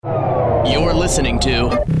You're listening to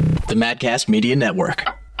the Madcast Media Network.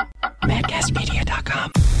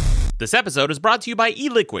 MadcastMedia.com. This episode is brought to you by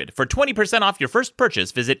eLiquid. For 20% off your first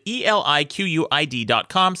purchase, visit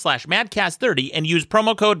eliquid.com/madcast30 and use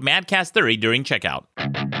promo code MADCAST30 during checkout.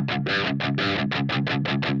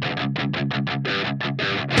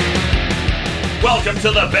 Welcome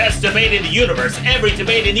to the best debate in the universe. Every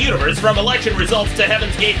debate in the universe, from election results to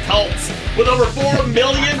Heaven's Gate cults. With over 4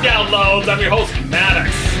 million downloads, I'm your host,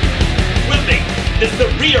 Maddox. With me is the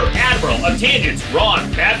Rear Admiral of Tangents,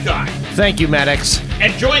 Ron Babcock. Thank you, Maddox.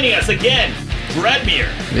 And joining us again, Dreadmere.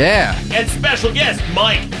 Yeah. And special guest,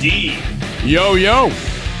 Mike D. Yo, yo.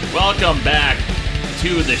 Welcome back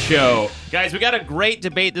to the show. Guys, we got a great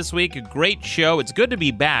debate this week, a great show. It's good to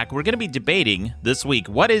be back. We're going to be debating this week,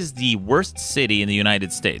 what is the worst city in the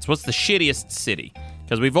United States? What's the shittiest city?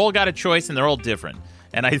 Because we've all got a choice and they're all different.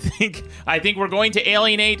 And I think we're going to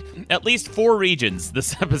alienate at least 4 regions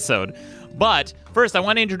this episode. But first, I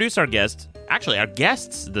want to introduce our guests. Actually, our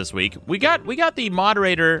guests this week. We got the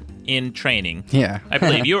moderator in training. Yeah. I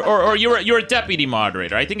believe you, or you're a deputy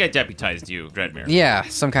moderator. I think I deputized you, Dreadmere. Yeah,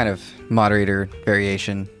 some kind of moderator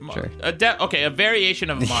variation. Sure. A variation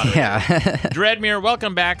of a moderator. Yeah. Dreadmere,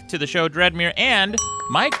 welcome back to the show, Dreadmere, and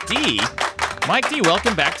Mike D. Mike D,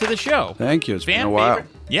 welcome back to the show. Thank you. It's been a while.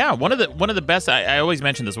 Favorite? Yeah, one of the best. I always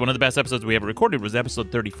mention this. One of the best episodes we ever recorded was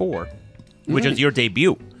episode 34, which is your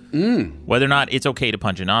debut. Whether or not it's okay to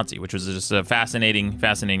punch a Nazi, which was just a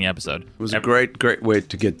fascinating episode. It was a great way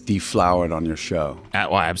to get deflowered on your show.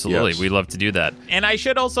 Well, absolutely. Yes. We love to do that. And I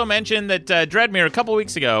should also mention that Dreadmere, a couple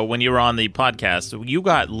weeks ago when you were on the podcast, you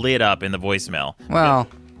got lit up in the voicemail. Well,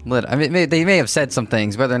 I mean, they may have said some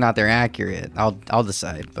things, whether or not they're accurate. I'll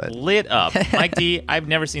decide. But lit up, Mike D. I've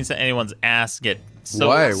never seen anyone's ass get.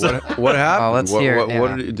 Why? What happened? Oh, let's hear it.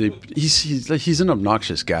 What he's an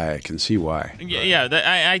obnoxious guy. I can see why.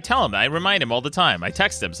 I tell him. I remind him all the time. I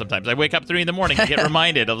text him sometimes. I wake up 3 a.m. and get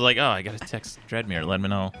reminded. I was like, I got to text Dreadmere, let me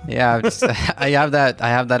know. Yeah, I have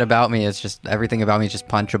that about me. It's just everything about me is just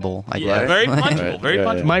punchable. I guess. Very punchable. Very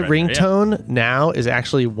punchable. My ringtone now is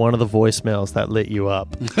actually one of the voicemails that lit you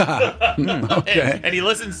up. Okay. And he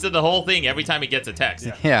listens to the whole thing every time he gets a text.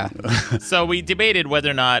 Yeah. So we debated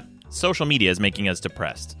whether or not social media is making us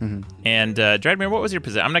depressed. Mm-hmm. And Dreadmere, what was your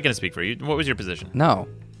position? I'm not going to speak for you. What was your position? No.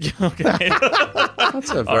 Okay. That's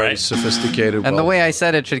a very sophisticated. And the way I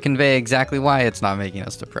said it should convey exactly why it's not making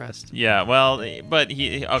us depressed. Yeah, well, but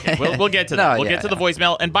we'll get to that. We'll get to the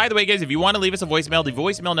voicemail. And by the way, guys, if you want to leave us a voicemail, the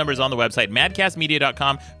voicemail number is on the website,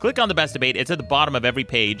 madcastmedia.com. Click on the best debate. It's at the bottom of every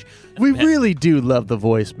page. We really do love the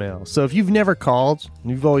voicemail. So if you've never called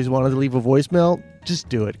and you've always wanted to leave a voicemail, just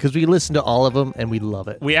do it, because we listen to all of them and we love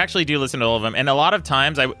it. We actually do listen to all of them, and a lot of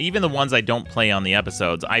times, even the ones I don't play on the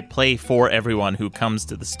episodes, I play for everyone who comes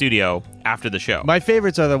to the studio after the show. My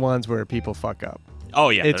favorites are the ones where people fuck up. Oh,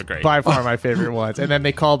 yeah, it's they're great. By far my favorite ones. And then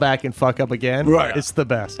they call back and fuck up again. Right. It's the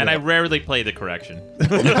best. And I rarely play the correction.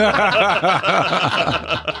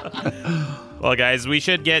 Well, guys, we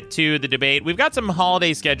should get to the debate. We've got some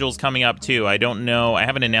holiday schedules coming up, too. I don't know. I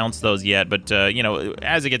haven't announced those yet, but,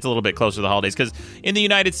 as it gets a little bit closer to the holidays, because in the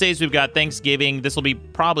United States, we've got Thanksgiving. This will be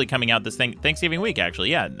probably coming out this Thanksgiving week,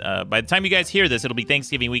 actually. Yeah. By the time you guys hear this, it'll be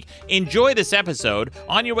Thanksgiving week. Enjoy this episode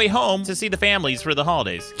on your way home to see the families for the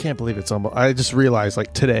holidays. Can't believe it's almost. I just realized,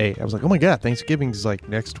 today, I was like, oh my God, Thanksgiving's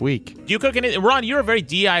next week. Do you cook anything? Ron, you're a very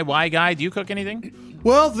DIY guy. Do you cook anything?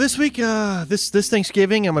 Well, this week, this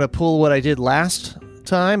Thanksgiving, I'm going to pull what I did last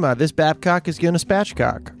time. This Babcock is going to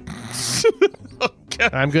spatchcock. Okay.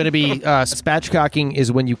 I'm going to be spatchcocking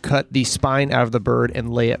is when you cut the spine out of the bird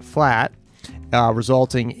and lay it flat,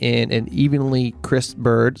 resulting in an evenly crisp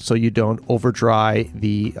bird, so you don't overdry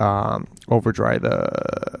the.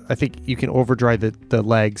 I think you can overdry the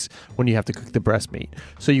legs when you have to cook the breast meat.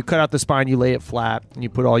 So you cut out the spine, you lay it flat, and you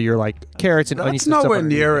put all your carrots and onions. That's nowhere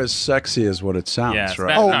near as sexy as what it sounds,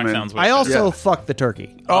 right? Sounds I also fuck the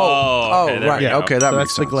turkey. Okay, right. Yeah, okay, that so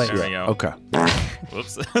makes that's the sense. glaze. Yeah. Okay.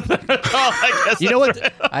 Whoops. I guess you know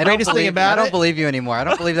what? I don't believe you anymore. I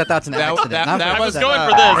don't believe that's an accident. I was going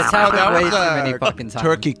for this. It's happened way too many fucking times.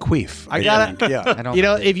 Turkey queef. I got it.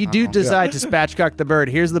 Yeah. If you do decide to spatchcock the bird,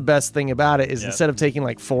 here's the best thing about it is instead of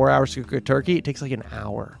taking 4 hours to cook a turkey, it takes an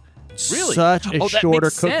hour. Really? Such a shorter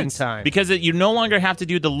cooking sense, time. because you no longer have to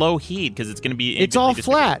do the low heat because it's going to be. It's all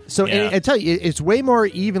flat. So and I tell you, it's way more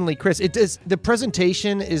evenly crisp. It does. The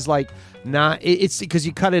presentation is It's because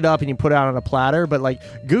you cut it up and you put it out on a platter. But like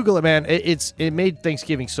Google it, man. It made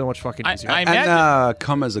Thanksgiving so much fucking easier. I imagine. And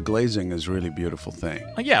come as a glazing is a really beautiful thing.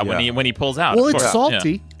 Yeah, when he pulls out. Well, of it's course.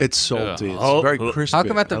 salty. Yeah. It's salty. It's very crispy. How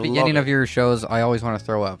come at the beginning of your shows I always want to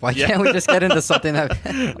throw up? Why can't we just get into something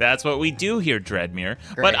that? That's what we do here, Dreadmere.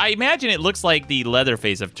 But I imagine it looks like the leather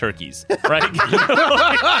face of turkeys, right?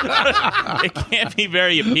 It can't be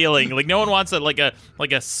very appealing. Like no one wants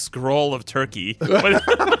a scroll of turkey.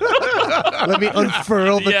 Let me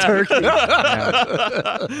unfurl the turkey.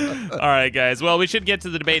 All right, guys. Well, we should get to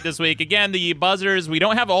the debate this week. Again, the buzzers. We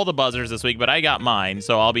don't have all the buzzers this week, but I got mine,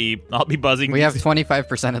 so I'll be buzzing. We have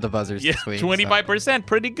 25% of the buzzers this week. 25%. So.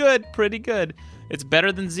 Pretty good. It's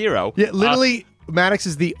better than 0. Yeah, literally. Maddox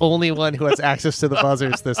is the only one who has access to the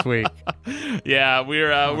buzzers this week. Yeah, we're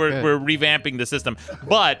revamping the system,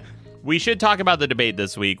 but. We should talk about the debate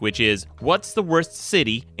this week, which is, what's the worst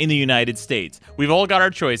city in the United States? We've all got our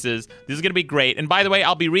choices. This is going to be great. And by the way,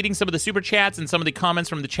 I'll be reading some of the super chats and some of the comments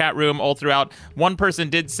from the chat room all throughout. One person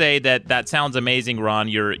did say that sounds amazing, Ron,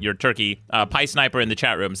 your turkey. Pie Sniper in the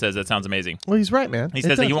chat room says that sounds amazing. Well, he's right, man. He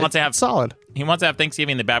says that he wants to have solid. He wants to have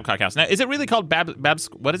Thanksgiving in the Babcock house. Now, is it really called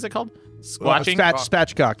what is it called? Squatching?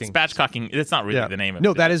 Spatchcocking. Spatchcocking. It's not really the name of it.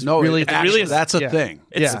 No, that is really... Really that's a thing.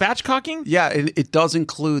 It's spatchcocking? Yeah, it does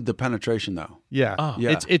include the penetration, though. Yeah. Oh.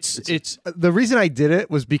 Yeah. It's the reason I did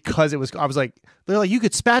it was because I was like, they're like, you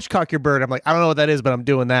could spatchcock your bird. I'm like, I don't know what that is, but I'm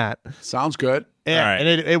doing that. Sounds good. Yeah, All right.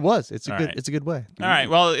 and it was. It's a All good way. All right.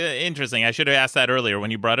 Well, interesting. I should have asked that earlier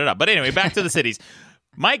when you brought it up. But anyway, back to the cities.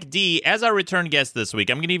 Mike D, as our return guest this week,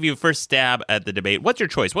 I'm going to give you a first stab at the debate. What's your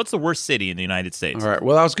choice? What's the worst city in the United States? All right.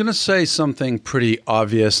 Well, I was going to say something pretty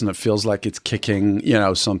obvious, and it feels like it's kicking,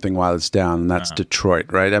 something while it's down, and that's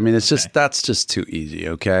Detroit, right? I mean, that's just too easy,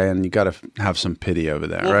 okay? And you got to have some pity over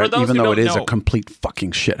there, right? Even though it is a complete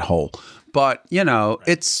fucking shithole. But,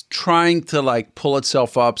 it's trying to, pull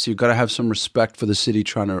itself up, so you've got to have some respect for the city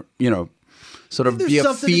trying to, sort of be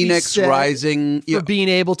a phoenix rising. For being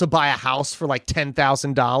able to buy a house for like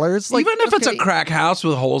 $10,000. Even if it's a crack house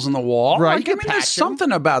with holes in the wall. Right. There's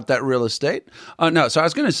something about that real estate. No, so I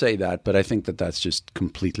was going to say that, but I think that that's just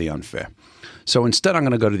completely unfair. So instead, I'm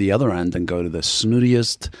going to go to the other end and go to the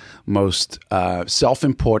snootiest, most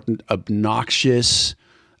self-important, obnoxious,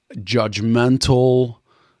 judgmental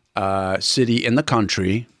city in the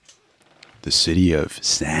country. The city of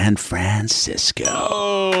San Francisco.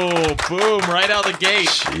 Oh, boom, right out the gate.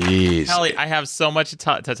 Jeez. Hallie, I have so much to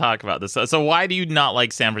talk about this. So why do you not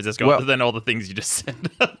like San Francisco other than all the things you just said?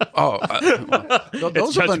 Those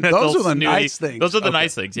are the nice things. Those are the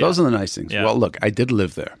nice things, yeah. Those are the nice things. Yeah. Well, look, I did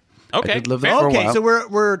live there. Okay. I did live there for a while. So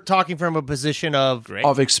we're talking from a position of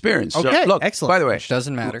experience. Okay, so, look, excellent. By the way, Which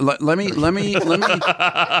doesn't matter. Let me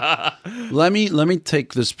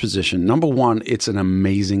take this position. Number one, it's an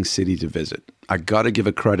amazing city to visit. I got to give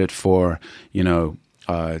it credit for the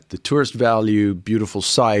tourist value, beautiful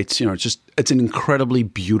sights. It's an incredibly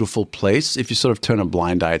beautiful place. If you sort of turn a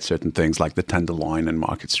blind eye at certain things like the Tenderloin and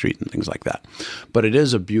Market Street and things like that, but it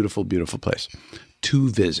is a beautiful, beautiful place to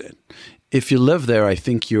visit. If you live there, I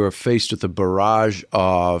think you're faced with a barrage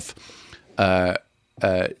of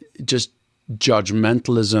just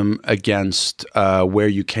judgmentalism against where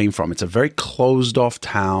you came from. It's a very closed-off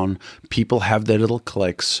town. People have their little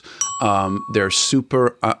cliques. They're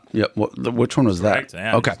super... which one was Correct. that?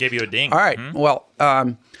 Yeah, okay. Just gave you a ding. All right. Well,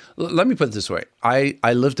 let me put it this way.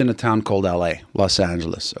 I lived in a town called L.A., Los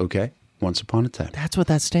Angeles, okay? Once upon a time. That's what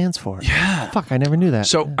that stands for. Yeah. Fuck, I never knew that.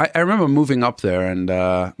 So I remember moving up there and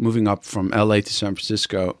moving up from LA to San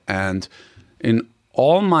Francisco. And in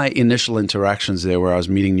all my initial interactions there where I was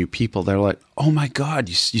meeting new people, they're like, oh my God,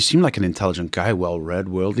 you seem like an intelligent guy, well-read,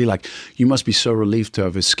 worldly. Like, you must be so relieved to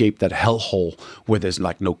have escaped that hellhole where there's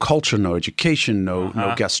like no culture, no education, no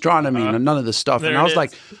gastronomy, none of this stuff. There and I was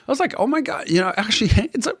it like, oh my God, actually,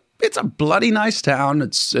 it's a bloody nice town.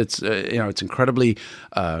 It's incredibly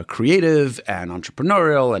creative and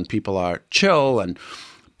entrepreneurial, and people are chill.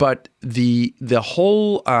 But the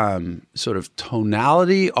whole sort of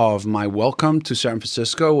tonality of my welcome to San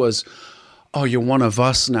Francisco was, oh, you're one of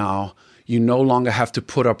us now. You no longer have to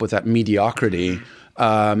put up with that mediocrity.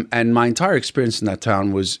 And my entire experience in that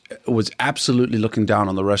town was absolutely looking down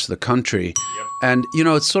on the rest of the country. Yep. And,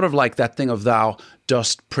 it's sort of like that thing of thou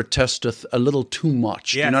dost protesteth a little too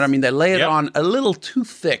much. Yes. You know what I mean? They lay it on a little too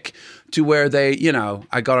thick to where they,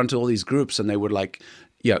 I got onto all these groups and they would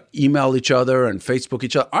email each other and Facebook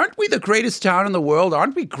each other. Aren't we the greatest town in the world?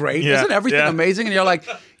 Aren't we great? Yeah. Isn't everything amazing? And you're like,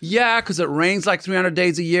 yeah, because it rains like 300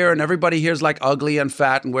 days a year and everybody here's like ugly and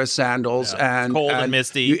fat and wears sandals and cold and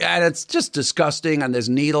misty. And it's just disgusting and there's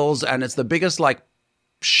needles and it's the biggest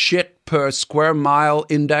shit per square mile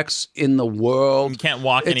index in the world. You can't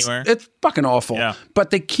walk anywhere. It's fucking awful. Yeah. But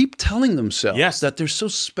they keep telling themselves that they're so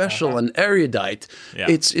special and erudite. Yeah.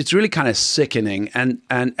 It's really kind of sickening. And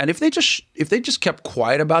if they just kept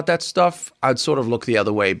quiet about that stuff, I'd sort of look the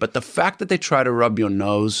other way. But the fact that they try to rub your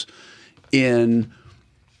nose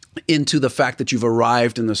into the fact that you've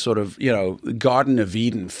arrived in the sort of, Garden of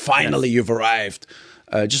Eden. Finally, you've arrived.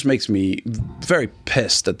 Just makes me very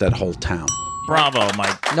pissed at that whole town. Bravo,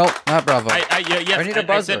 Mike. Nope, not bravo. Yes, I need a I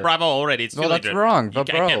buzzer. said bravo already. It's too late. that's wrong. I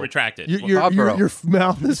can't retract it. Your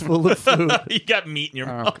mouth is full of food. You got meat in your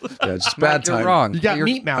mouth. Yeah, just bad You're time. wrong. You got You're-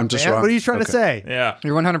 meat mouth, I'm just man. wrong. What are you trying to Okay. say? Yeah.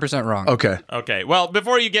 You're 100% wrong. Okay. Okay. Well,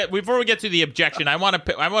 before we get to the objection, I want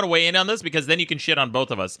to weigh in on this because then you can shit on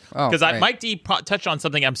both of us. Oh, Because right. Mike D touched on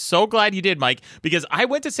something. I'm so glad you did, Mike, because I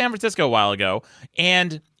went to San Francisco a while ago,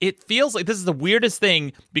 and it feels like this is the weirdest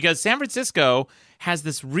thing because San Francisco has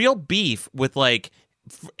this real beef with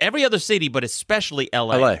every other city, but especially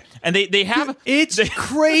LA. And they have It's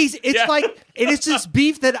crazy. It's Yeah. like, and it's this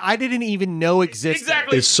beef that I didn't even know existed.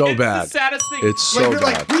 exactly. It's so bad. The saddest thing. It's so You're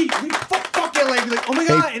bad. like, we fuck LA. You're like, oh my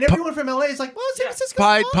God. And everyone from LA is like, well, San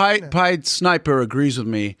Francisco. Pied Sniper agrees with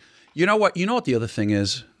me. You know what? You know what the other thing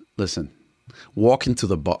is? Listen, walk into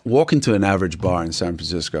an average bar in San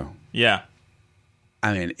Francisco. Yeah.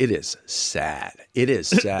 I mean, it is sad. It is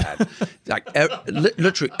sad.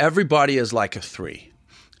 Literally, everybody is like a 3.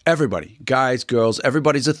 Everybody, guys, girls,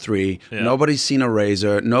 everybody's a 3. Yeah. Nobody's seen a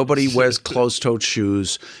razor. Nobody wears closed-toed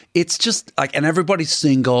shoes. It's just and everybody's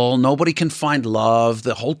single. Nobody can find love.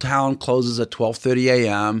 The whole town closes at 12:30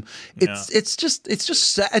 a.m. It's just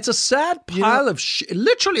sad. It's a sad pile of shit.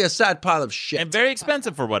 Literally a sad pile of shit. And very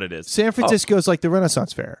expensive for what it is. San Francisco is like the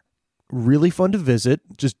Renaissance Fair. Really fun to visit.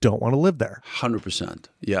 Just don't want to live there. 100%.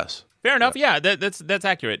 Yes. Fair enough. Yeah, that's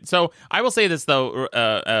accurate. So I will say this though,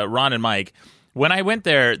 Ron and Mike. When I went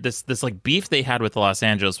there, this beef they had with Los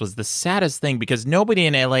Angeles was the saddest thing because nobody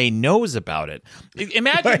in LA knows about it.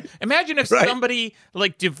 Imagine if somebody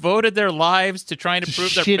devoted their lives to trying to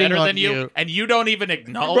prove they're shitting better on than you, you. and you don't even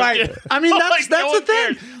acknowledge it. I mean, that's no the one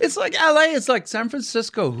thing. cares. It's like LA. It's like San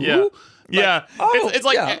Francisco. Who? Yeah. Yeah, it's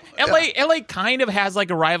like yeah, LA kind of has a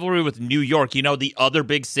rivalry with New York, the other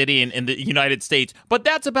big city in the United States, but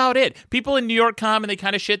that's about it. People in New York come and they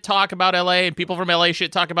kind of shit talk about LA, and people from LA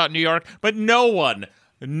shit talk about New York, but no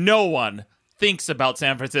one thinks about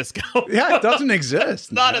San Francisco. Yeah, it doesn't exist.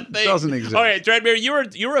 It's not a thing. It doesn't exist. All right, Dreadmere,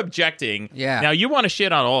 you were objecting. Yeah. Now you want to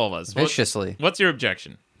shit on all of us. Viciously. What's your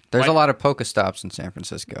objection? There's a lot of Pokestops in San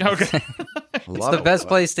Francisco. Okay. It's the best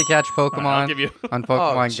place to catch Pokemon I'll give you- on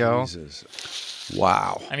Pokemon Go. Jesus.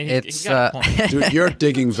 Wow. I mean, It's, he's got a point. Dude, you're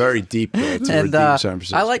digging very deep to And redeem San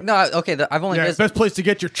Francisco. I've only Yeah, visited best place to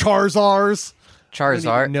get your Charizards. I don't even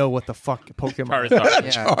Charizard. know what the fuck Pokemon. Charizard.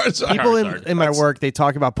 Yeah. Charizard. People Charizard. in my work, they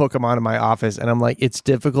talk about Pokemon in my office, and I'm like, it's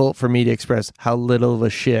difficult for me to express how little of a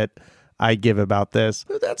shit I give about this.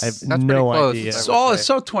 That's- I have that's no pretty close. idea. It's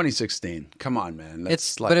so 2016. Come on, man.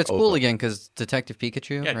 That's But it's cool again because Detective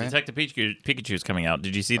Pikachu. Yeah, right? Detective Pikachu's coming out.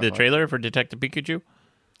 Did you see the trailer for Detective Pikachu?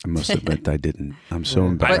 I must admit I didn't. I'm so I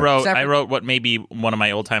embarrassed. wrote what may be one of my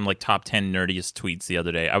old time top 10 nerdiest tweets the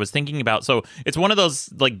other day. I was thinking about, so it's one of those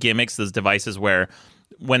gimmicks, those devices where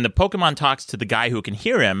when the Pokemon talks to the guy who can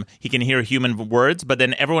hear him, he can hear human words, but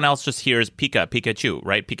then everyone else just hears Pikachu,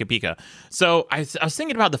 right? Pika. So I was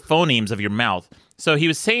thinking about the phonemes of your mouth. So he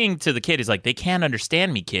was saying to the kid, he's like, they can't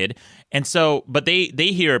understand me, kid. And so, but they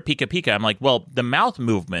hear Pika. I'm like, well, the mouth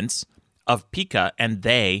movements of Pika and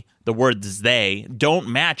the words they, don't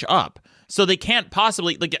match up. So they can't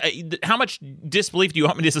possibly how much disbelief do you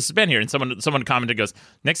want me to suspend here? And someone commented, goes,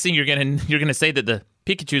 next thing you're gonna say that the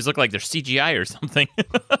Pikachus look like they're CGI or something.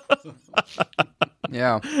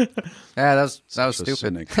 Yeah. That was So stupid.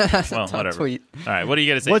 cynic. Well, whatever. Tweet. All right, what are you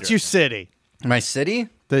gonna say? What's Drew? your city? My city?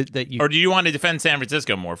 That you Or do you want to defend San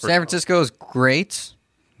Francisco more? San Francisco is great.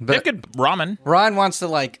 They have But good ramen. Ron wants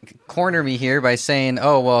to corner me here by saying,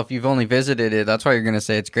 "Oh, well, if you've only visited it, that's why you're going to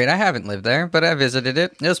say it's great." I haven't lived there, but I visited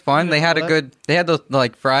it. It was fun. They had They had those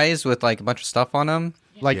fries with a bunch of stuff on them.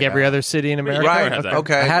 like every other city in America? Right. Okay.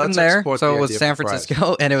 Okay. I had them let's there, export so the it was idea San for fries.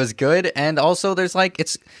 Francisco, and it was good. And also, there's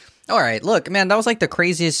it's. All right, look, man, that was the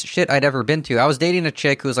craziest shit I'd ever been to. I was dating a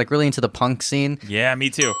chick who was really into the punk scene. Yeah, me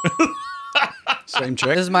too. Same chick.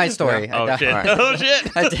 This is my story. Oh shit! Oh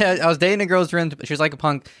shit! I was dating a girl who was into, she was like a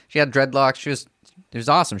punk. She had dreadlocks. It was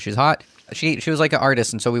awesome. She was hot. She was like an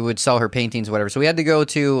artist, and so we would sell her paintings, or whatever. So we had to go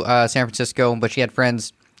to San Francisco, but she had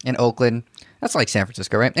friends in Oakland. That's like San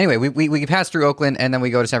Francisco, right? Anyway, we pass through Oakland and then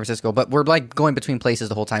we go to San Francisco, but we're like going between places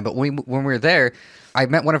the whole time. But when we were there, I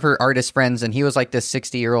met one of her artist friends, and he was like this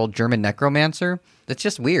 60-year-old German necromancer. That's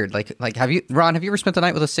just weird. Like, have you ever spent the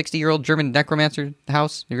night with a 60-year-old German necromancer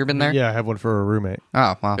house? Have you ever been there? Yeah, I have one for a roommate.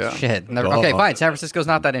 Oh, well, shit. Okay, fine. San Francisco's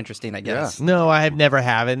not that interesting, I guess. Yeah. No, I have never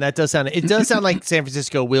have, and it does sound like San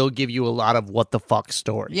Francisco will give you a lot of what the fuck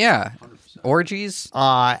stories. Yeah. Orgies?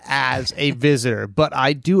 As a visitor. But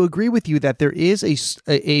I do agree with you that there is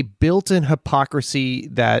a built-in hypocrisy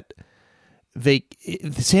that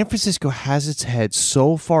San Francisco has its head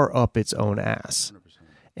so far up its own ass.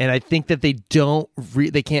 And I think that they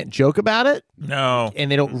they can't joke about it. No. And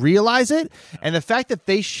they don't realize it. And the fact that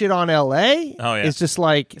they shit on LA is just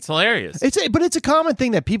like... It's hilarious. But it's a common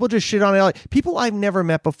thing that people just shit on LA. People I've never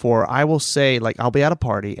met before, I will say, like, I'll be at a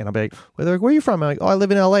party and I'll be like, where are you from? I'm like, oh, I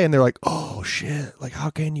live in LA. And they're like, oh, shit. Like, how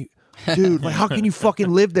can you... Dude, like, how can you fucking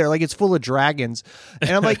live there? Like, it's full of dragons. And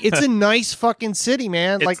I'm like, it's a nice fucking city,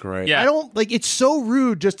 man. Like, great. Yeah. I don't, like, it's so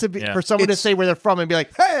rude just to be, for someone to say where they're from and be like,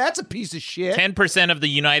 hey, that's a piece of shit. 10% of the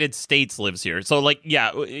United States lives here. So, like,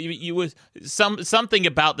 yeah, something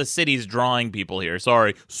about the city's drawing people here.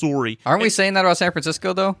 Sorry. Aren't we saying that about San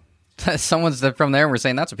Francisco, though? Someone's from there and we're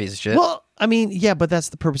saying that's a piece of shit. Well, I mean, yeah, but that's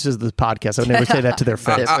the purposes of the podcast. I would never say that to their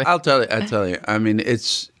face. I'll tell you. I mean,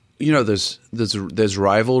 it's... You know, there's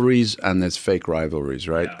rivalries and there's fake rivalries,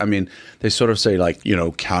 right? Yeah. I mean, they sort of say, like, you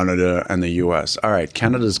know, Canada and the U.S. All right,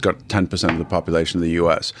 Canada's got 10% of the population of the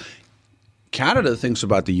U.S. Canada thinks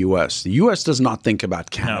about the U.S. The U.S. does not think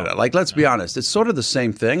about Canada. No. Like, let's be honest. It's sort of the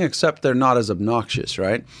same thing, except they're not as obnoxious,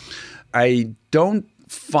 right? I don't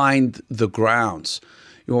find the grounds.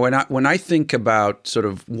 You know, when I think about sort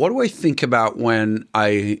of what do I think about when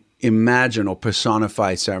I imagine or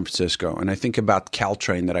personify San Francisco, and I think about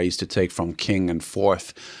Caltrain that I used to take from King and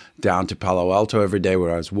Fourth down to Palo Alto every day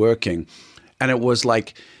where I was working, and it was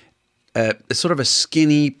like sort of a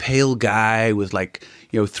skinny, pale guy with, like,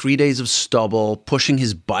 you know, 3 days of stubble, pushing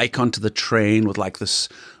his bike onto the train with like this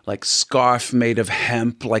like scarf made of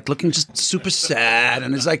hemp, like looking just super sad,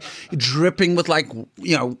 and it's like dripping with, like,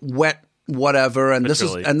 you know, wet whatever, and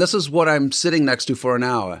this is what I'm sitting next to for an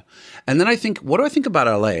hour. And then I think, what do I think about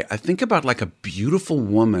LA? I think about, like, a beautiful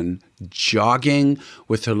woman jogging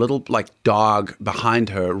with her little, like, dog behind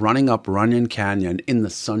her, running up Runyon Canyon in the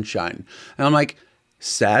sunshine. And I'm like,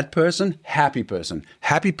 sad person, happy person.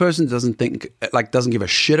 Happy person doesn't give a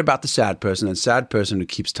shit about the sad person, and sad person who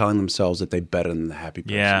keeps telling themselves that they're better than the happy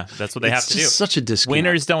person. Yeah, that's what they have to do. It's such a disconnect.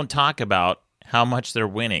 Winners don't talk about how much they're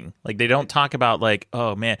winning. Like, they don't talk about, like,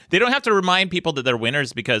 oh man, they don't have to remind people that they're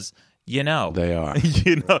winners because, you know, they are.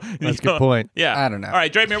 That's a good point. Yeah, I don't know. All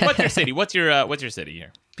right, Dreadmere, what's your city? What's your city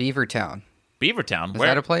here? Beavertown. Beavertown. Is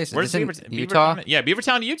that a place? Where's Is it Beavertown? in Utah? Yeah,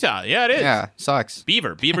 Beavertown, Utah. Yeah, it is. Yeah, sucks.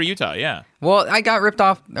 Beaver, Utah. Yeah. Well, I got ripped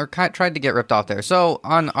off, or tried to get ripped off there. So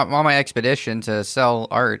on my expedition to sell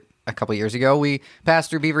art a couple years ago, we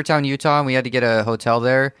passed through Beavertown, Utah, and we had to get a hotel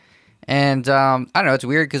there. And I don't know, it's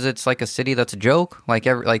weird because it's like a city that's a joke. Like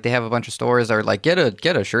they have a bunch of stores that are like, get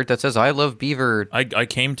a shirt that says "I love Beaver." I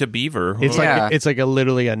came to Beaver. It's like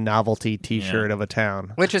literally a novelty T-shirt of a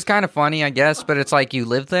town, which is kind of funny, I guess. But it's like you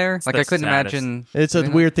live there. Like I couldn't imagine. It's a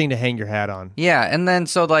weird thing to hang your hat on. Yeah, and then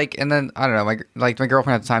I don't know. My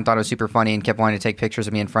girlfriend at the time thought it was super funny and kept wanting to take pictures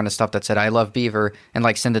of me in front of stuff that said "I love Beaver" and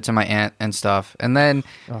like send it to my aunt and stuff. And then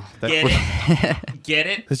get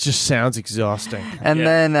it? This just sounds exhausting. And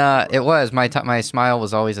then it was my smile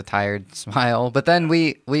was always a tired smile. But then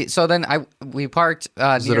we parked.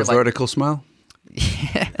 Is it a vertical smile?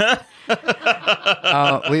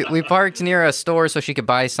 We parked near a store so she could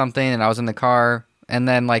buy something, and I was in the car. And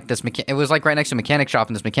then like it was like right next to a mechanic shop,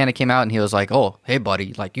 and this mechanic came out and he was like, "Oh, hey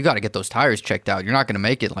buddy, like you got to get those tires checked out. You're not going to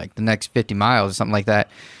make it like the next 50 miles or something like that."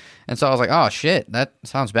 And so I was like, "Oh shit, that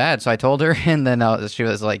sounds bad." So I told her, and then she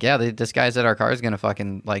was like, "Yeah, this guy said our car is gonna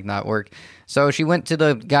fucking like not work." So she went to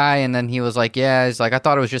the guy, and then he was like, "Yeah," he's like, "I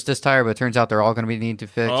thought it was just this tire, but it turns out they're all gonna need to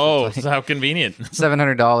fix." Oh, like how convenient!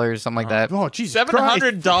 $700, something like that. Oh, Jesus,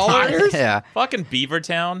 $700? Yeah, fucking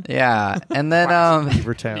Beavertown. Yeah, and then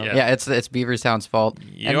Beavertown. Yeah, it's Beavertown's fault.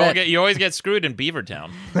 You always get screwed in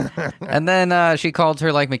Beavertown. And then she called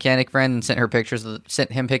her like mechanic friend and sent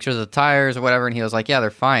him pictures of the tires or whatever, and he was like, "Yeah,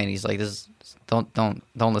 they're fine." He's like, "This is, don't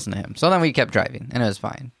listen to him." So then we kept driving, and it was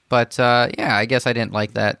fine. But yeah, I guess I didn't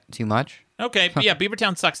like that too much. Okay, yeah,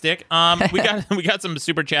 Beavertown sucks dick. We got some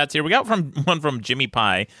super chats here. We got one from Jimmy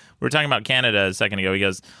Pie. We were talking about Canada a second ago. He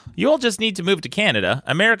goes, "You all just need to move to Canada.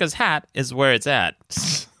 America's hat is where it's at."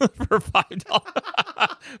 For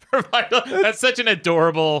 $5. That's such an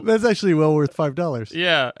adorable. That's actually well worth $5.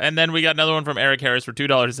 Yeah, and then we got another one from Eric Harris for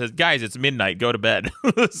 $2. It says, "Guys, it's midnight. Go to bed."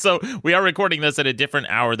 So we are recording this at a different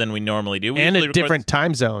hour than we normally do. We And usually a record different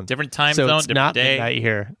time zone. different time so zone, it's different not day. midnight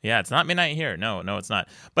here. Yeah, it's not midnight here. No, it's not.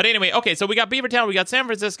 But anyway, okay, so we got Beavertown, we got San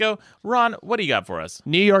Francisco. Ron, what do you got for us?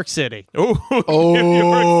 New York City. Oh,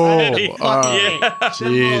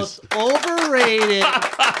 Jeez. Overrated,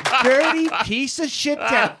 dirty piece of shit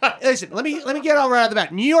town. Listen, let me get all right out of the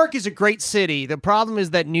bat. New York is a great city. The problem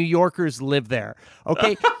is that New Yorkers live there.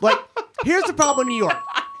 Okay, like here's the problem with New York.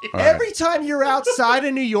 Every time you're outside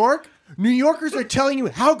of New York, New Yorkers are telling you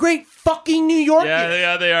how great fucking New York is.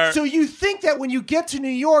 Yeah, they are. So you think that when you get to New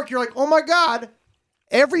York, you're like, oh my God,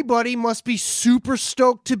 everybody must be super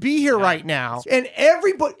stoked to be here right now. And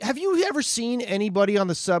everybody, have you ever seen anybody on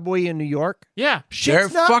the subway in New York? Yeah. Shit's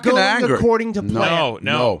They're not fucking going angry. according to plan.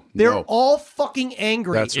 No. They're all fucking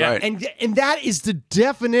angry. That's right. And that is the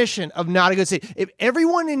definition of not a good city. If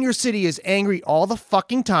everyone in your city is angry all the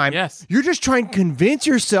fucking time, Yes. you're just trying to convince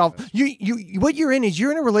yourself what you're in is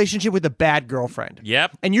you're in a relationship with a bad girlfriend.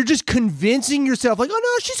 Yep. And you're just convincing yourself like, oh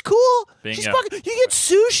no, she's cool. She's Bingo. fucking, you get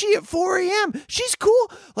sushi at 4 a.m. She's cool.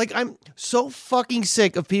 Like, I'm so fucking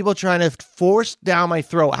sick of people trying to force down my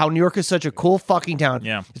throat how New York is such a cool fucking town.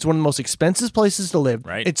 Yeah. It's one of the most expensive places to live.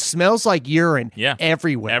 Right. It smells like urine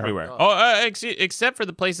everywhere. Everywhere. Oh, except for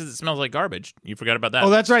the places that smells like garbage. You forgot about that. Oh,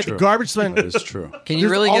 that's right. The garbage smell. That is true. Can you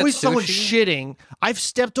There's really always get someone sushi? shitting. I've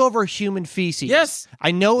stepped over human feces. Yes. I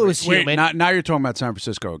know it was Wait, human. now you're talking about San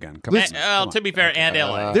Francisco again. Come on. Well, to be fair, and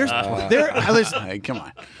LA. Listen, Hey, come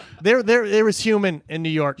on. there was human in New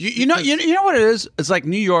York. You know what it is? It's like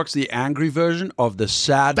New York's the angry version of the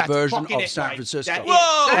sad That's version fucking of it, San right. Francisco. That is-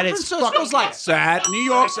 Whoa! that San is Francisco's fucking like it. sad. New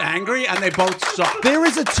York's angry, and they both suck. There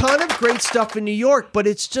is a ton of great stuff in New York, but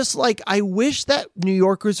it's just like I wish that New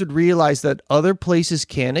Yorkers would realize that other places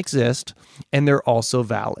can exist and they're also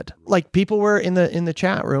valid. Like people were in the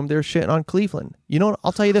chat room, they're shitting on Cleveland. You know what?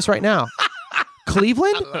 I'll tell you this right now.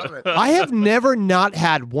 Cleveland? I have never not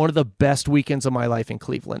had one of the best weekends of my life in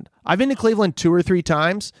Cleveland. I've been to Cleveland 2 or 3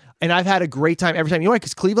 times, and I've had a great time every time. You know why?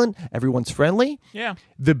 Because Cleveland, everyone's friendly. Yeah.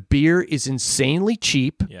 The beer is insanely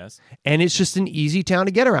cheap. Yes. And it's just an easy town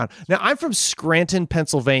to get around. Now, I'm from Scranton,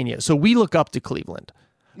 Pennsylvania, so we look up to Cleveland.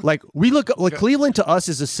 Like Cleveland to us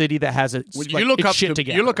is a city that has its You look its up shit to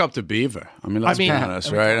together. You look up to Beaver. I mean, let's be honest,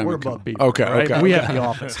 right? We're I mean, above Beaver. Okay, right? okay. We have the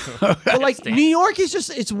office. But like New York is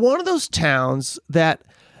it's one of those towns that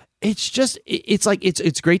it's like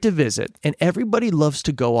it's great to visit, and everybody loves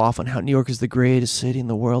to go off on how New York is the greatest city in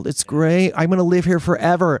the world. It's great. I'm going to live here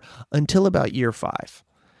forever until about year 5.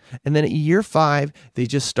 And then at year 5, they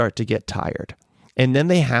just start to get tired. And then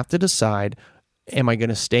they have to decide, am I going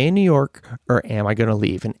to stay in New York or am I going to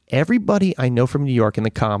leave? And everybody I know from New York in the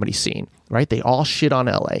comedy scene, right? They all shit on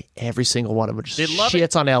LA. Every single one of them just They love shits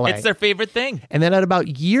it. on LA. It's their favorite thing. And then at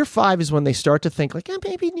about year 5 is when they start to think like,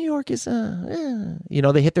 maybe New York is, they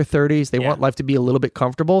hit their 30s. They want life to be a little bit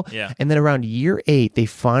comfortable. Yeah. And then around year 8, they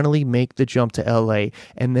finally make the jump to LA.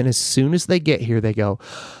 And then as soon as they get here, they go,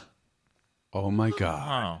 Oh my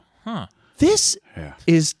God. this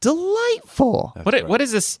is delightful. What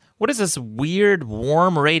is this? What is this weird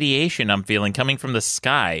warm radiation I'm feeling coming from the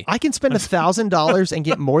sky? I can spend $1,000 and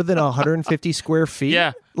get more than 150 square feet.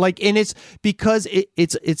 Yeah. And it's because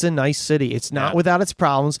it's a nice city. It's not without its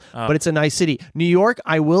problems, but it's a nice city. New York,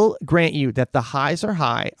 I will grant you that the highs are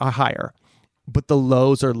higher, but the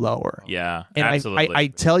lows are lower. Yeah, And absolutely. I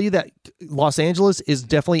tell you that Los Angeles is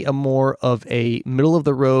definitely a more of a middle of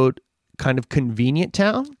the road kind of convenient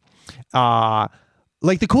town.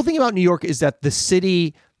 Like the cool thing about New York is that the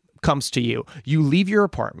city comes to you. You leave your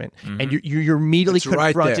apartment and you're immediately It's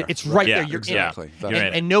right confronted. there. It's right Yeah, there. You're exactly. in it. That's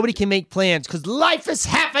right. And nobody can make plans because life is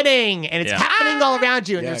happening and it's happening all around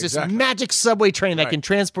you. And there's this exactly. magic subway train that can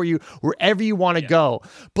transport you wherever you want to go.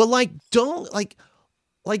 But don't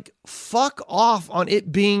fuck off on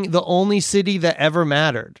it being the only city that ever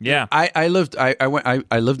mattered. yeah. I lived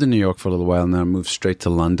in New York for a little while, and then I moved straight to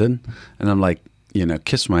London, and I'm like,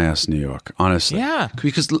 kiss my ass, New York, honestly. Yeah.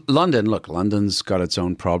 Because London's got its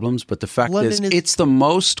own problems, but the fact London is- it's the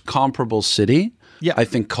most comparable city, Yeah. I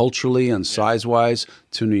think, culturally and size-wise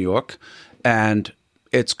to New York, and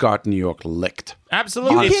it's got New York licked.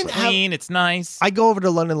 Absolutely. You It's can't have- clean. It's nice. I go over to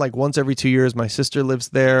London like once every 2 years. My sister lives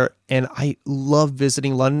there, and I love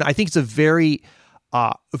visiting London. I think it's a very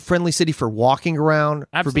friendly city for walking around,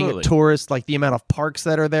 for being a Absolutely. tourist, like the amount of parks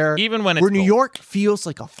that are there. Even when it's where New cold. York feels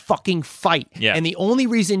like a fucking fight. Yeah. And the only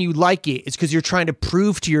reason you like it is because you're trying to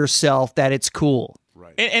prove to yourself that it's cool.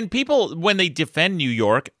 And people, when they defend New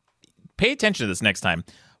York, pay attention to this next time.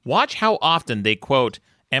 Watch how often they quote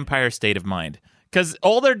Empire State of Mind. Because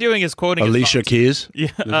all they're doing is quoting Alicia Keys. Yeah,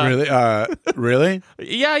 Really? Really?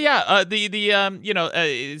 Yeah.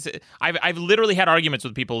 I've literally had arguments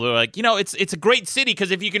with people who are like, it's a great city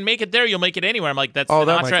because if you can make it there, you'll make it anywhere. I'm like, that's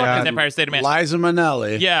Sinatra and Empire State of Man. Liza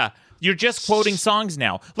Minnelli. Yeah. You're just quoting songs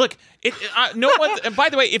now. Look, no one. And by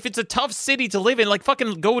the way, if it's a tough city to live in, like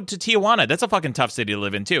fucking go to Tijuana. That's a fucking tough city to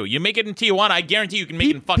live in too. You make it in Tijuana, I guarantee you can make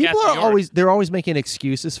it in fucking New York. They're always making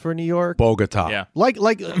excuses for New York. Bogota. Yeah, like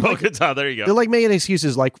Bogota. There you go. They're like making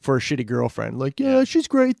excuses like for a shitty girlfriend. Like, yeah, she's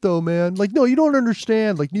great though, man. Like, no, you don't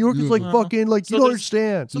understand. Like, New York is like fucking like you don't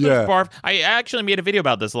understand. So there's barf. I actually made a video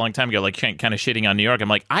about this a long time ago, like kind of shitting on New York. I'm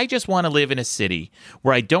like, I just want to live in a city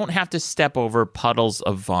where I don't have to step over puddles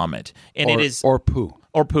of vomit, and or poo.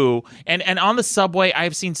 Or poo. And on the subway,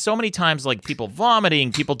 I've seen so many times like people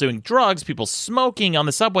vomiting, people doing drugs, people smoking on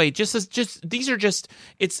the subway.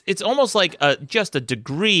 It's almost like just a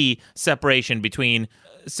degree separation between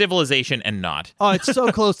civilization and not. Oh, it's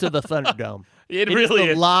so close to the Thunderdome. It really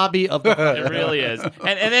is. The lobby of the It really is.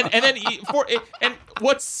 And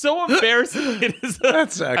what's so embarrassing is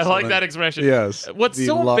That's excellent. I like that expression. Yes. What's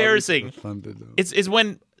so embarrassing is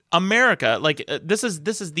when America, like this is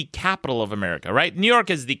the capital of America, right? New York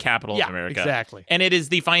is the capital of America. Exactly. And it is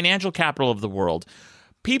the financial capital of the world.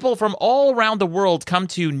 People from all around the world come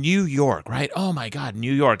to New York, right? Oh my God,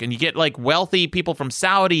 New York. And you get like wealthy people from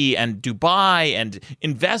Saudi and Dubai and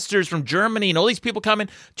investors from Germany and all these people coming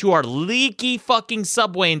to our leaky fucking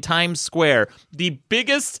subway in Times Square. The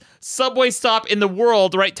biggest subway stop in the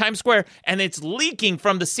world, right? Times Square. And it's leaking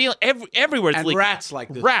from the ceiling. Everywhere it's and leaking. rats like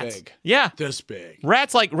this big. Yeah. This big.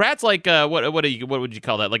 Rats like what would you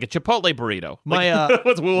call that? Like a Chipotle burrito.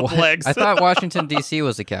 With legs. I thought Washington, D.C.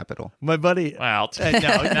 was the capital. My buddy. Wow.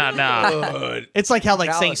 No. It's like how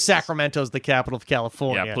like saying Sacramento's the capital of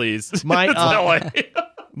California. Yeah, please. My my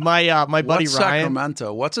buddy What's Ryan.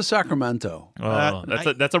 Sacramento? What's a Sacramento?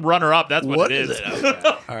 That's a runner-up. That's what it is.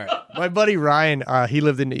 Okay. All right. My buddy Ryan,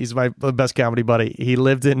 he's my best comedy buddy. He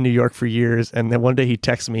lived in New York for years, and then one day he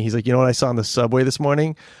texted me. He's like, you know what I saw on the subway this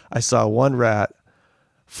morning? I saw one rat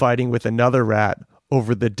fighting with another rat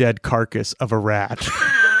over the dead carcass of a rat.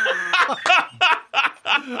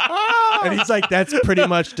 And he's like, that's pretty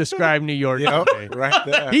much described New York. Right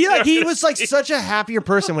there. He was like such a happier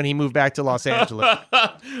person when he moved back to Los Angeles.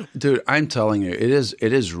 Dude, I'm telling you, it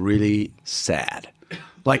is really sad.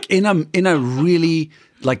 Like in a really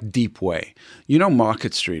like deep way. You know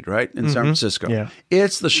Market Street, right? In San Francisco. Yeah.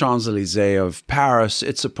 It's the Champs-Élysées of Paris.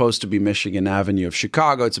 It's supposed to be Michigan Avenue of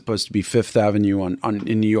Chicago. It's supposed to be Fifth Avenue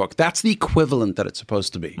in New York. That's the equivalent that it's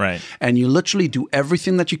supposed to be. Right. And you literally do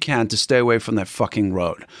everything that you can to stay away from that fucking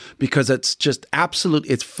road because it's just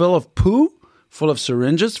it's full of poo, full of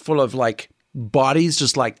syringes, full of like bodies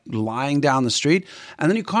just like lying down the street. And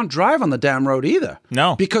then you can't drive on the damn road either.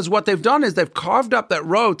 No. Because what they've done is they've carved up that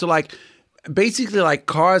road to like basically like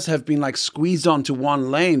cars have been like squeezed onto one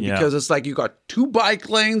lane because it's like you got 2 bike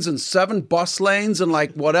lanes and 7 bus lanes and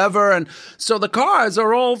like whatever. And so the cars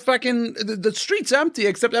are all fucking, the street's empty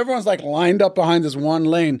except everyone's like lined up behind this one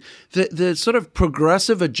lane. The sort of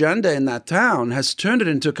progressive agenda in that town has turned it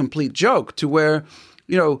into a complete joke to where,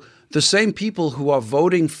 the same people who are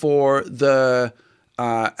voting for the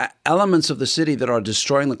elements of the city that are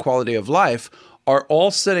destroying the quality of life are all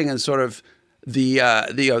sitting in sort of the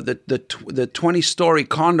 20-story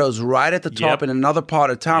condos right at the top in another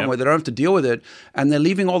part of town where they don't have to deal with it, and they're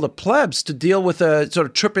leaving all the plebs to deal with sort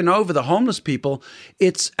of tripping over the homeless people.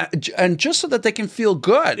 And just so that they can feel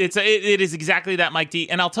good. It is exactly that, Mike D.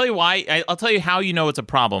 And I'll tell you why. I'll tell you how you know it's a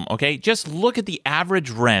problem. Okay, just look at the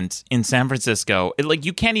average rent in San Francisco.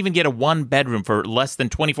 You can't even get a 1-bedroom for less than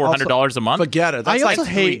 $2,400 a month. Forget it. That's like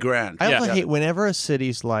 $3,000. I also hate whenever a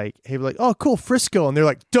city's like, hey, like, oh, cool, Frisco, and they're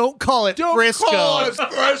like, don't call it Frisco. Call us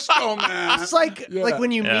Frisco, man. It's like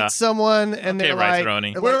when you meet someone and they're like,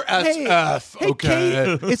 we're SF. Hey,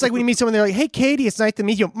 Katie. It's like when you meet someone, they're like, hey, Katie, it's nice to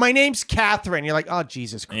meet you. My name's Catherine. You're like, oh,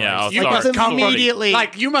 Jesus Christ. Yeah, you must come immediately.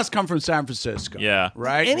 Like you must come from San Francisco. Yeah.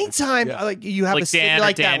 Right? Anytime like you have like a city Dan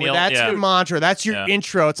like Daniel, that, that's your mantra. That's your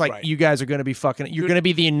intro. It's like you guys are going to be you're going to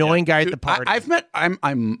be the annoying guy at the party.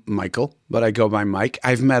 I'm Michael, but I go by Mike.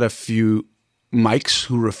 I've met a few Mikes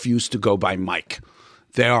who refuse to go by Mike.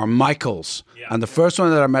 They are Michaels. Yeah. And the first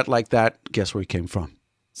one that I met like that, guess where he came from?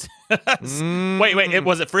 Wait,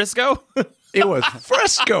 was it Frisco? It was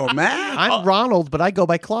Frisco, man. I'm Ronald, but I go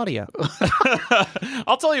by Claudia.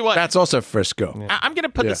 I'll tell you what. That's also Frisco. Yeah. I'm going to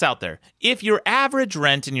put this out there. If your average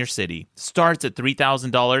rent in your city starts at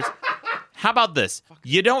 $3,000, how about this?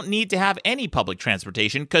 You don't need to have any public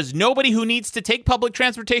transportation because nobody who needs to take public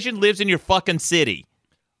transportation lives in your fucking city.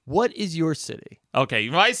 What is your city? Okay,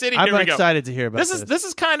 my city. I'm here we go. excited to hear about this. This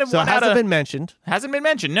is kind of So it one hasn't been mentioned. Hasn't been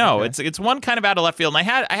mentioned. No, Okay. it's one kind of out of left field. And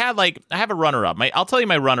I have a runner up. I'll tell you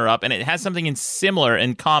my runner up, and it has something similar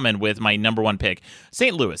in common with my number one pick,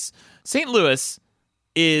 St. Louis. St. Louis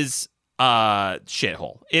is a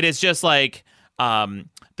shithole. It is just like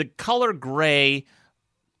the color gray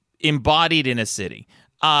embodied in a city.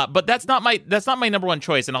 But that's not my number one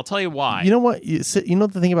choice, and I'll tell you why. You know what? You know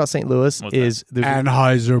the thing about St. Louis What's is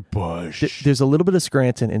Anheuser-Busch. there's a little bit of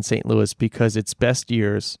Scranton in St. Louis because its best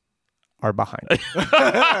years are behind.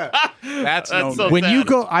 That's no so When sad. you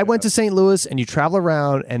go, I went to St. Louis and you travel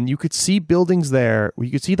around and you could see buildings there.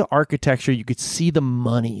 You could see the architecture. You could see the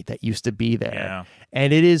money that used to be there. Yeah.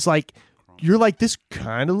 And it is like, you're like, this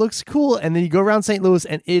kind of looks cool. And then you go around St. Louis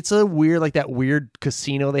and it's a weird, like that weird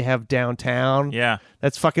casino they have downtown. Yeah.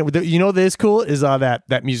 That's fucking, you know, this cool is that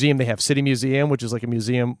museum they have, City Museum, which is like a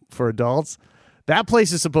museum for adults. That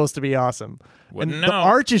place is supposed to be awesome. Wouldn't and know. The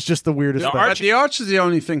Arch is just the weirdest. The thing. But the Arch is the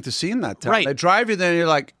only thing to see in that town. Right. They drive you there and you're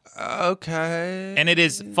like, okay. And it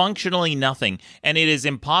is functionally nothing, and it is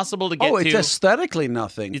impossible to get to. it's aesthetically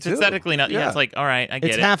nothing, It's too. aesthetically not. Yeah, it's like, all right, I get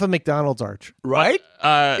It's it. half a McDonald's Arch. Right?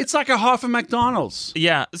 It's like a half a McDonald's.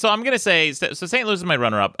 Yeah, so I'm gonna say so. St. Louis is my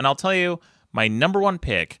runner-up, and I'll tell you my number one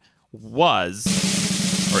pick was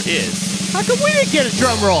or is How come we didn't get a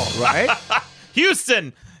drum roll? Right?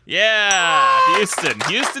 Houston. Yeah,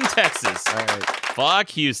 Houston, Texas. All right. Fuck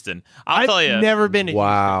Houston. I'll tell you. I've never been to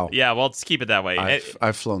Wow. Yeah, well, let's keep it that way.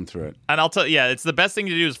 I've flown through it. And I'll tell you, it's the best thing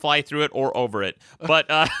to do is fly through it or over it. But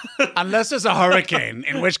Unless there's a hurricane,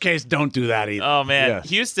 in which case, don't do that either. oh man, Yes.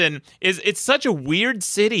 Houston it's such a weird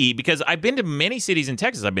city because I've been to many cities in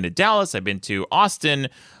Texas. I've been to Dallas. I've been to Austin.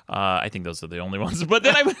 I think those are the only ones. But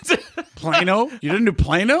then I went to Plano? You didn't do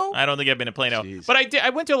Plano? I don't think I've been to Plano, Jeez. but I did. I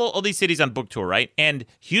went to all these cities on book tour, right? And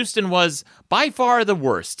Houston was by far the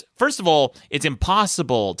worst. First of all, it's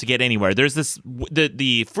impossible to get anywhere. There's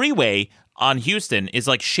the freeway on Houston is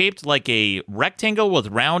like shaped like a rectangle with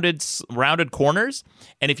rounded corners,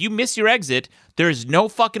 and if you miss your exit, there's no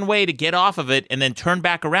fucking way to get off of it and then turn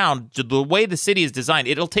back around. The way the city is designed,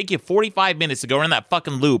 it'll take you 45 minutes to go around that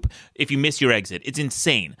fucking loop if you miss your exit. It's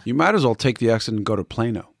insane. You might as well take the exit and go to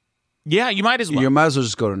Plano. Yeah, you might as well. You might as well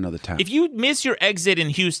just go to another town. If you miss your exit in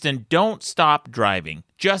Houston, don't stop driving.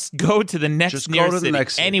 Just go to the next Just go nearest to the city,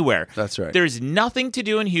 next city. anywhere. That's right. There's nothing to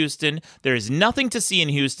do in Houston. There is nothing to see in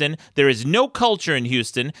Houston. There is no culture in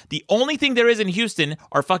Houston. The only thing there is in Houston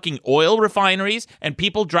are fucking oil refineries and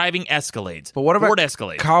people driving Escalades. But what about Ford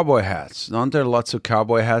Escalades? cowboy hats? Aren't there lots of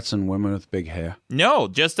cowboy hats and women with big hair? No,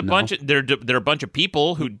 just a bunch of they're a bunch of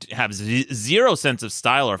people who have zero sense of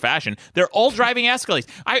style or fashion. They're all driving Escalades.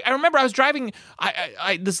 I remember I was driving.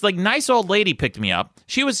 I this like nice old lady picked me up.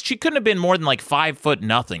 She couldn't have been more than like 5 foot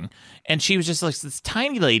nothing. And she was just like this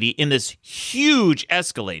tiny lady in this huge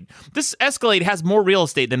Escalade. This Escalade has more real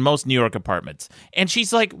estate than most New York apartments. And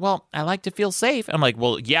she's like, well, I like to feel safe. I'm like,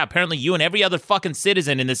 well, yeah, apparently you and every other fucking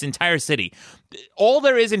citizen in this entire city. All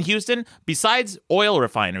there is in Houston, besides oil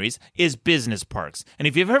refineries, is business parks. And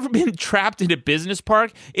if you've ever been trapped in a business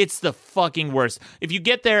park, it's the fucking worst. If you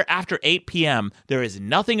get there after 8 p.m., there is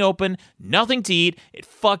nothing open, nothing to eat. It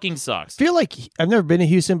fucking sucks. I feel like I've never been to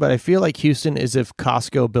Houston, but I feel like Houston is if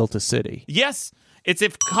Costco built a city. Yes, it's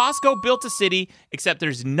if Costco built a city, except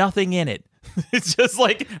there's nothing in it. It's just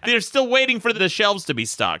like they're still waiting for the shelves to be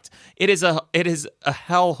stocked. It is a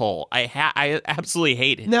hellhole. I absolutely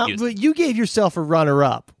hate it. Now, but you gave yourself a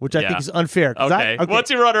runner-up, which I Yeah. think is unfair. 'cause Okay. What's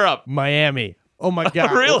your runner-up? Miami. Oh my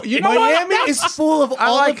God. Really? You know what? Miami is full of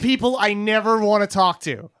all like- the people I never want to talk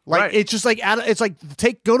to. Like Right. it's just like it's like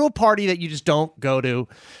go to a party that you just don't go to,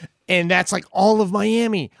 and that's like all of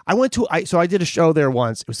Miami. I did a show there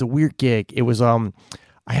once. It was a weird gig. It was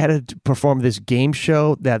I had to perform this game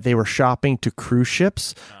show that they were shopping to cruise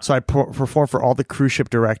ships. So I performed for all the cruise ship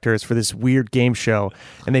directors for this weird game show,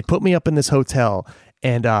 and they put me up in this hotel.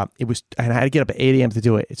 And and I had to get up at 8 a.m. to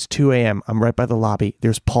do it. It's 2 a.m. I'm right by the lobby.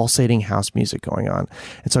 There's pulsating house music going on.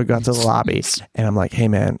 And so I got to the lobby and I'm like, hey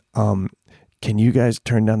man, can you guys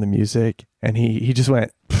turn down the music? And he just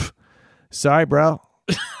went, sorry, bro.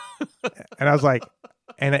 And I was like,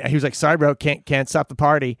 he was like, sorry, bro, can't stop the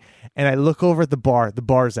party. And I look over at the bar. The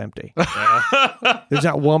bar's empty. There's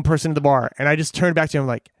not one person in the bar. And I just turned back to him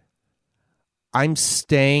like, I'm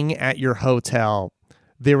staying at your hotel.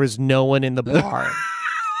 There is no one in the bar.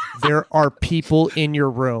 There are people in your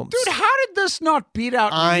rooms. Dude, how did this not beat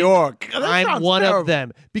out New York? That I'm sounds one terrible. of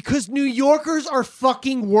them. Because New Yorkers are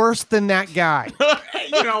fucking worse than that guy.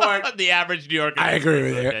 You know what? The average New Yorker. I agree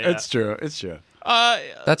with you. Okay, yeah. It's true. It's true.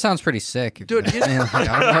 That sounds pretty sick, Dude, I don't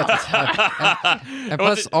know what to tell. And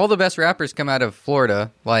plus, all the best rappers come out of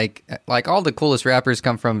Florida. Like all the coolest rappers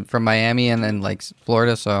come from Miami and then like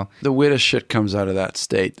Florida. So the weirdest shit comes out of that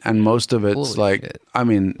state, and most of it's Holy like, shit. I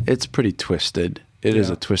mean, it's pretty twisted. It is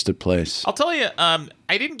a twisted place. I'll tell you, I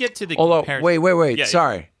didn't get to the Although, comparison. wait. Yeah,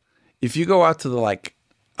 Sorry. If you go out to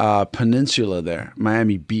the peninsula there,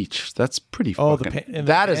 Miami Beach, that's pretty fucking...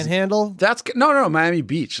 that is Panhandle. That's no, Miami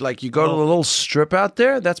Beach. Like you go to the little strip out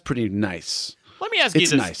there, that's pretty nice. Let me ask you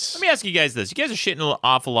It's this. nice. Let me ask you guys this. You guys are shitting an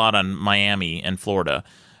awful lot on Miami and Florida.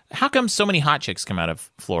 How come so many hot chicks come out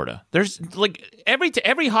of Florida? There's like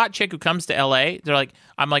every hot chick who comes to LA, they're like,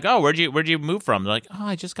 I'm like, oh, where'd you move from? They're like, oh,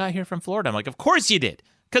 I just got here from Florida. I'm like, of course you did,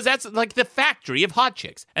 because that's like the factory of hot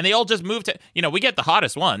chicks, and they all just moved to. We get the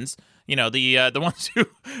hottest ones. The ones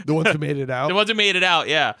who made it out. the ones who made it out.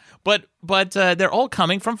 Yeah, but they're all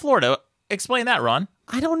coming from Florida. Explain that, Ron.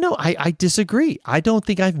 I don't know. I disagree. I don't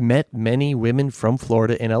think I've met many women from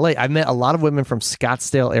Florida in LA. I've met a lot of women from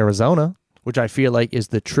Scottsdale, Arizona, which I feel like is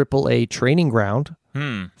the AAA training ground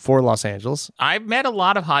for Los Angeles. I've met a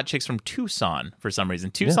lot of hot chicks from Tucson for some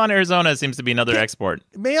reason. Tucson, Arizona seems to be another export.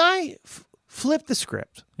 May I flip the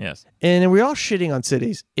script? Yes. And we're all shitting on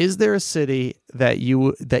cities. Is there a city that you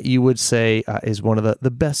would say is one of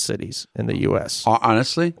the best cities in the U.S.?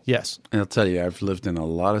 Honestly? Yes. And I'll tell you, I've lived in a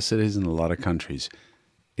lot of cities and a lot of countries.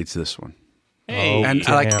 It's this one. Hey. And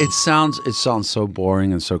damn. it sounds so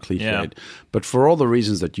boring and so cliched, Yeah. but for all the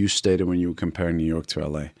reasons that you stated when you were comparing New York to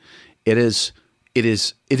LA, it is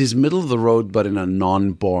middle of the road, but in a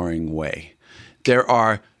non-boring way. There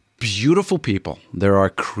are beautiful people. There are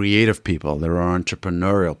creative people. There are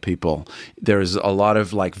entrepreneurial people. There's a lot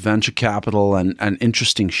of like venture capital and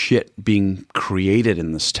interesting shit being created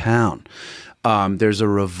in this town. There's a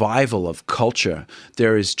revival of culture.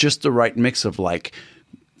 There is just the right mix of like,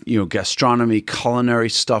 gastronomy, culinary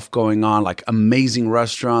stuff going on, like amazing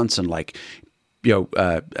restaurants and like,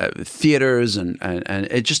 theaters and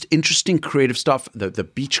it just interesting creative stuff. The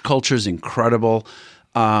beach culture is incredible.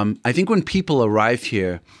 I think when people arrive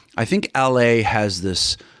here, I think LA has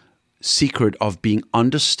this secret of being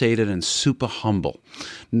understated and super humble.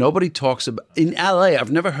 Nobody talks about in LA. I've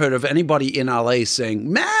never heard of anybody in LA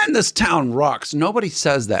saying, "Man, this town rocks." Nobody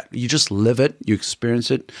says that. You just live it, you experience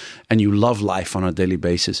it, and you love life on a daily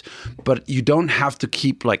basis. But you don't have to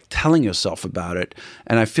keep like telling yourself about it.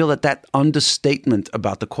 And I feel that understatement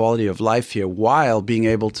about the quality of life here, while being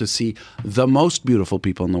able to see the most beautiful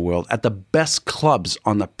people in the world at the best clubs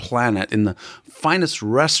on the planet, in the finest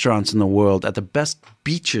restaurants in the world, at the best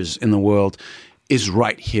beaches in the world, is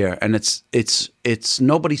right here. And it's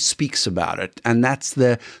nobody speaks about it. And that's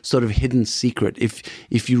the sort of hidden secret.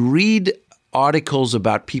 If you read articles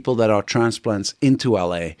about people that are transplants into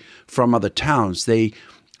LA from other towns, they,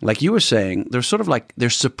 like you were saying, they're sort of like, they're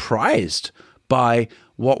surprised by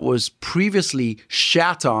what was previously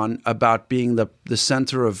shat on about being the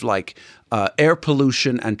center of like air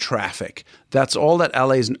pollution and traffic. That's all that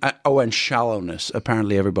LA is. And shallowness.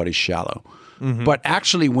 Apparently everybody's shallow. Mm-hmm. But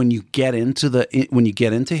actually, when you get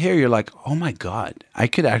into here, you're like, oh my God, I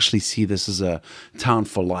could actually see this as a town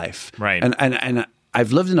for life. Right. And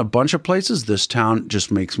I've lived in a bunch of places. This town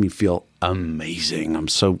just makes me feel amazing. I'm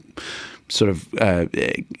so sort of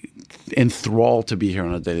enthralled to be here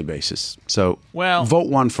on a daily basis. So, vote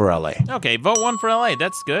 1 for LA. Okay, vote 1 for LA.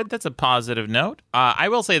 That's good. That's a positive note. I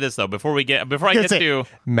will say this though before I get to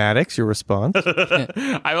Maddox, your response.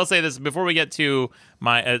 I will say this before we get to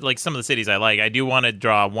my like some of the cities I like. I do want to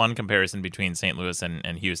draw one comparison between St. Louis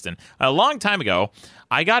and Houston. A long time ago,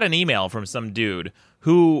 I got an email from some dude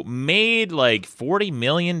who made like $40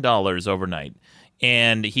 million overnight.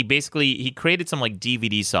 And he created some like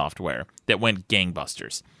DVD software that went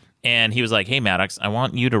gangbusters. And he was like, "Hey, Maddox, I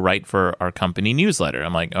want you to write for our company newsletter."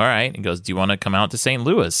 I'm like, "All right." He goes, "Do you want to come out to St.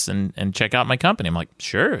 Louis and check out my company?" I'm like,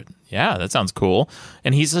 "Sure. Yeah, that sounds cool."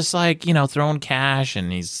 And he's just like, throwing cash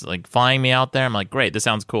and he's like flying me out there. I'm like, "Great, this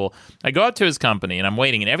sounds cool." I go out to his company and I'm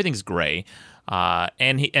waiting and everything's gray.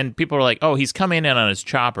 And people are like, "Oh, he's coming in on his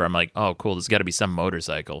chopper." I'm like, "Oh, cool. There's got to be some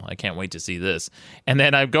motorcycle. I can't wait to see this." And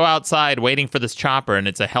then I go outside waiting for this chopper and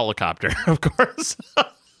it's a helicopter, of course.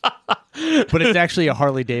 But it's actually a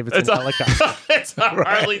Harley Davidson helicopter. It's a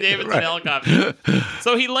Harley Davidson helicopter.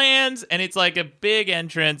 So he lands, and it's like a big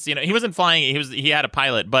entrance. He wasn't flying it. He had a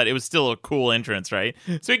pilot, but it was still a cool entrance, right?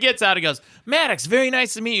 So he gets out and goes, "Maddox, very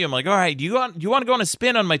nice to meet you." I'm like, "All right, do you want to go on a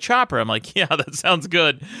spin on my chopper?" I'm like, "Yeah, that sounds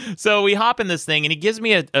good." So we hop in this thing, and he gives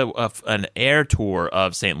me an air tour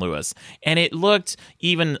of St. Louis, and it looked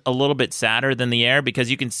even a little bit sadder than the air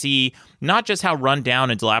because you can see not just how run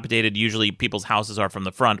down and dilapidated usually people's houses are from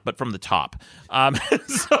the front, but from the top.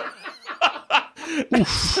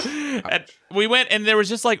 And we went, and there was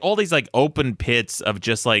just like all these like open pits of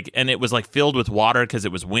just like, and it was like filled with water because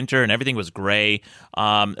it was winter and everything was gray.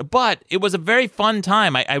 But it was a very fun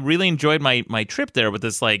time. I really enjoyed my trip there with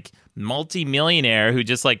this like multi-millionaire who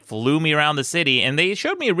just like flew me around the city, and they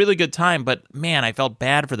showed me a really good time. But man, I felt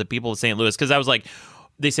bad for the people of St. Louis because I was like,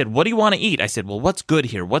 they said, "What do you want to eat?" I said, "Well, what's good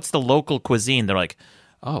here? What's the local cuisine?" They're like,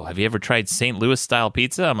 "Oh, have you ever tried St. Louis style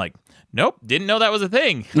pizza?" I'm like, "Nope, didn't know that was a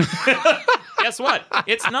thing." Guess what?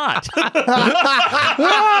 It's not.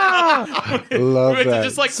 Love It's that.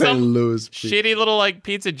 just like St. some Louis shitty little like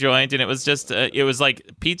pizza joint, and it was just it was like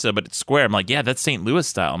pizza, but it's square. I'm like, yeah, that's St. Louis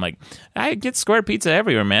style. I'm like, I get square pizza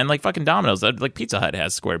everywhere, man. Like fucking Domino's. Like Pizza Hut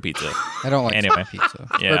has square pizza. I don't like Anyway. square pizza.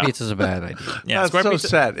 Yeah. Square pizza's a bad idea. Yeah, That's square so pizza.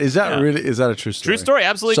 sad. Is that really? Is that a true story? True story,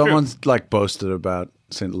 absolutely true. Someone's like boasted about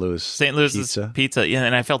St. Louis. St. Louis's pizza. Yeah,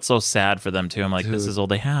 and I felt so sad for them too. I'm like, this is all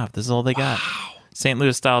they have. This is all they got. St.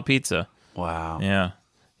 Louis style pizza. Wow. Yeah.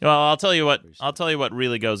 Well, I'll tell you what. I'll tell you what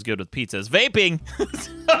really goes good with pizza is vaping.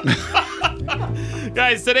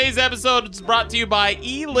 Guys, today's episode is brought to you by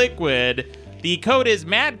eLiquid. The code is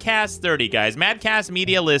MADCAST30, guys. MADCAST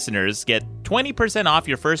Media listeners get 20% off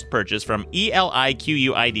your first purchase from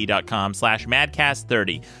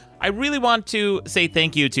eliquid.com/MADCAST30. I really want to say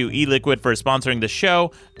thank you to eLiquid for sponsoring the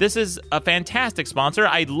show. This is a fantastic sponsor.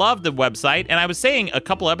 I love the website, and I was saying a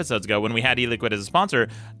couple episodes ago when we had eLiquid as a sponsor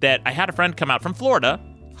that I had a friend come out from Florida,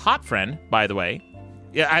 hot friend, by the way.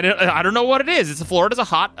 Yeah, I don't know what it is. It's Florida's a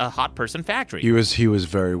hot person factory. He was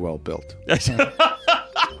very well built.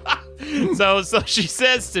 So she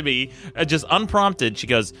says to me, just unprompted, she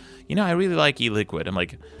goes, I really like eLiquid. I'm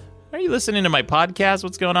like, are you listening to my podcast?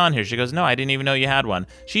 What's going on here? She goes, no, I didn't even know you had one.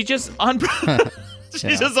 She just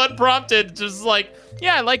just unprompted, just like,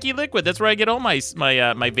 yeah, I like eLiquid. That's where I get all my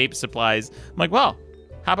vape supplies. I'm like, well,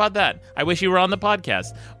 how about that? I wish you were on the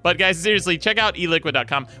podcast. But guys, seriously, check out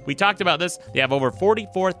eliquid.com. We talked about this. They have over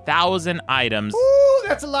 44,000 items. Ooh,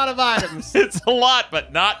 that's a lot of items. It's a lot,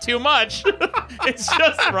 but not too much. It's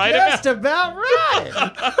just right Just about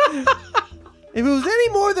right. If it was any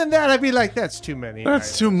more than that, I'd be like, that's too many.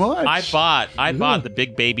 That's too much. I bought the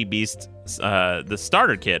Big Baby Beast, the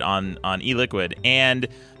starter kit on eLiquid, and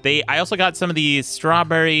I also got some of the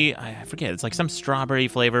strawberry. I forget, it's like some strawberry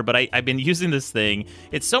flavor, but I've been using this thing.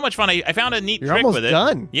 It's so much fun. I found a neat You're trick almost with it.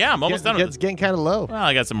 done. Yeah, I'm almost done with It's it. getting kind of low. Well,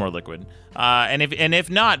 I got some more liquid, and if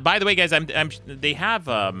not, by the way, guys, they have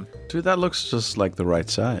Dude, that looks just like the right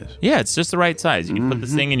size. yeah, it's just the right size. You can put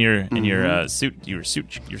this thing in your suit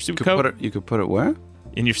coat. You could put it where?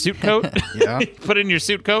 In your suit coat. Yeah. Put it in your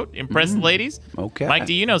suit coat. Impress the ladies. Okay. Mike,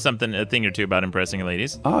 do you know a thing or two about impressing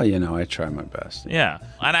ladies? Oh, I try my best. Yeah.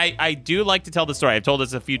 And I do like to tell the story. I've told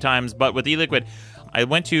this a few times, but with eLiquid, I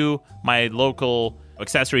went to my local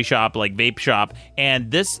accessory shop, like vape shop,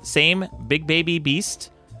 and this same Big Baby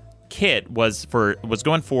Beast kit was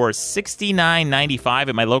going for $69.95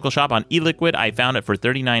 at my local shop. On eLiquid, I found it for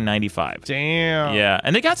 $39.95. Damn. Yeah,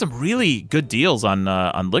 and they got some really good deals on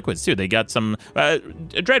liquids too. They got some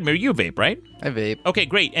Dreadmere, you vape, right? I vape. Okay,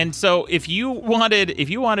 great. And so if you wanted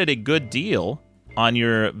a good deal on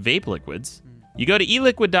your vape liquids, you go to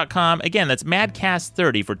eliquid.com. Again, that's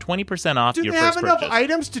MADCAST30 for 20% off Do your they first have enough purchase.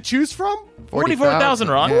 items to choose from? 44,000,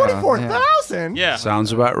 Ron. Yeah. 44,000? Yeah.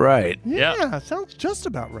 Sounds about right. Yeah, sounds just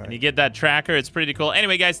about You right. get that tracker. It's pretty cool.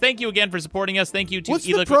 Anyway, guys, thank you again for supporting us. Thank you to What's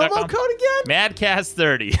the eliquid.com. promo code again?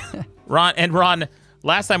 MADCAST30. Ron,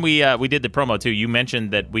 last time we did the promo too, you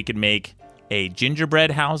mentioned that we could make a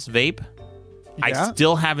gingerbread house vape. Yeah. I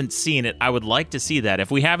still haven't seen it. I would like to see that. If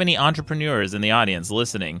we have any entrepreneurs in the audience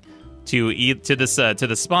listening to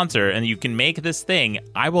the sponsor, and you can make this thing,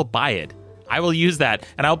 I will buy it. I will use that,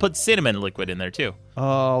 and I'll put cinnamon liquid in there too.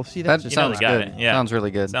 Oh, see, That that's just sounds they got good. it. Yeah. Sounds really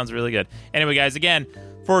good. Sounds really good. Anyway, guys, again,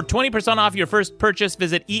 for 20% off your first purchase,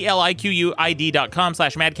 visit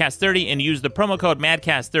eliquid.com/madcast30 and use the promo code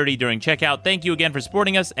madcast30 during checkout. Thank you again for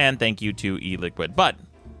supporting us, and thank you to eLiquid. But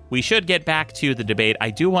we should get back to the debate. I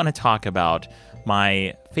do want to talk about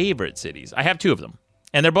my favorite cities. I have two of them,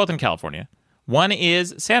 and they're both in California. One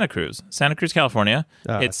is Santa Cruz, California.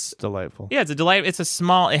 it's delightful. Yeah, it's a delight.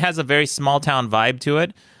 It has a very small town vibe to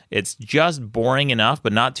it. It's just boring enough,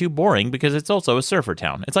 but not too boring because it's also a surfer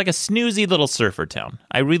town. It's like a snoozy little surfer town.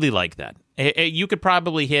 I really like that. You could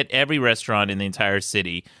probably hit every restaurant in the entire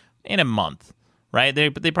city in a month, right? They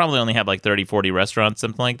probably only have like 30, 40 restaurants,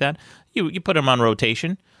 something like that. You put them on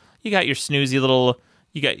rotation. You got your snoozy little...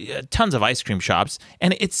 You got tons of ice cream shops,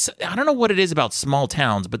 and I don't know what it is about small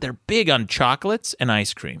towns, but they're big on chocolates and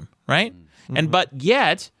ice cream, right? Mm-hmm. But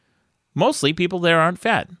yet, mostly people there aren't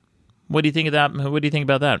fat. What do you think of that? What do you think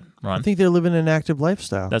about that, Ron? I think they're living an active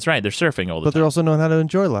lifestyle. That's right. They're surfing all the but time. they're also knowing how to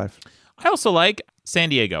enjoy life. I also like San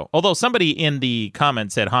Diego. Although somebody in the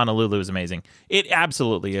comments said Honolulu is amazing. It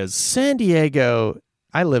absolutely is. San Diego,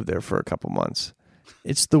 I lived there for a couple months.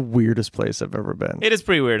 It's the weirdest place I've ever been. It is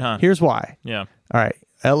pretty weird, huh? Here's why. Yeah. All right.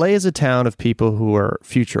 LA is a town of people who are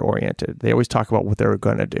future-oriented. They always talk about what they're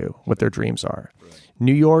going to do, what their dreams are. Right.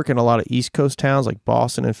 New York and a lot of East Coast towns like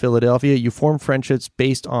Boston and Philadelphia, you form friendships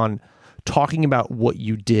based on talking about what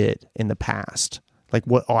you did in the past. Like,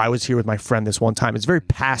 I was here with my friend this one time. It's a very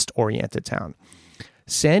past-oriented town.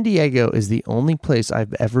 San Diego is the only place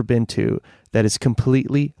I've ever been to that is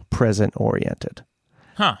completely present-oriented.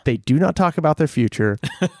 Huh. They do not talk about their future.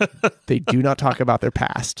 They do not talk about their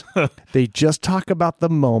past. They just talk about the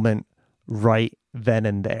moment right then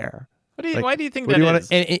and there. Why do you think that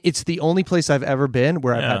is? And it's the only place I've ever been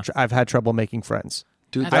where I've had trouble making friends.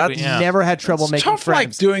 Dude, I've never had trouble making tough,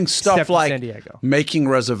 friends. like doing stuff like San Diego. making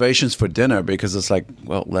reservations for dinner because it's like,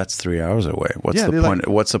 well, that's 3 hours away. What's the point?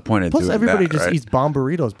 What's the point of doing that? Plus, everybody just right? eats bomb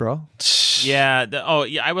burritos, bro. Yeah.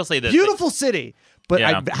 I will say this. Beautiful city, but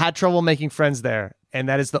I've had trouble making friends there, and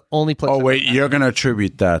that is the only place. Oh wait, you're gonna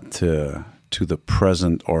attribute that to the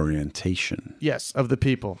present orientation? Yes, of the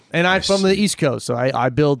people. And I'm from the East Coast, so I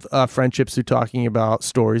build friendships through talking about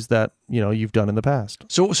stories that you've done in the past.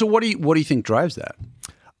 So what do you think drives that?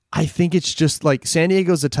 I think it's just like San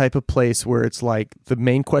Diego's the type of place where it's like the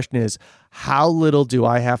main question is, how little do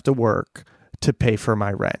I have to work to pay for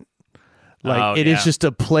my rent? Like it is just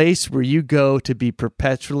a place where you go to be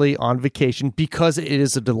perpetually on vacation because it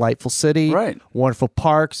is a delightful city, right? Wonderful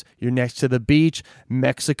parks. You're next to the beach.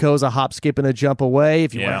 Mexico's a hop, skip, and a jump away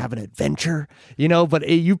if you want to have an adventure, But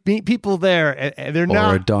you meet people there, and they're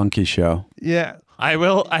not or a donkey show. Yeah. I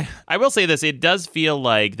will say this. It does feel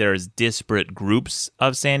like there's disparate groups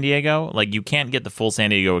of San Diego. Like you can't get the full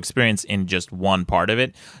San Diego experience in just one part of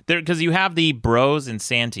it. Because you have the bros in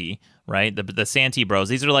Santee, right? The Santee bros.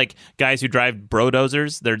 These are like guys who drive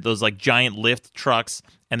brodozers. They're those like giant lift trucks,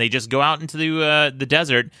 and they just go out into the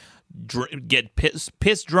desert, get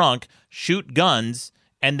pissed drunk, shoot guns,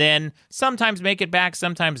 and then sometimes make it back,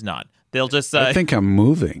 sometimes not. They'll just. I think I'm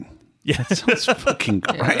moving. Yeah, that sounds fucking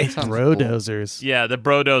great. Brodozers. Cool. Yeah, the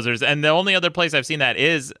brodozers, and the only other place I've seen that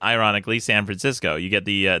is, ironically, San Francisco. You get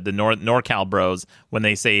the NorCal bros when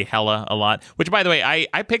they say hella a lot. Which, by the way,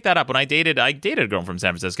 I picked that up when I dated a girl from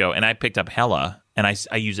San Francisco, and I picked up hella, and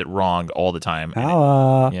I use it wrong all the time.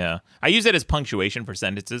 Hella. Yeah, I use it as punctuation for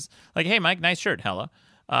sentences. Like, hey, Mike, nice shirt, hella.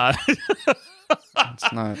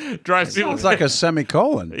 It's not. Drives people. It's like a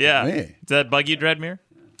semicolon. Yeah. To me. Does that bug you, Dreadmere?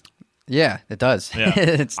 Yeah, it does. Yeah.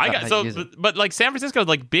 It's I not got how so, you use it. but like San Francisco's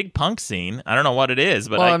like big punk scene. I don't know what it is,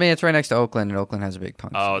 but Well, I mean, it's right next to Oakland, and Oakland has a big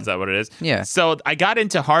punk Oh, scene. is that what it is? Yeah. So I got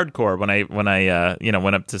into hardcore when I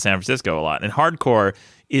went up to San Francisco a lot, and hardcore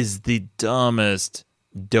is the dumbest,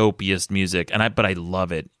 dopiest music, but I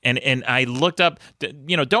love it. And I looked up,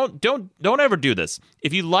 don't ever do this.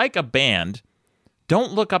 If you like a band,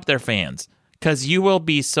 don't look up their fans. Because you will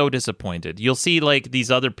be so disappointed. You'll see like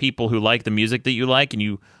these other people who like the music that you like, and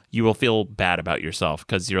you will feel bad about yourself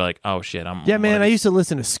because you're like, oh shit, Yeah, man, I used to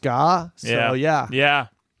listen to ska. So yeah. Yeah.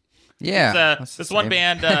 This one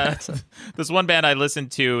band I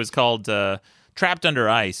listened to is called Trapped Under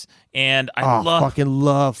Ice, and I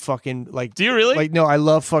love fucking like. Do you really? Like, no, I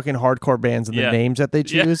love fucking hardcore bands and the names that they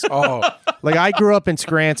choose. Oh, like I grew up in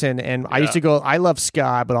Scranton, and I used to go. I love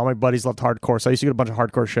ska, but all my buddies loved hardcore, so I used to go to a bunch of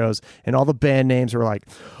hardcore shows, and all the band names were like,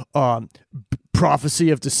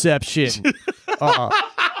 Prophecy of Deception.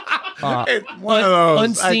 one of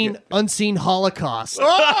those unseen Holocaust.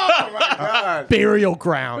 Oh my god! Burial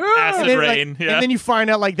ground. Acid Rain. And then you find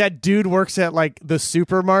out like that dude works at like the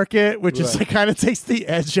supermarket, which is like kind of takes the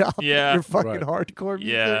edge off your fucking hardcore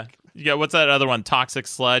music. Yeah. Yeah, what's that other one? Toxic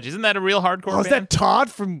Sludge. Isn't that a real hardcore band? Is that Todd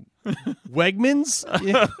from Wegmans?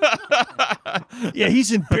 Yeah,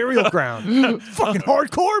 he's in Burial Ground. Fucking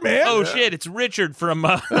hardcore, man. Oh shit, it's Richard from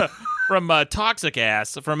Toxic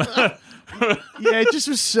Ass from Yeah, it just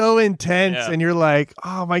was so intense, and you're like,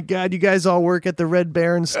 oh my god, you guys all work at the Red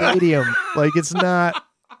Baron Stadium. Like, it's not.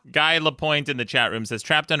 Guy LaPointe in the chat room says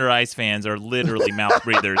Trapped Under Ice fans are literally mouth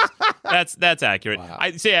breathers. That's accurate. Wow.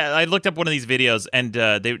 I looked up one of these videos, and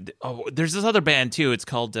there's this other band too. It's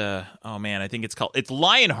called I think it's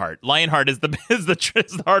Lionheart. Lionheart is the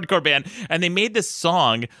hardcore band, and they made this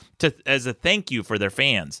song as a thank you for their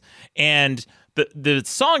fans. And the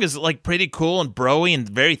song is like pretty cool and broy and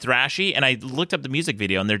very thrashy. And I looked up the music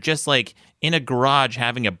video, and they're just like in a garage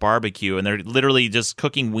having a barbecue, and they're literally just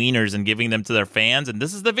cooking wieners and giving them to their fans. And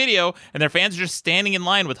this is the video, and their fans are just standing in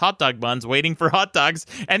line with hot dog buns waiting for hot dogs.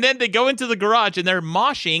 And then they go into the garage, and they're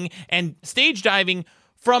moshing and stage diving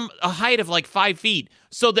from a height of like 5 feet.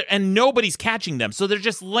 So and nobody's catching them. So they're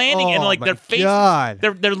just landing and like their faces,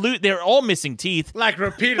 they're all missing teeth. Like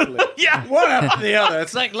repeatedly. Yeah. One after the other.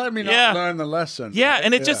 It's like, let me not learn the lesson. Yeah,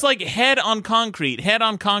 and it's just like head on concrete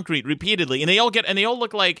repeatedly. And they all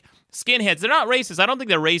look like skinheads. They're not racist. I don't think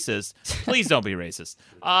they're racist. Please don't be racist.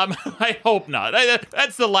 I hope not.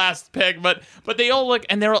 That's the last pick. But they all look,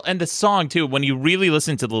 and the song too. When you really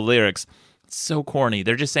listen to the lyrics, it's so corny.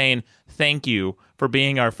 They're just saying thank you for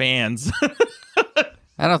being our fans.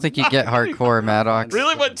 I don't think you get hardcore, Maddox.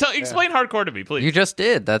 Really? Explain hardcore to me, please. You just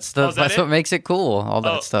did. That's what makes it cool. All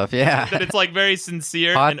that stuff. Yeah. That it's like very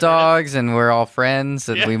sincere. Hot dogs, and we're all friends,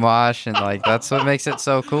 and we mosh, and like that's what makes it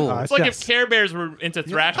so cool. It's like if Care Bears were into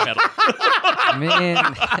thrash metal. Man,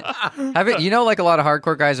 like a lot of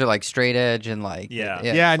hardcore guys are like straight edge and like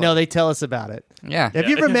no, they tell us about it. Yeah. Have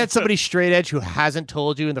you ever met somebody straight edge who hasn't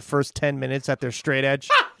told you in the first 10 minutes that they're straight edge?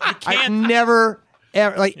 I've never.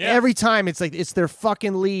 Every time it's like it's their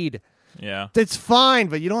fucking lead. Yeah, it's fine,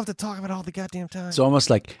 but you don't have to talk about it all the goddamn time. It's almost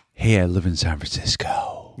like, hey, I live in San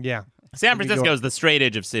Francisco. Yeah, San Francisco is the straight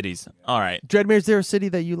edge of cities. All right, Dreadmere, is there a city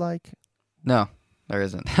that you like? No, there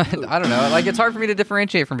isn't. I don't know. Like it's hard for me to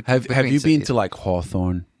differentiate from. Have you been to like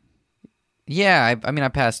Hawthorne? Yeah, I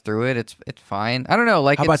passed through it. It's fine. I don't know.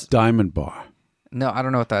 Like how about Diamond Bar? No, I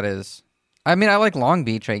don't know what that is. I mean, I like Long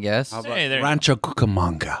Beach, I guess. How about Rancho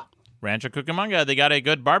Cucamonga? Rancho Cucamonga, they got a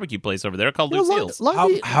good barbecue place over there called Lucille's.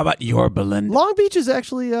 How about your Belinda? Long Beach is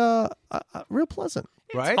actually real pleasant.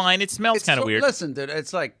 Right? It's fine. It smells kind of weird. Listen, dude,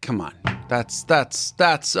 it's like, come on. That's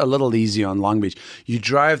a little easy on Long Beach. You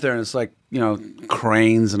drive there and it's like,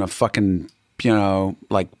 cranes and a fucking,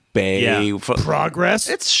 like bay. Yeah. Progress?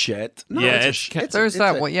 It's shit. No, yeah, it's a there's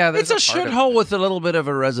a shithole with a little bit of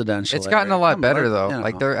a residential It's gotten area. a lot better, though.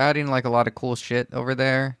 Like, they're adding, like, a lot of cool shit over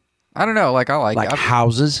there. I don't know. Like, I like it.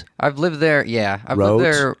 Houses? I've lived there. Yeah. I've lived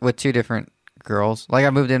there with 2 different girls. Like,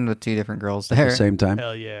 I moved in with 2 different girls there. At the same time?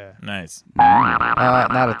 Hell yeah. Nice.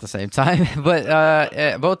 Not at the same time.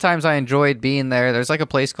 But both times I enjoyed being there. There's, like, a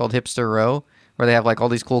place called Hipster Row where they have, like, all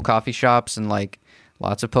these cool coffee shops and, like,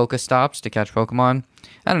 lots of Poke stops to catch Pokemon.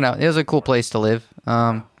 I don't know. It was a cool place to live.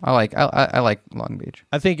 I like Long Beach.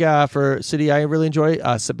 I think for a city I really enjoy,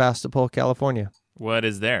 Sebastopol, California. What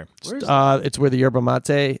is there? It's where the yerba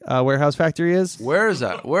mate warehouse factory is. Where is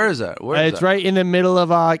that? It's right in the middle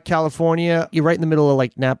of California. You're right in the middle of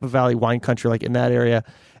like Napa Valley wine country, like in that area.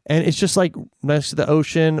 And it's just like next to the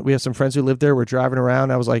ocean. We have some friends who live there. We're driving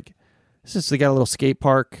around. I was like, they got a little skate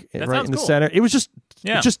park right in the center. It was just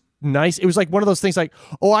nice. It was like one of those things like,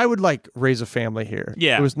 I would like raise a family here.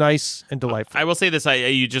 Yeah. It was nice and delightful. I will say this.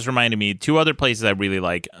 You just reminded me 2 other places I really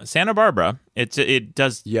like. Santa Barbara. It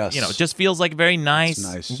does, yes. It just feels like very nice. It's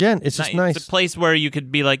nice. Again, it's just nice. It's a place where you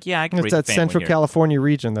could be like, I can raise a family It's that Central California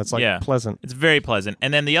region that's like pleasant. It's very pleasant.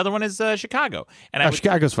 And then the other one is Chicago. And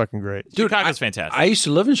Chicago's fucking great. Dude, Chicago's fantastic. I used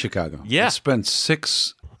to live in Chicago. Yeah. I spent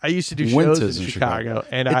 6 I used to do winters shows in Chicago.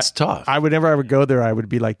 And it's tough. Whenever I would go there, I would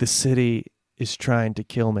be like, the city is trying to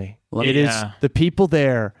kill me. It is the people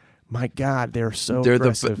there. My God, they're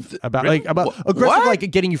aggressive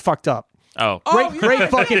like getting you fucked up. Oh, great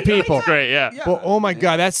fucking people. Great, yeah. Well, oh my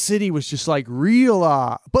God, that city was just like real,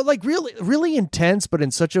 but like really intense, but in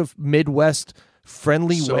such a Midwest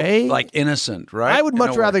friendly way, like innocent, right? I would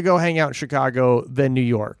much rather go hang out in Chicago than New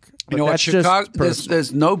York. You know what? Chicago.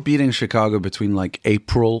 There's no beating Chicago between like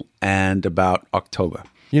April and about October.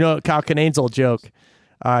 You know, Kyle Kinane's old joke.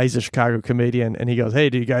 He's a Chicago comedian, and he goes, "Hey,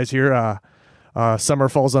 do you guys hear summer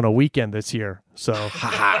falls on a weekend this year?" So,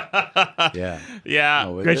 yeah,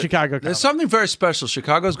 great Chicago. There's something very special.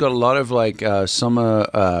 Chicago's got a lot of like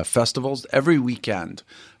summer festivals. Every weekend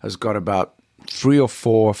has got about 3 or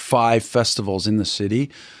 4, 5 festivals in the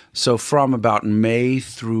city. So from about May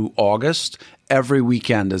through August, every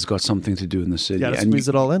weekend has got something to do in the city. You gotta squeeze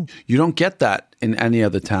it all in. You don't get that in any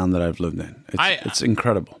other town that I've lived in. It's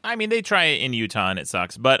incredible. I mean, they try it in Utah and it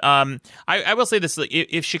sucks. But I will say this: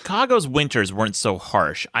 if Chicago's winters weren't so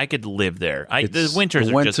harsh, I could live there. The winters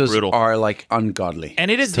are just brutal. Are like ungodly,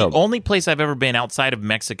 and it is the only place I've ever been outside of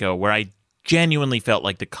Mexico where I genuinely felt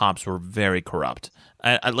like the cops were very corrupt.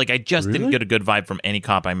 I just didn't get a good vibe from any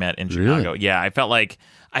cop I met in Chicago. Yeah, I felt like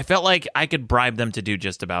I could bribe them to do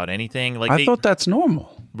just about anything. Like I thought that's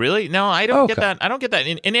normal. Really? No, I don't get that. I don't get that.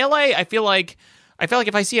 In LA, I feel like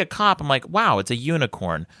if I see a cop, I'm like, wow, it's a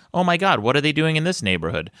unicorn. Oh my God, what are they doing in this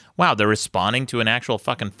neighborhood? Wow, they're responding to an actual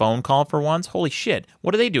fucking phone call for once? Holy shit.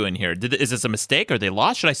 What are they doing here? Is this a mistake? Are they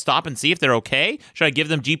lost? Should I stop and see if they're okay? Should I give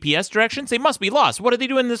them GPS directions? They must be lost. What are they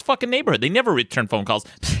doing in this fucking neighborhood? They never return phone calls.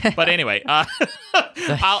 But anyway,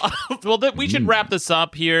 we should wrap this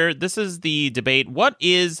up here. This is the debate. What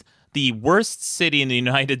is the worst city in the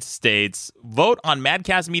United States. Vote on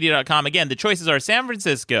madcastmedia.com. Again, the choices are San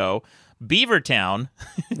Francisco, Beavertown,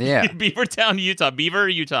 Yeah. Beavertown, Utah, Beaver,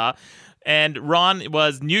 Utah, and Ron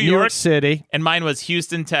was New New York York, City. and mine was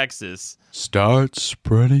Houston, Texas. Start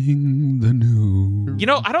spreading the news. You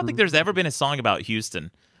know, I don't think there's ever been a song about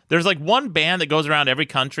Houston. There's like one band that goes around every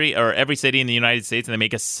country or every city in the United States, and they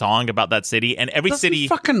make a song about that city. And every Doesn't city,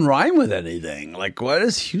 fucking rhyme with anything. Like, what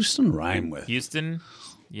does Houston rhyme with? Houston,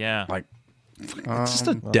 yeah, Like, it's just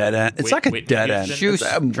a dead end. It's Whit- like a Whitney dead end.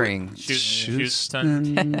 Houston? Shoestring.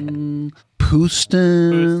 Houston,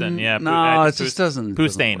 Houston. yeah. No, it just doesn't.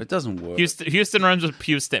 Pustain. It doesn't work. Houston rhymes with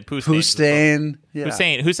Pustain. Pustain. Yeah.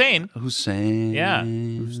 Hussein. Hussein. Yeah.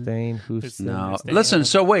 Hussein. No. Hussein. Listen,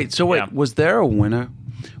 so wait. Yeah. Was there a winner?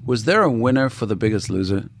 Was there a winner for the Biggest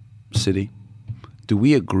Loser city? Do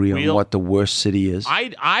we agree on what the worst city is?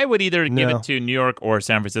 I would either give No. it to New York or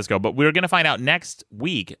San Francisco, but we're going to find out next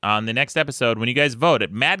week on the next episode when you guys vote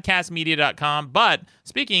at madcastmedia.com. But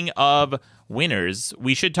speaking of winners,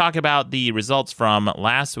 we should talk about the results from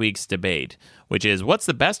last week's debate, which is what's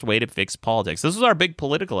the best way to fix politics. This was our big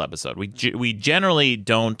political episode. We generally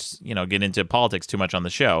don't, get into politics too much on the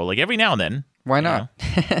show. Like every now and then. Why not?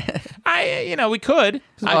 We could.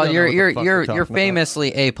 Well, don't know what the fuck we're you're talking about.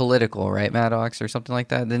 famously apolitical, right, Maddox, or something like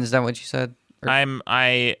that? Then is that what you said? Or- I'm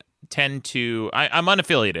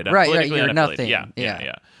unaffiliated. I'm Right, politically you're unaffiliated. nothing.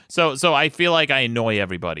 Yeah. So I feel like I annoy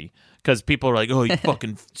everybody because people are like, "Oh, you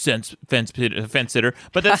fucking fence sitter,"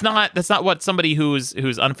 but that's not what somebody who's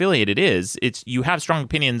unaffiliated is. It's you have strong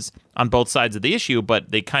opinions on both sides of the issue,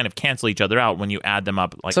 but they kind of cancel each other out when you add them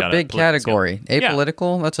up. Like It's a big category. Yeah.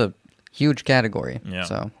 Apolitical, that's a huge category. Yeah.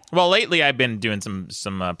 So Well, lately I've been doing some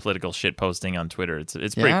political shit posting on Twitter. It's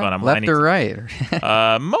pretty yeah, fun. left or right?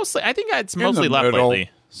 Mostly, I think it's mostly the left middle. lately.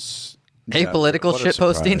 Apolitical What a shit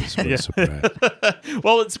posting? surprise. What a surprise.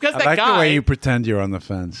 Well, it's because I that like guy. the way you pretend you're on the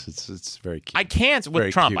fence. It's very cute. I can't with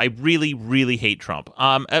Very Trump. cute. I really, really hate Trump.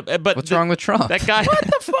 But What's wrong with Trump? That guy. What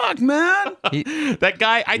the fuck, man? That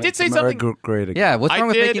guy. I did say something. Great again. Yeah, what's I wrong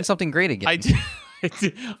with did- making something great again?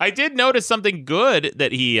 I did notice something good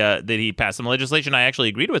that he passed some legislation I actually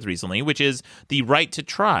agreed with recently, which is the right to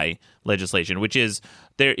try legislation, which is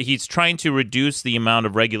he's trying to reduce the amount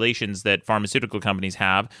of regulations that pharmaceutical companies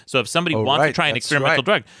have. So if somebody wants to right. try an That's experimental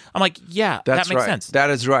drug, I'm like, yeah, That's that makes right. sense.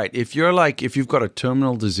 That is right. If you've got a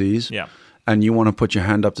terminal disease, Yeah. and you want to put your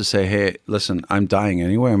hand up to say, "Hey, listen, I'm dying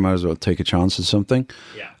anyway. I might as well take a chance at something."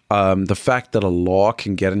 Yeah. The fact that a law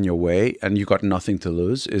can get in your way and you got nothing to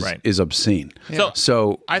lose is obscene.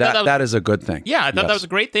 So I thought that is a good thing. Yeah, I thought that Yes. was a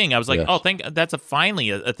great thing. I was like, Yes. oh, that's finally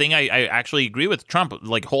a thing I actually agree with Trump,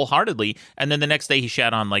 like, wholeheartedly. And then the next day he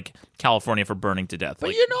shat on, like, California for burning to death. But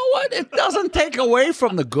Like, you know what? It doesn't take away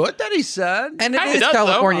from the good that he said. and it Kinda is does, though.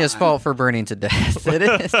 California's fault for burning to death. It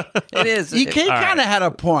is. It is. he It- kind of had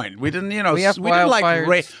a point. We didn't, We have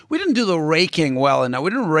wildfires. we didn't do the raking well enough. We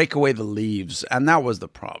didn't rake away the leaves, and that was the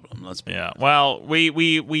problem. Let's be yeah. Well,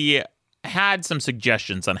 we had some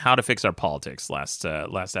suggestions on how to fix our politics last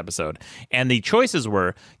episode, and the choices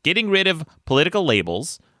were getting rid of political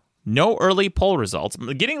labels, no early poll results.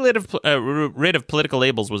 Getting rid of political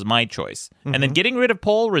labels was my choice, and then getting rid of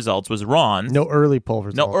poll results was Ron's. No early poll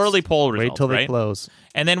results. No early poll results. Wait till they right? close.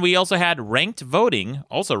 And then we also had ranked voting,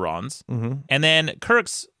 also Ron's. And then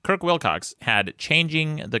Kirk Wilcox had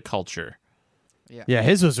changing the culture. Yeah,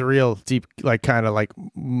 his was a real deep, kind of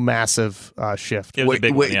massive shift. It was a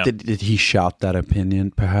big one, yeah. Did he shout that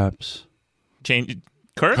opinion, perhaps?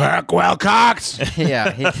 Kirk? Wilcox!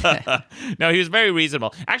 yeah. he- No, he was very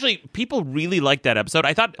reasonable. Actually, people really liked that episode.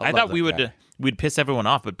 I thought love we that guy. we'd piss everyone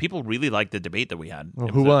off, but people really liked the debate that we had.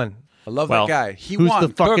 It Who was won? I love Well, that guy. He Who's won. the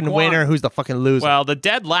fucking Kirk winner? won. Who's the fucking loser? Well, the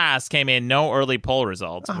dead last came in no early poll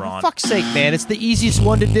results, Oh, Ron. for fuck's sake, man! It's the easiest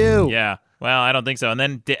one to do. Yeah. Well, I don't think so. And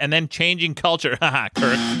then changing culture, haha,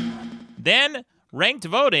 Kirk. Then ranked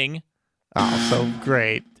voting, Oh, so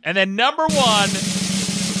great. and then number one,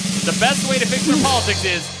 the best way to fix our politics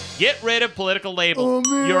is get rid of political labels.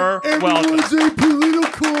 You're welcome.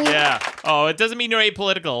 apolitical. Yeah. Oh, it doesn't mean you're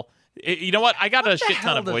apolitical. You know what? I got a shit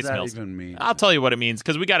ton of What does that voicemails. even mean? I'll tell you what it means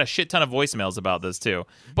because we got a shit ton of voicemails about this too.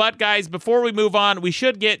 But guys, before we move on, we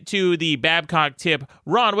should get to the Babcock tip.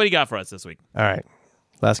 Ron, what do you got for us this week? All right.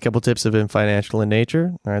 Last couple tips have been financial in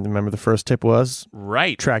nature. All right. Remember the first tip was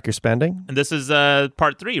Right. track your spending. And this is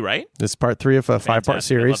part 3, right? This is part 3 of a 5-part Fantastic. I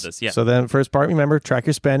series. love this, yeah. So then first part, remember, track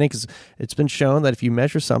your spending because it's been shown that if you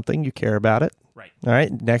measure something, you care about it. Right. All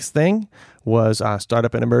right. Next thing was start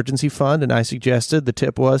up an emergency fund. And I suggested the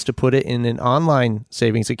tip was to put it in an online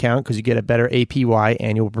savings account because you get a better APY,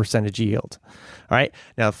 annual percentage yield. All right.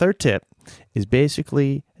 Now, the third tip is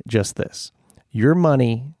basically just this. Your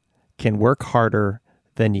money can work harder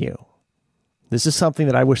than you. This is something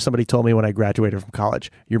that I wish somebody told me when I graduated from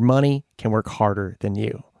college. Your money can work harder than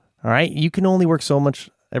you. All right? You can only work so much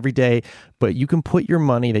every day, but you can put your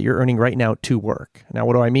money that you're earning right now to work. Now,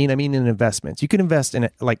 what do I mean? I mean in investments. You can invest in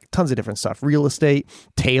like tons of different stuff. Real estate.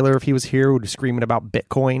 Taylor, if he was here, would be screaming about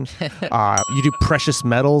Bitcoin. You do precious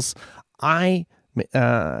metals. I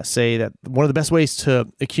say that one of the best ways to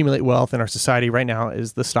accumulate wealth in our society right now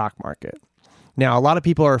is the stock market. Now, a lot of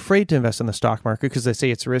people are afraid to invest in the stock market because they say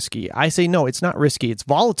it's risky. I say, no, it's not risky. It's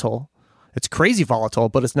volatile. It's crazy volatile,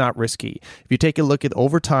 but it's not risky. If you take a look at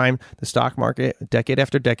over time, the stock market, decade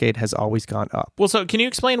after decade, has always gone up. Well, so can you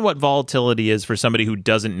explain what volatility is for somebody who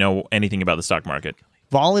doesn't know anything about the stock market?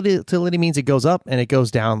 Volatility means it goes up and it goes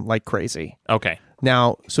down like crazy. Okay.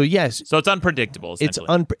 Now, so yes. So it's unpredictable,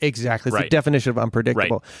 essentially. Exactly. It's Right. the definition of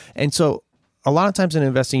unpredictable. Right. And so a lot of times in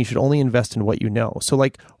investing, you should only invest in what you know. So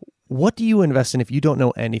like, what do you invest in if you don't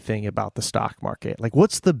know anything about the stock market? Like,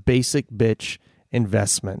 what's the basic bitch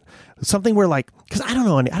investment? Something where like, because I don't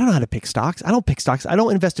know how to pick stocks. I don't pick stocks. I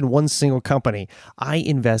don't invest in one single company. I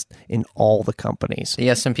invest in all the companies. The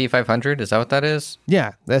S&P 500, is that what that is?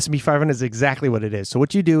 Yeah, the S&P 500 is exactly what it is. So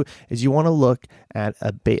what you do is you want to look at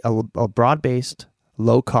a broad-based,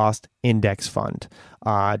 low-cost index fund.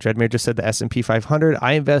 Dreadmere just said the S&P 500.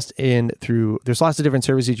 I invest in through, there's lots of different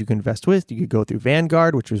services you can invest with. You could go through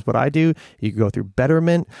Vanguard, which is what I do. You could go through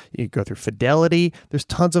Betterment. You could go through Fidelity. There's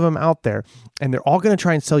tons of them out there. And they're all going to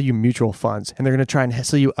try and sell you mutual funds. And they're going to try and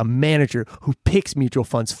sell you a manager who picks mutual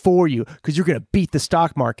funds for you because you're going to beat the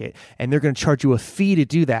stock market. And they're going to charge you a fee to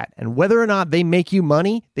do that. And whether or not they make you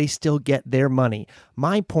money, they still get their money.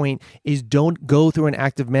 My point is, don't go through an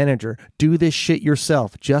active manager. Do this shit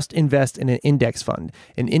yourself. Just invest in an index fund.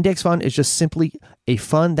 An index fund is just simply a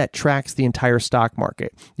fund that tracks the entire stock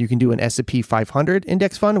market. You can do an S&P 500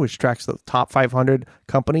 index fund, which tracks the top 500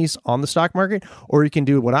 companies on the stock market, or you can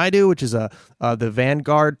do what I do, which is the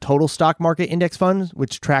Vanguard Total Stock Market Index Fund,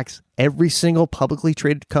 which tracks every single publicly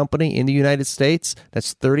traded company in the United States.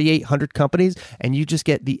 That's 3,800 companies, and you just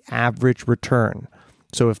get the average return.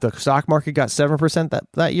 So if the stock market got 7%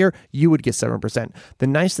 that year, you would get 7%. The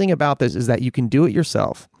nice thing about this is that you can do it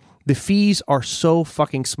yourself. The fees are so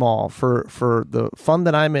fucking small for the fund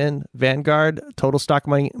that I'm in, Vanguard Total Stock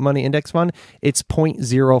Money Index Fund. It's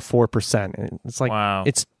 0.04%. It's like, wow.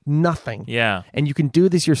 It's nothing. Yeah. And you can do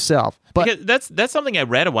this yourself. But because that's something I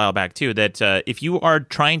read a while back too, that if you are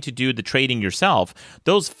trying to do the trading yourself,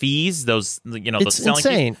 those fees, those it's selling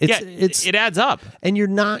insane. fees, it adds up. And you're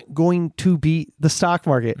not going to beat the stock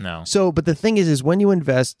market. No. So, but the thing is when you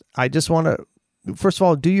invest, I just want to, first of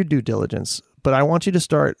all, do your due diligence. But I want you to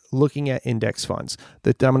start looking at index funds.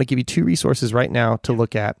 I'm going to give you 2 resources right now to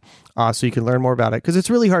look at so you can learn more about it. Because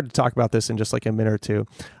it's really hard to talk about this in just like a minute or two.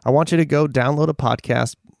 I want you to go download a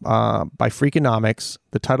podcast by Freakonomics.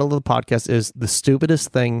 The title of the podcast is The Stupidest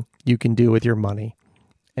Thing You Can Do With Your Money.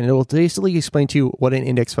 And it will basically explain to you what an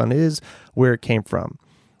index fund is, where it came from.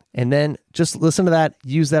 And then just listen to that,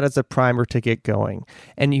 use that as a primer to get going.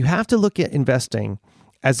 And you have to look at investing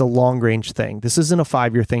as a long-range thing. This isn't a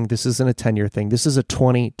 5-year thing. This isn't a 10-year thing. This is a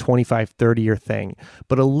 20, 25, 30-year thing.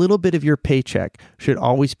 But a little bit of your paycheck should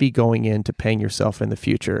always be going into paying yourself in the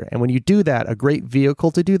future. And when you do that, a great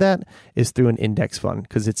vehicle to do that is through an index fund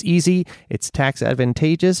because it's easy, it's tax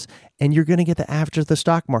advantageous, and you're going to get the average of the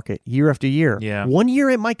stock market year after year. Yeah. 1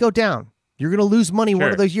 year, it might go down. You're going to lose money one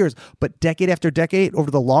of those years, but decade after decade, over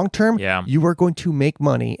the long term, you are going to make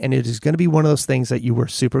money, and it is going to be one of those things that you were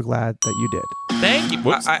super glad that you did. Thank you.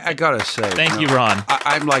 Whoops. I gotta say, thank you, Ron.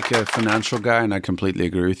 I'm like a financial guy, and I completely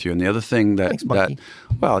agree with you. And the other thing Thanks, Monkey.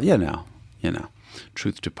 well, you know,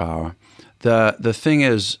 truth to power. The thing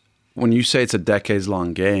is, when you say it's a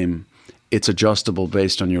decades-long game, it's adjustable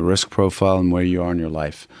based on your risk profile and where you are in your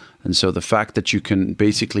life. And so the fact that you can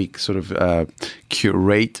basically sort of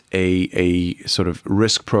curate a sort of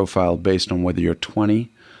risk profile based on whether you're 20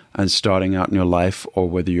 and starting out in your life or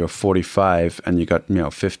whether you're 45 and you got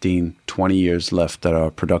 15, 20 years left that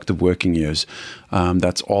are productive working years,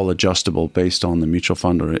 that's all adjustable based on the mutual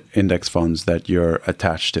fund or index funds that you're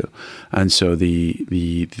attached to. And so the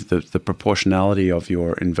proportionality of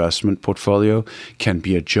your investment portfolio can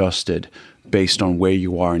be adjusted based on where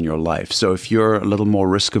you are in your life. So if you're a little more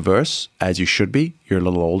risk averse, as you should be, you're a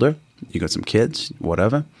little older, you got some kids,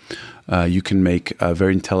 whatever, you can make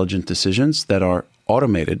very intelligent decisions that are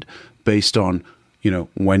automated based on,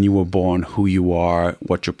 when you were born, who you are,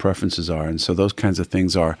 what your preferences are. And so those kinds of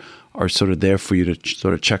things are sort of there for you to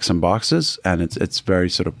sort of check some boxes, and it's very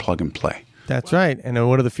sort of plug and play. That's right. And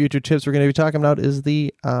one of the future tips we're going to be talking about is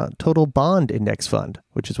the total bond index fund,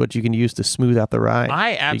 which is what you can use to smooth out the ride.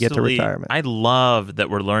 I absolutely, to get to retirement. I love that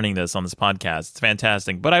we're learning this on this podcast. It's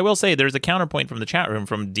fantastic. But I will say there's a counterpoint from the chat room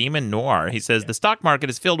from Demon Noir. He says the stock market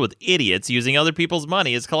is filled with idiots using other people's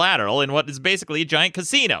money as collateral in what is basically a giant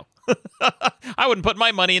casino. I wouldn't put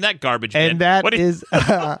my money in that garbage bin. And that is...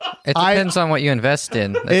 It depends on what you invest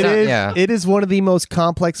in. It is one of the most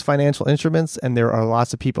complex financial instruments, and there are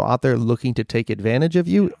lots of people out there looking to take advantage of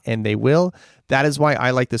you, and they will. That is why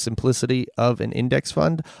I like the simplicity of an index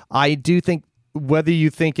fund. I do think whatever you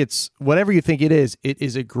think it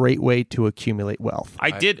is a great way to accumulate wealth.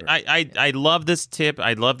 I love this tip.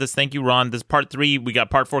 I love this. Thank you, Ron. This part 3. We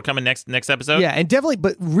got part 4 coming next episode. Yeah, and definitely,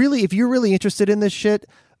 but really, if you're really interested in this shit,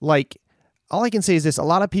 like, all I can say is this: a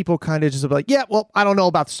lot of people kind of just be like, yeah, well, I don't know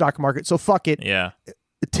about the stock market, so fuck it. Yeah.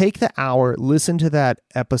 Take the hour, listen to that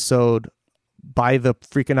episode by the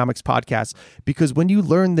Freakonomics podcast, because when you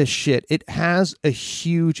learn this shit, it has a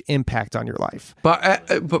huge impact on your life. But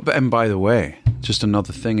and by the way, just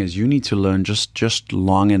another thing is you need to learn just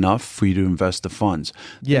long enough for you to invest the funds.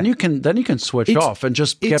 Yeah. Then you can switch off and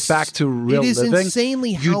just get back to real living. It is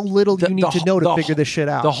insanely how little you need to know to figure this shit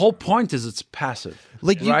out. The whole point is it's passive.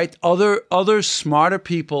 Right? Other smarter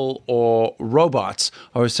people or robots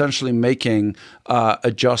are essentially making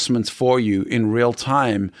adjustments for you in real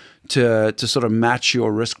time to sort of match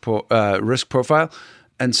your risk profile.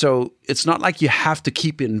 And so it's not like you have to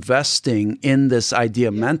keep investing in this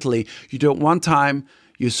idea mentally. You do it one time,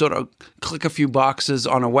 you sort of click a few boxes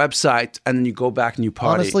on a website, and then you go back and you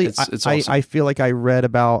party. Honestly, it's awesome. I feel like I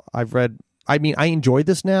enjoyed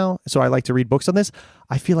this now, so I like to read books on this.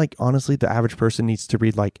 I feel like, honestly, the average person needs to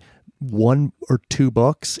read like 1 or 2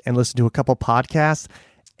 books and listen to a couple podcasts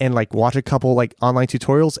and like watch a couple like online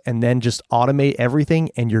tutorials, and then just automate everything,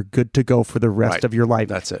 and you're good to go for the rest of your life.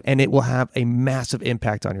 That's it. And it will have a massive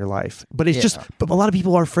impact on your life. But it's but a lot of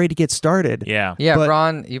people are afraid to get started. Yeah. Yeah, but,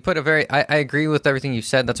 Ron, you put I agree with everything you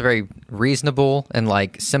said. That's a very reasonable and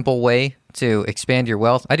like simple way to expand your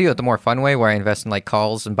wealth. I do it the more fun way, where I invest in like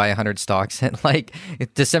calls and buy 100 stocks at like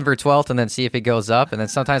December 12th and then see if it goes up. And then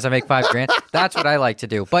sometimes I make $5,000. That's what I like to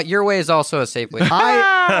do. But your way is also a safe way.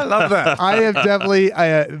 I love that. I am definitely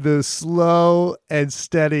the slow and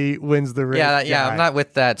steady wins the race. Yeah. I'm not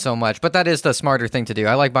with that so much, but that is the smarter thing to do.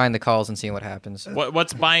 I like buying the calls and seeing what happens.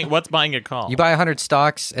 What's buying a call? You buy 100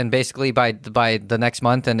 stocks, and basically by the next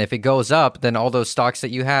month, and if it goes up, then all those stocks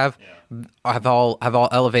that you have have all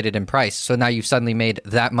elevated in price. So now you've suddenly made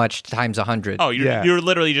that much times 100. Oh, you're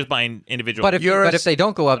literally just buying individual. But if they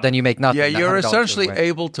don't go up, then you make nothing. Yeah, you're essentially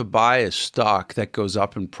able to buy a stock that goes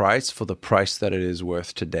up in price for the price that it is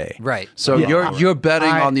worth today. Right. So you're betting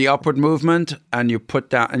on the upward movement, and you put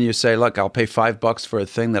down and you say, look, I'll pay $5 for a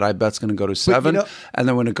thing that I bet's going to go to 7, and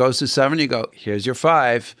then when it goes to 7, you go, here's your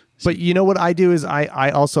 5. But you know what I do is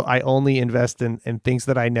I only invest in things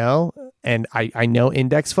that I know. And I know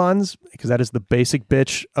index funds, because that is the basic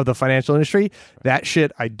bitch of the financial industry. That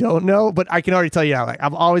shit I don't know, but I can already tell you now, like,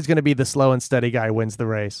 I'm always going to be the slow and steady guy who wins the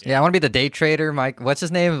race. Yeah, I want to be the day trader, Mike. What's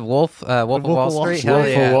his name? Wolf of Wall Street? Wolf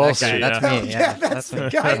of Wall Street. That's me. Yeah, that's the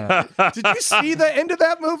guy. Did you see the end of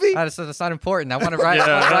that movie? That's not important. I want to ride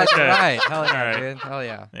right. Hell yeah, dude. Hell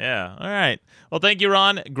yeah. Yeah. All right. Well, thank you,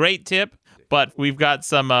 Ron. Great tip. But we've got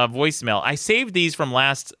some voicemail. I saved these from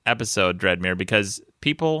last episode, Dreadmere, because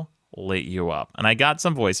people lit you up, and I got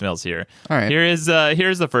some voicemails here. All right. Here's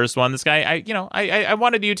the first one. This guy, I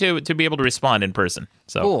wanted you to be able to respond in person.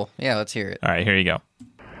 So cool. Yeah, let's hear it. All right, here you go.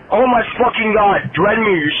 Oh my fucking god,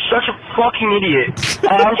 Dreadmere, you're such a fucking idiot.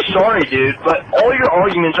 I'm sorry, dude, but all your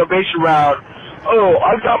arguments are based around, oh,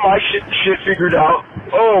 I've got my shit figured out.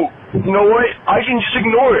 Oh, you know what? I can just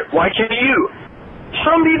ignore it. Why can't you?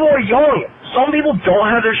 Some people are young. Some people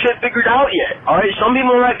don't have their shit figured out yet. All right, some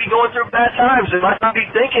people might be going through bad times. They might not be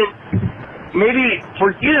thinking. Maybe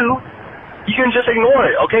for you can just ignore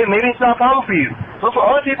it. Okay, maybe it's not a problem for you, but for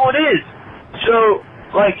other people it is. So,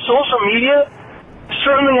 like, social media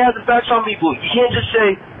certainly has effects on people. You can't just say,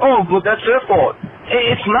 "Oh, but that's their fault."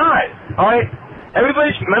 It's not. All right,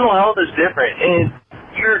 everybody's mental health is different, and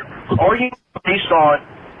you're arguing based on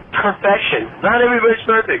perfection. Not everybody's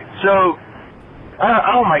perfect, so.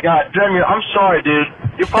 Oh my god, Dreadmere, I'm sorry, dude.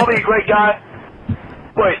 You're probably a great guy,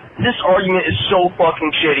 but this argument is so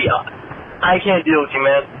fucking shitty. I can't deal with you,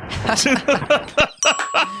 man.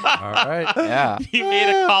 All right. Yeah. He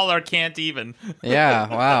made a caller can't even. Yeah.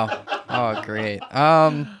 Wow. Oh, great. Yeah.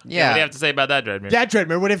 What do you have to say about that, Dreadmere? Yeah,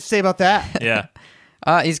 Dreadmere, what do you have to say about that? Yeah.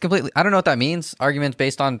 He's completely. I don't know what that means. Arguments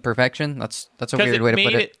based on perfection. That's a weird way to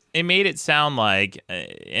put it. It made it sound like,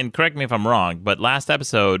 and correct me if I'm wrong, but last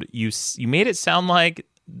episode you made it sound like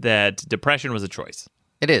depression was a choice.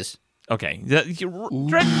 It is. Okay.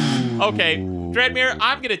 Dreadmere,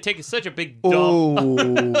 I'm going to take such a big dump.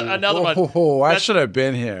 Another one. Oh, I should have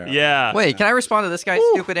been here. Yeah. Wait, can I respond to this guy's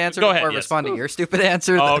stupid answer Go before ahead, I yes. respond to your stupid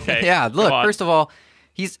answer? Oh, okay. Yeah, look, Go on. first of all,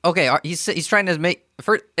 he's trying to make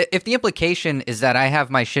if the implication is that I have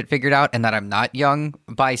my shit figured out and that I'm not young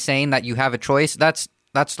by saying that you have a choice, that's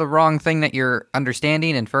the wrong thing that you're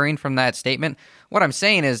understanding, inferring from that statement. What I'm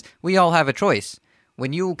saying is we all have a choice.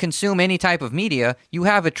 When you consume any type of media, you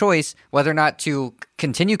have a choice whether or not to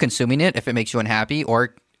continue consuming it if it makes you unhappy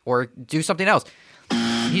or do something else.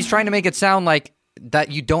 He's trying to make it sound like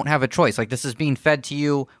that you don't have a choice. Like this is being fed to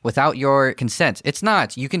you without your consent. It's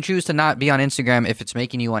not. You can choose to not be on Instagram if it's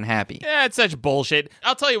making you unhappy. Yeah, it's such bullshit.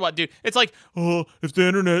 I'll tell you what, dude. It's like, if the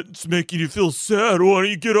internet's making you feel sad, why don't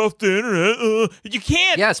you get off the internet? You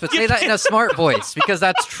can't. Yes, but say that in a smart voice because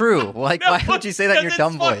that's true. Like, why would you say that in your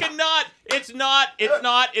dumb voice? It's fucking not.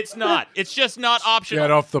 It's not. It's just not optional.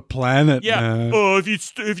 Get off the planet, Yeah. man.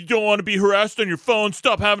 If you don't want to be harassed on your phone,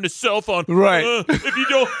 stop having a cell phone. Right. If you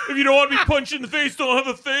don't want to be punched in the face, don't have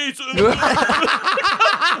a face.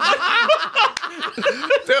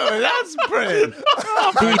 Dude, that's brilliant.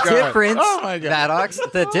 The difference, Oh my God. Maddox,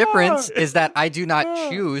 the difference is that I do not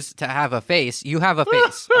choose to have a face. You have a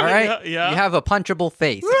face, all right? Yeah. You have a punchable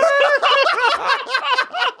face.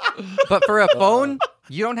 But for a phone,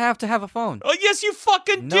 you don't have to have a phone. Oh, yes, you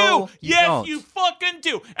fucking do. No, you yes, don't. you fucking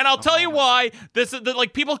do. And I'll tell you why.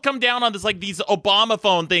 Like people come down on this, like these Obama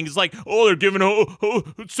phone things. Like, they're giving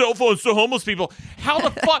cell phones to homeless people. How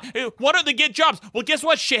the fuck? Why don't they get jobs? Well, guess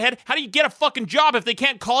what, shithead? How do you get a fucking job if they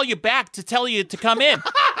can't call you back to tell you to come in?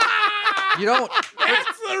 You don't.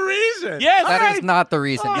 That's the reason. Yes. That is not the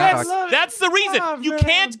reason. Maddox. That's the reason. You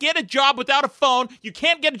can't get a job without a phone. You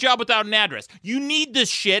can't get a job without an address. You need this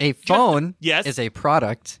shit. A phone Yes. is a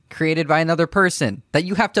product created by another person that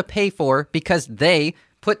you have to pay for because they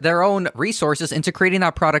put their own resources into creating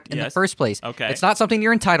that product in the Yes. first place. Okay. It's not something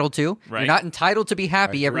you're entitled to. Right. You're not entitled to be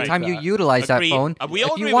happy every Right. time you That. utilize Agreed. that phone. We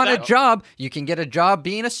all If you agree want with a that. job, you can get a job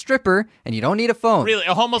being a stripper and you don't need a phone. Really,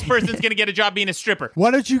 a homeless person's gonna get a job being a stripper.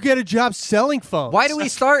 Why don't you get a job selling phones? Why do we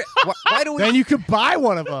start? Why do we? Then you could buy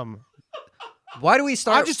one of them. Why do we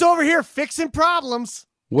start? I'm just over here fixing problems.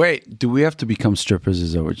 Wait, do we have to become strippers?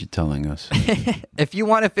 Is that what you're telling us? If you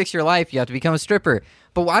want to fix your life, you have to become a stripper.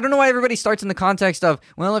 But I don't know why everybody starts in the context of,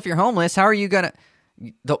 well, if you're homeless, how are you gonna?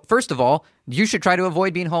 First of all, you should try to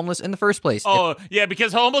avoid being homeless in the first place. Oh, yeah,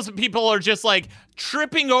 because homeless people are just like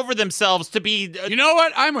tripping over themselves to be You know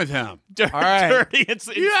what? I'm with him. dirty. All right. dirty and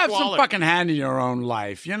You have some squalor. fucking hand in your own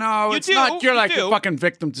life. You know, You it's do, not you're you like do. a fucking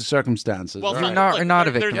victim to circumstances. Well, all You're right? not, look, you're not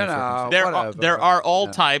a there- victim. you of know, circumstance. There whatever. are all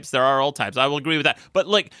Yeah. types. There are all types. I will agree with that. But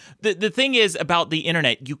like the thing is about the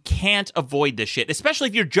internet, you can't avoid this shit, especially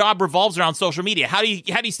if your job revolves around social media. How do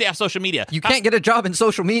you stay off social media? You can't get a job in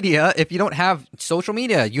social media if you don't have social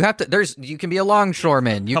media. You have to. You can be a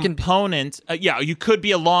longshoreman. You can. Component. Yeah, you could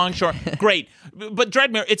be a longshore. Great. But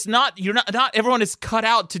Dreadmere, it's not. You're not everyone is cut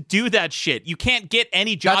out to do that shit. You can't get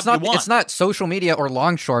any job That's not. you want. It's not social media or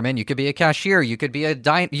longshoreman. You could be a cashier. You could be a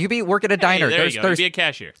You could work at a Hey, diner. there you go. There's Be a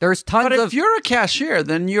cashier. there's tons But of. if you're a cashier,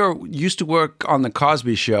 then you're used to work on the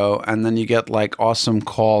Cosby Show, and then you get like awesome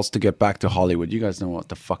calls to get back to Hollywood. You guys know what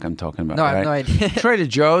the fuck I'm talking about, No, I right? have no idea. Trader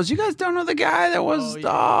Joe's. You guys don't know the guy that was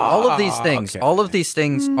all of these things, okay. all of these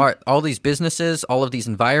things are all these businesses, all of these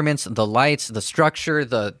environments, the lights, the structure,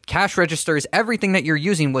 the cash registers, everything that you're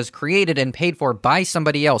using was created and paid for by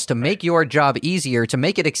somebody else to make your job easier, to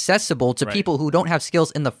make it accessible to people who don't have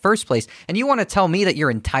skills in the first place. And you want to tell me that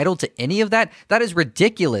you're entitled to any of that? That is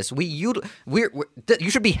ridiculous. You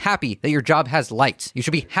should be happy that your job has lights. You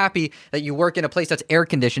should be happy that you work in a place that's air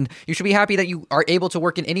conditioned. You should be happy that you are able to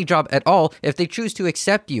work in any job at all if they choose to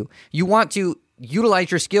accept you. You want to utilize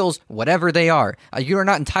your skills, whatever they are. You are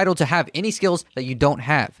not entitled to have any skills that you don't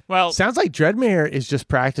have. Well, Sounds like Dreadmere is just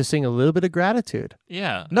practicing a little bit of gratitude.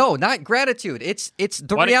 yeah. No, not gratitude. It's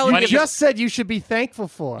the Why do- reality. why do of You just said you should be thankful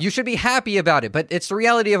for. You should be happy about it, but it's the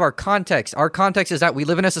reality of our context. Our context is that we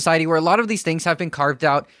live in a society where a lot of these things have been carved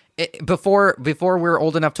out before we're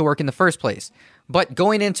old enough to work in the first place. But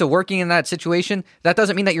going into working in that situation, that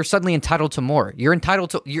doesn't mean that you're suddenly entitled to more. You're entitled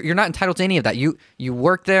to. You're not entitled to any of that. You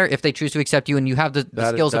work there if they choose to accept you, and you have the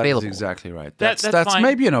skills available. That's exactly right. That's That's fine.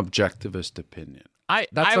 maybe an objectivist opinion. That's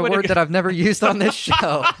I a would word agree- that I've never used on this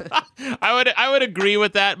show. I would agree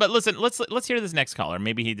with that. But listen, let's hear this next caller.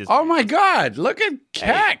 Maybe he just. Oh my God! Look at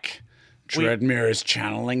Keck. Dreadmere is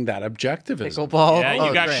channeling that objectivism. Pickleball. Yeah, you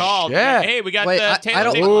Oh, got great. called. Yeah. Hey, we got Wait, Taylor. I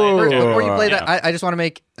don't. Nicolai. Before you play Yeah. that, I just want to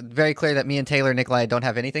make very clear that me and Taylor Nicolai don't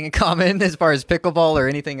have anything in common as far as pickleball or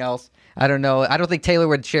anything else. I don't know. I don't think Taylor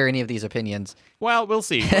would share any of these opinions. Well, we'll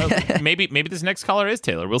see. Maybe this next caller is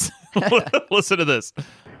Taylor. We'll see. Listen to this.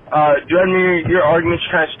 Dreadmere, your argument's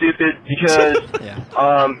kind of stupid because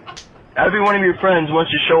every one of your friends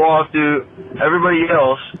wants to show off to everybody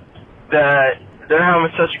else that they're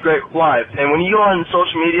having such a great life. And when you go on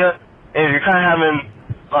social media and you're kind of having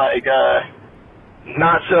like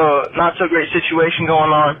not so great situation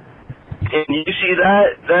going on, and you see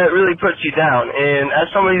that really puts you down. And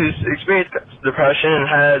as somebody who's experienced depression and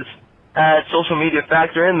has had social media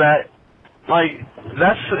factor in that, like,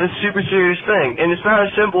 that's a super serious thing. And it's not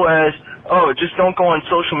as simple as, oh, just don't go on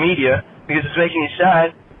social media because it's making you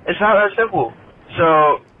sad. It's not that simple.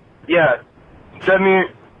 So, yeah, Dreadmere,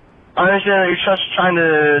 I understand that you're just trying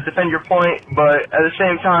to defend your point, but at the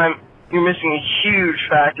same time, you're missing a huge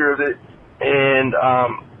factor of it. And,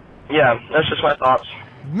 yeah, that's just my thoughts.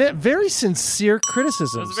 Very sincere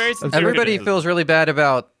criticisms. Everybody feels really bad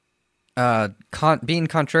about being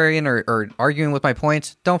contrarian or arguing with my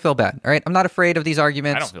points. Don't feel bad, all right? I'm not afraid of these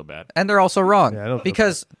arguments. I don't feel bad. And they're also wrong. Yeah,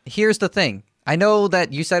 because here's the thing. I know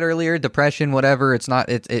that you said earlier, depression, whatever, it's not,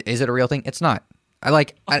 is it a real thing? It's not.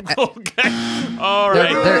 Okay. All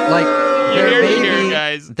right.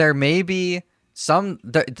 There may be some,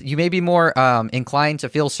 you may be more inclined to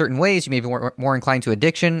feel certain ways. You may be more inclined to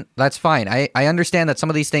addiction. That's fine. I understand that some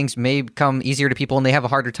of these things may come easier to people and they have a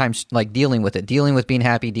harder time like dealing with it, dealing with being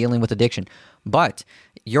happy, dealing with addiction. But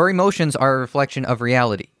your emotions are a reflection of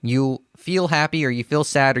reality. You feel happy or you feel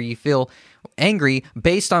sad or you feel angry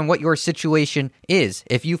based on what your situation is.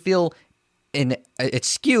 If you feel it's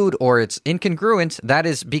skewed or it's incongruent, that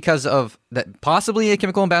is because of that, possibly a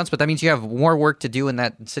chemical imbalance, but that means you have more work to do in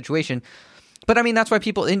that situation. But I mean, that's why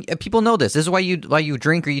people know this. This is why you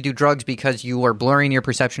drink or you do drugs, because you are blurring your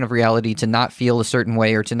perception of reality to not feel a certain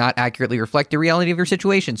way or to not accurately reflect the reality of your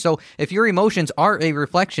situation. So if your emotions are a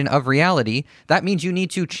reflection of reality, that means you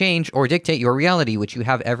need to change or dictate your reality, which you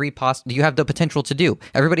have you have the potential to do.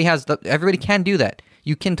 Everybody can do that.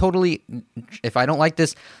 You can totally, if I don't like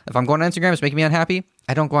this, if I'm going on Instagram, it's making me unhappy,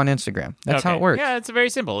 I don't go on Instagram. That's how it works. Yeah, it's very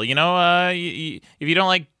simple. You know, if you don't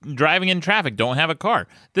like driving in traffic, don't have a car.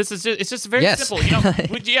 It's just very simple. You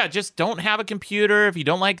know, just don't have a computer. If you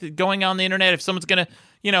don't like going on the internet, if someone's going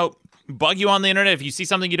to, bug you on the internet, if you see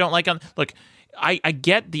something you don't like look, I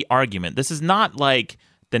get the argument. This is not like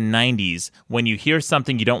the 90s when you hear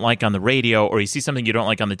something you don't like on the radio or you see something you don't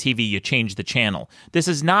like on the TV, you change the channel. This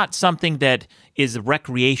is not something that is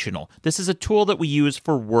recreational. This is a tool that we use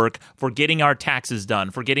for work, for getting our taxes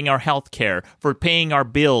done, for getting our health care, for paying our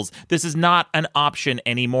bills. This is not an option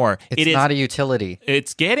anymore. It's not a utility.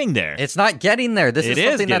 It's getting there. It's not getting there. This is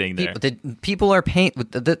something that people are paying.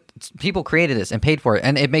 People created this and paid for it,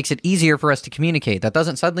 and it makes it easier for us to communicate. That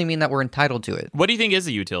doesn't suddenly mean that we're entitled to it. What do you think is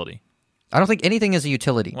a utility? I don't think anything is a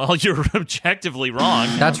utility. Well, you're objectively wrong.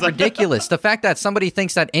 That's ridiculous. The fact that somebody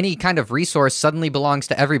thinks that any kind of resource suddenly belongs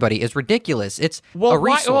to everybody is ridiculous. It's a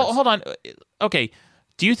resource. Well, hold on. Okay.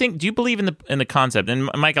 Do you believe in the concept? And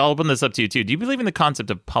Mike, I'll open this up to you too. Do you believe in the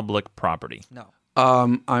concept of public property? No.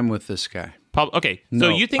 I'm with this guy. Okay.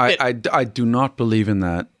 No, so you think that I do not believe in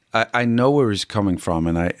that. I know where he's coming from,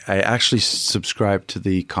 and I actually subscribe to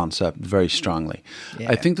the concept very strongly.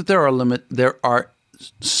 Yeah. I think that there are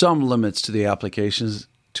some limits to the applications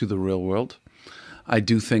to the real world. I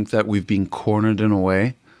do think that we've been cornered in a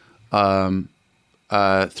way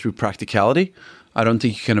through practicality. I don't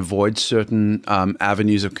think you can avoid certain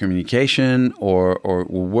avenues of communication or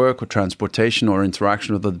work or transportation or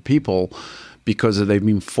interaction with other people because they've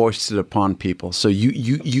been foisted upon people. So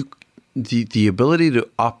the ability to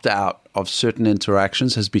opt out of certain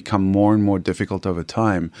interactions has become more and more difficult over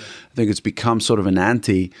time. I think it's become sort of an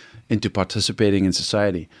ante into participating in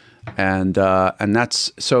society, and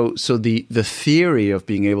that's so the theory of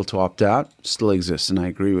being able to opt out still exists, and I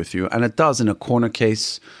agree with you, and it does in a corner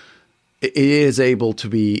case. It is able to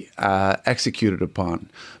be executed upon,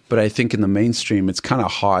 but I think in the mainstream it's kind of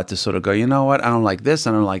hard to sort of go, you know what, I don't like this,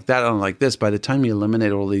 I don't like that, I don't like this. By the time you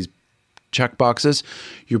eliminate all these check boxes,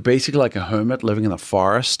 you're basically like a hermit living in the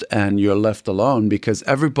forest, and you're left alone because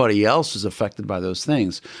everybody else is affected by those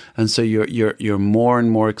things, and so you're more and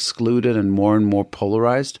more excluded and more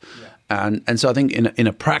polarized, and so I think in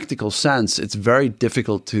a practical sense, it's very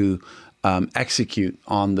difficult to execute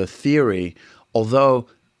on the theory, although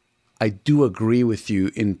I do agree with you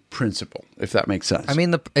in principle, if that makes sense. I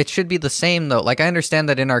mean, it should be the same though. Like I understand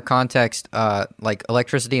that in our context, like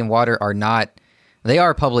electricity and water are not. They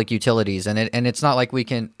are public utilities, and it's not like we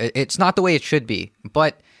can. It's not the way it should be,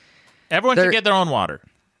 but everyone should get their own water.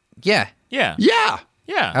 Yeah,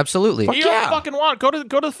 absolutely. You have fucking water.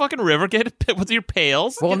 Go to the fucking river. Get it with your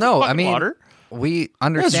pails. Well, no, I mean, water. we There's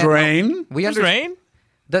understand. rain. We There's understand. rain.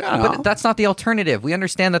 But that's not the alternative. We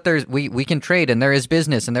understand that we can trade and there is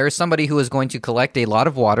business and there is somebody who is going to collect a lot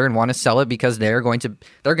of water and want to sell it because they're going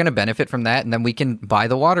to benefit from that, and then we can buy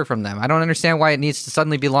the water from them. I don't understand why it needs to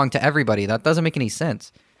suddenly belong to everybody. That doesn't make any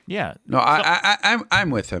sense. Yeah. No,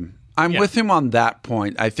 I'm with him. I'm with him on that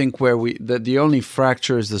point. I think where the only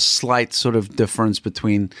fracture is the slight sort of difference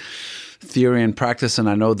between theory and practice, and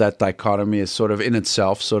I know that dichotomy is sort of in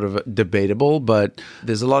itself sort of debatable, but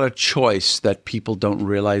there's a lot of choice that people don't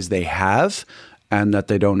realize they have and that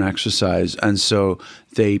they don't exercise, and so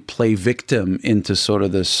they play victim into sort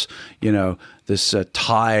of this, this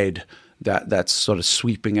tide that's sort of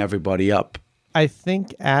sweeping everybody up. I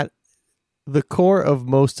think at the core of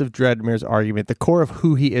most of Dreadmere's argument, the core of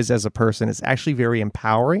who he is as a person, is actually very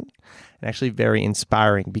empowering and actually very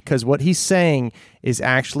inspiring, because what he's saying is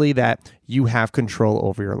actually that you have control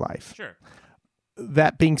over your life. Sure.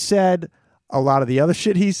 That being said, a lot of the other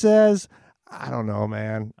shit he says, I don't know,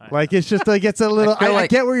 man. Like, it's just like, it's a little, I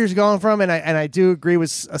get where you're going from, and I do agree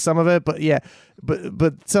with some of it, but yeah,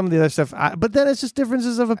 but some of the other stuff, but then it's just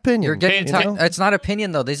differences of opinion. You're getting it's not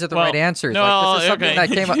opinion though. These are the right answers. No, like, this is something okay. that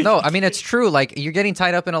came up. No, I mean, it's true. Like, you're getting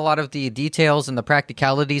tied up in a lot of the details and the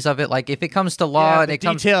practicalities of it. Like, if it comes to law, the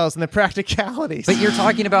details and the practicalities. But you're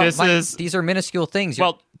talking about these are minuscule things.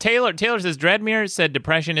 Well, Taylor says Dreadmere said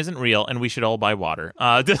depression isn't real and we should all buy water.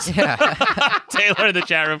 Taylor in the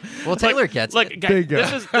chat room. Well, Taylor gets it.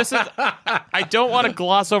 Guys, this is. I don't want to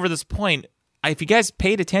gloss over this point. If you guys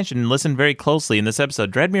paid attention and listened very closely in this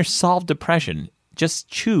episode, Dreadmere solved depression. Just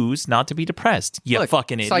choose not to be depressed. You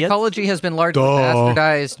fucking idiot. Psychology has been largely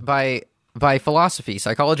bastardized by philosophy.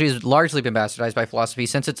 Psychology has largely been bastardized by philosophy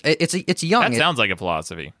since it's young. That sounds like a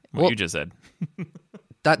philosophy. What you just said.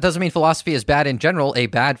 That doesn't mean philosophy is bad in general. A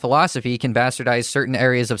bad philosophy can bastardize certain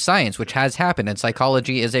areas of science, which has happened, and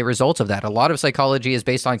psychology is a result of that. A lot of psychology is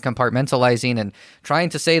based on compartmentalizing and trying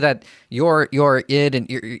to say that your id and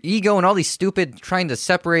your ego and all these stupid, trying to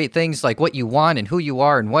separate things like what you want and who you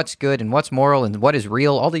are and what's good and what's moral and what is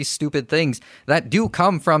real, all these stupid things that do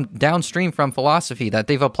come from downstream from philosophy that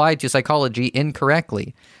they've applied to psychology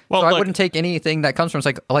incorrectly. Well, so I wouldn't take anything that comes from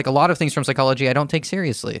like a lot of things from psychology I don't take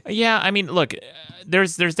seriously. Yeah, I mean, look,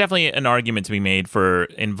 there's definitely an argument to be made for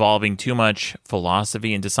involving too much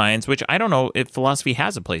philosophy into science, which I don't know if philosophy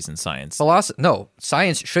has a place in science. No,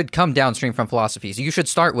 science should come downstream from philosophy. So you should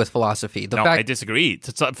start with philosophy. I disagree.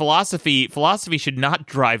 Philosophy should not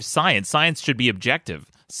drive science. Science should be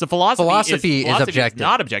objective. So philosophy is objective.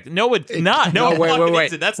 Not objective. No, it's not. No,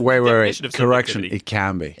 wait. That's the definition of correction. subjectivity. It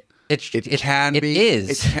can be. It can be. It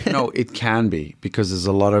is. It can be, because there's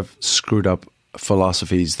a lot of screwed up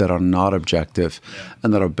philosophies that are not objective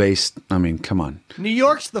and that are based. I mean, come on. New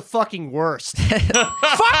York's the fucking worst.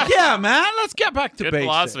 Fuck yeah, man. Let's get back to Good basics.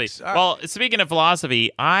 philosophy. Well, speaking of philosophy,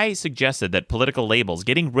 I suggested that political labels,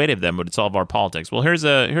 getting rid of them, would solve our politics. Well, here's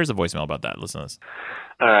a voicemail about that. Listen to this.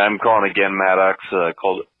 I'm calling again, Maddox.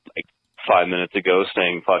 Called like 5 minutes ago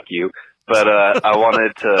saying fuck you. But I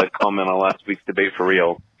wanted to comment on last week's debate for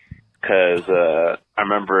real, because I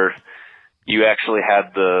remember you actually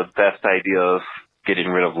had the best idea of getting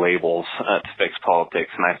rid of labels to fix politics,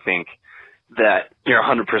 and I think that you're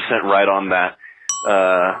 100% right on that.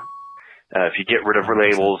 If you get rid of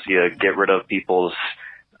labels, you get rid of people's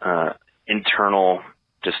internal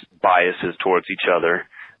just biases towards each other.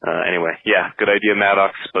 Anyway, yeah, good idea,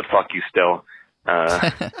 Maddox, but fuck you still.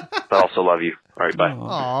 But also love you. All right, bye.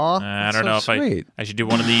 Aww, I don't know if I should do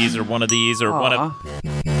one of these or one of these or one of...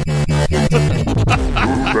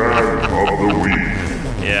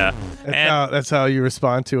 Yeah. That's how you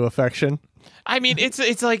respond to affection. I mean, it's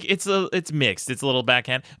mixed. It's a little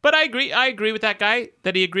backhand, but I agree with that guy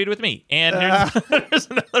that he agreed with me. And there's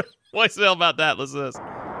another voicemail about that. Listen to this.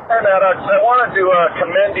 Hey, Maddox, I wanted to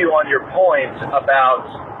commend you on your point about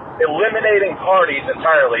eliminating parties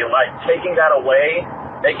entirely, like taking that away,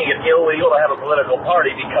 making it illegal to have a political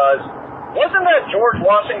party, because wasn't that George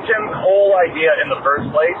Washington's whole idea in the first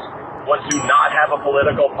place, was to not have a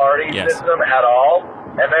political party system at all?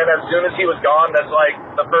 And then as soon as he was gone, that's like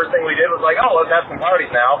the first thing we did was like, oh, let's have some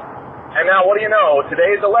parties now. And now, what do you know?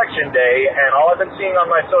 Today's election day, and all I've been seeing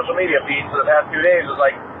on my social media feeds for the past 2 days was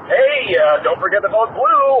like, hey, don't forget to vote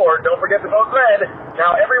blue, or don't forget to vote red.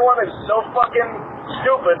 Now, everyone is so fucking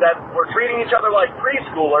stupid that we're treating each other like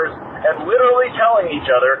preschoolers and literally telling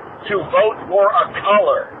each other to vote for a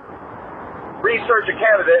color. Research a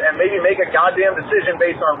candidate and maybe make a goddamn decision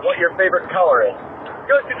based on what your favorite color is.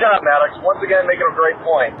 Good job, Maddox. Once again, making a great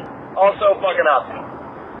point. Also, fucking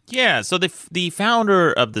up. Yeah, so the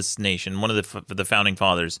founder of this nation, one of the founding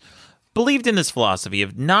fathers, believed in this philosophy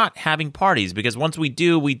of not having parties because once we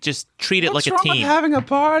do, we just treat it What's like a wrong team. with having a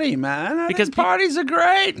party, man? Because parties are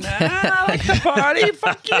great, man. I like the party.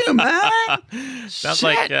 Fuck you, man. Sounds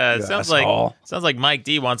like Mike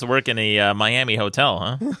D wants to work in a Miami hotel,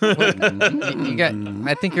 huh?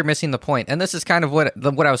 I think you're missing the point, and this is kind of what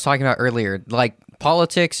I was talking about earlier. Like,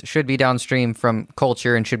 politics should be downstream from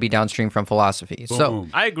culture and should be downstream from philosophy. So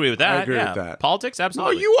I agree with that. I agree with that. Politics, No,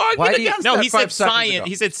 absolutely. you argued against that he 5 said seconds science. ago.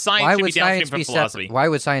 He said science why should be would downstream science from be philosophy. separate? Why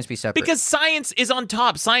would science be separate? Because science is on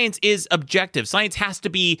top. Science is objective. Science has to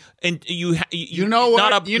be, and You know what?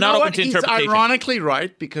 Not open to He's interpretation. ironically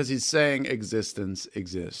right because he's saying existence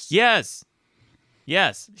exists. Yes.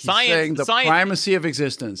 He's Science. saying the science. primacy of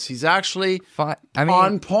existence. He's actually I mean,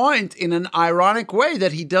 on point in an ironic way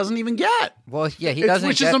that he doesn't even get. well, yeah, he doesn't.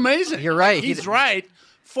 Which is amazing. You're right. He's right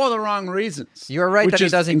for the wrong reasons. You're right which that he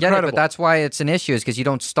is doesn't get it, incredible. but that's why it's an issue. Is because you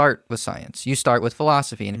don't start with science. You start with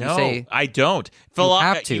philosophy, and if No, you say I don't.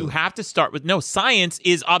 have to. You have to start with science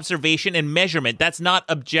is observation and measurement. That's not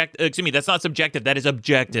that's not subjective. That is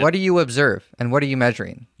objective. what do you observe and what are you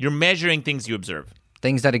measuring? You're measuring things you observe.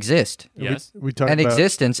 Things that exist. Yes. We talked And about.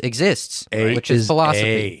 existence exists, A which is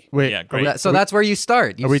philosophy. Wait, Yeah, are great. we, So that's where you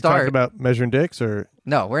start. You are we start. talking about measuring dicks or?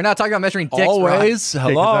 No, we're not talking about measuring dicks. Rob. Always. Okay,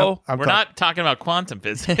 'cause Hello. I'm We're not talking about quantum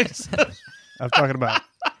physics. I'm talking about.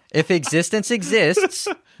 If existence exists,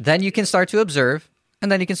 then you can start to observe,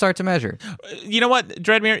 and then you can start to measure. You know what,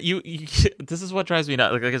 Dreadmere? You this is what drives me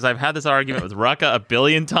nuts because I've had this argument with Rucka a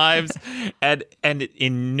billion times, and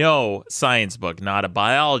in no science book, not a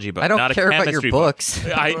biology book, I don't not care a about chemistry your book,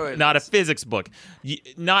 books. not a physics book,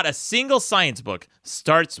 not a single science book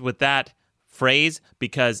starts with that phrase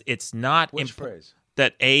because it's not Which phrase?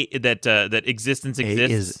 That that existence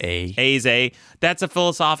exists. A. A is A. That's a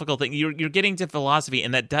philosophical thing. You're getting to philosophy,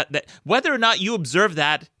 and that whether or not you observe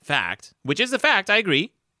that fact, which is a fact, I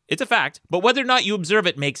agree, it's a fact. But whether or not you observe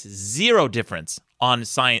it makes zero difference on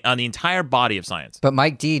science, on the entire body of science. But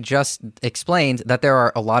Mike D just explained that there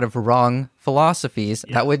are a lot of wrong philosophies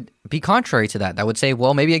that would be contrary to that. That would say,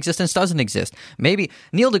 well, maybe existence doesn't exist. Maybe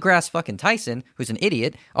Neil deGrasse fucking Tyson, who's an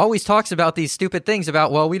idiot, always talks about these stupid things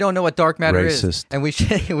about, well, we don't know what dark matter is, Racist. and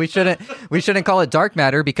we shouldn't call it dark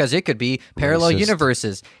matter because it could be parallel Racist.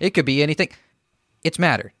 universes. It could be anything. It's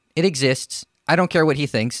matter. It exists. I don't care what he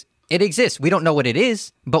thinks. It exists. We don't know what it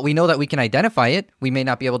is, but we know that we can identify it. We may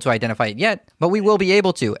not be able to identify it yet, but we will be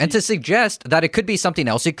able to. And to suggest that it could be something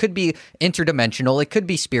else, it could be interdimensional, it could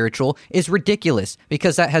be spiritual, is ridiculous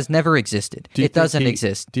because that has never existed. Do you It doesn't think he-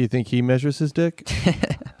 exist. Do you think he measures his dick?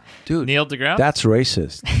 Dude, Neil deGrasse. that's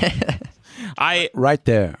racist. Right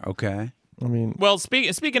there, okay? I mean, Well,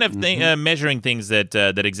 speaking of measuring things that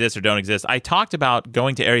exist or don't exist, I talked about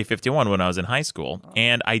going to Area 51 when I was in high school,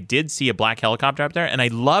 and I did see a black helicopter up there, and I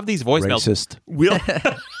love these voicemails.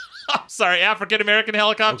 Racist. Sorry, African American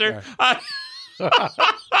helicopter.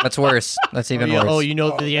 That's worse. That's even worse. oh, you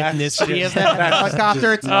know the ethnicity of that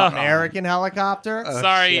helicopter? It's an American helicopter.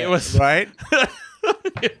 Sorry, it was Right?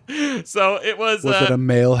 so it was. Was it a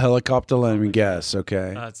male helicopter? Let me guess,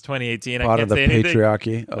 okay? It's 2018. Part I of can't the say anything.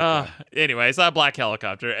 patriarchy? Okay. Anyway, I saw a black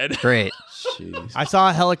helicopter, and Great. Jeez. I saw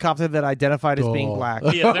a helicopter that identified as being Oh. black.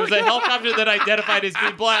 yeah, there was a helicopter that identified as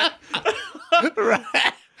being black.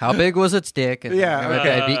 How big was its dick? And- Yeah,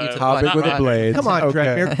 Okay, I beat you to the How punch. big were the blades? Come on, Okay.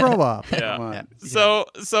 Dreadmere, grow up. Yeah. Come on. So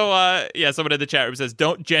someone in the chat room says,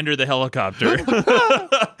 "Don't gender the helicopter."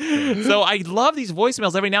 So I love these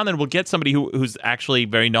voicemails. Every now and then we'll get somebody who's actually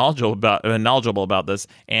very knowledgeable about this,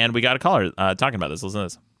 and we got a caller talking about this. Listen to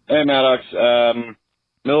this. Hey, Maddox.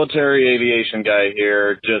 Military aviation guy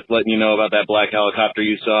here. Just letting you know about that black helicopter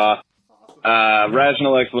you saw.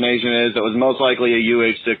 Rational explanation is it was most likely a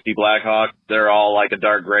UH-60 Blackhawk. They're all like a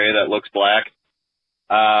dark gray that looks black.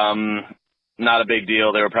 Not a big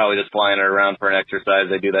deal. They were probably just flying it around for an exercise.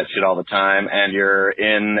 They do that shit all the time. And you're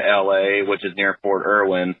in LA, which is near Fort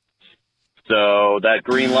Irwin. So that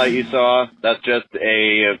green light you saw, that's just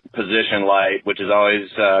a position light, which is always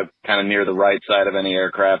kind of near the right side of any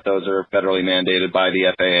aircraft. Those are federally mandated by the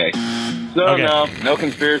FAA. So Okay. no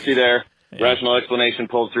conspiracy there. Rational explanation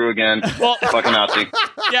pulled through again. Well, Fucking Nazi.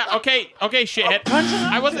 yeah, okay, shithead.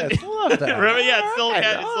 I wasn't. love that. Remember? Yeah, it's still, Right.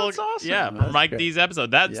 it's Oh, still that's awesome. yeah, That's Mike great. D's episode.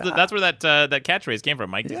 That's that's where that catchphrase came from,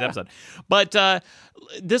 Mike D's Yeah. episode. But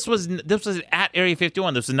this was at Area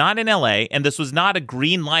 51. This was not in LA, and this was not a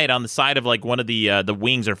green light on the side of like one of the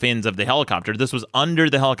wings or fins of the helicopter. This was under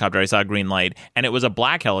the helicopter. I saw a green light, and it was a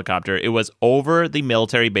black helicopter. It was over the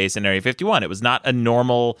military base in Area 51. It was not a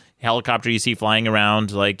normal helicopter you see flying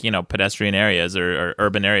around like, you know, pedestrian areas or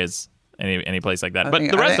urban areas, any place like that.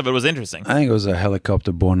 But the rest of it was interesting. I think it was a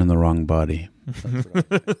helicopter born in the wrong body.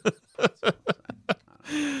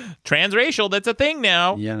 transracial. That's a thing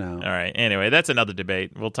now. You know. All right. Anyway, that's another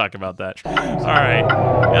debate. We'll talk about that. All right.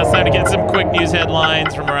 Now it's time to get some quick news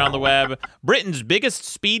headlines from around the web. Britain's biggest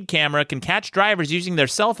speed camera can catch drivers using their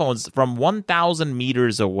cell phones from 1,000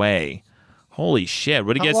 meters away. Holy shit.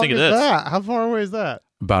 What do you guys think of this? How far away is that?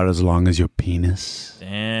 About as long as your penis.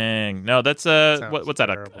 Dang. No, that's what's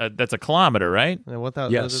that? That's a kilometer, right?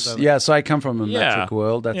 Yes. So I come from a metric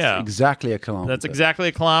world. That's exactly a kilometer. That's exactly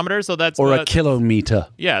a kilometer. So that's a kilometer.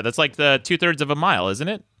 Yeah, that's like the 2/3 of a mile, isn't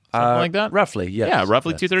it? Something like that. Roughly, yes. Yeah,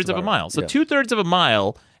 roughly 2/3 of a mile. So 2/3 of a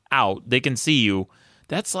mile out, they can see you.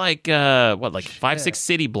 That's like 5-6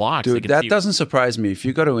 city blocks. Dude, that doesn't surprise me. If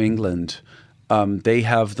you go to England, they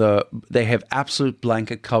have absolute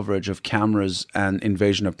blanket coverage of cameras and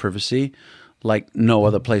invasion of privacy like no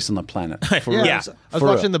other place on the planet. I was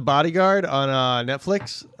watching The Bodyguard on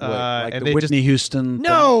Netflix. Like and the Whitney Houston thing?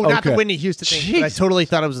 Not the Whitney Houston thing. But I totally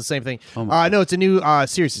thought it was the same thing. No, it's a new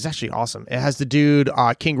series. It's actually awesome. It has the dude,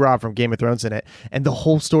 King Rob from Game of Thrones in it. And the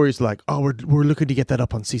whole story is like, we're looking to get that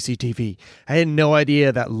up on CCTV. I had no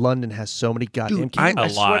idea that London has so many goddamn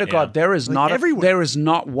cameras. I swear to God, there is there is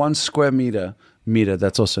not 1 square meter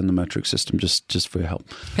that's also in the metric system, just for your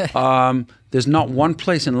help. There's not one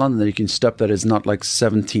place in London that you can step that is not like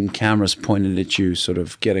 17 cameras pointed at you, sort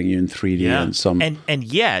of getting you in 3D and some. And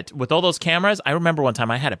yet, with all those cameras, I remember one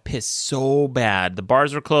time I had to piss so bad. The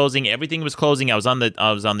bars were closing, everything was closing. I was on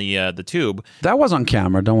the tube. That was on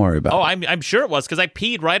camera. Don't worry about it. I'm sure it was because I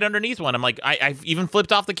peed right underneath one. I'm like, I even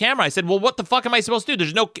flipped off the camera. I said, well, what the fuck am I supposed to do?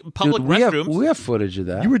 There's no public restrooms. We have footage of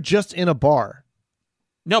that. You were just in a bar.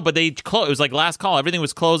 No, but they closed. It was like last call. Everything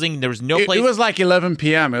was closing. There was no place. It was like 11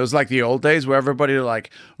 p.m. It was like the old days where everybody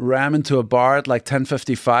like ram into a bar at like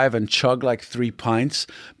 10:55 and chug like 3 pints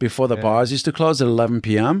before the bars used to close at 11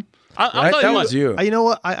 p.m. That was you. You know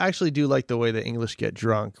what? I actually do like the way the English get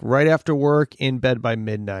drunk. Right after work, in bed by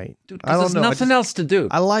midnight. Dude, there's nothing else to do.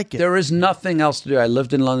 I like it. There is nothing else to do. I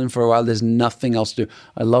lived in London for a while. There's nothing else to do.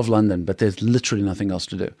 I love London, but there's literally nothing else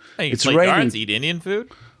to do. Hey, you play cards, eat Indian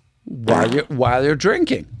food? While you're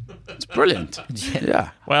drinking. It's brilliant.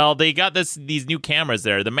 Yeah. Well, they got these new cameras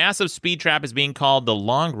there. The massive speed trap is being called the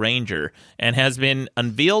Long Ranger and has been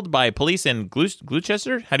unveiled by police in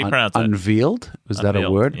Gloucester. How do you pronounce it? Unveiled? Was that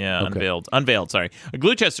a word? Yeah, okay. Unveiled, sorry.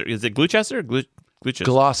 Gloucester. Is it Gloucester?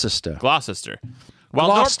 Gloucester. Gloucester.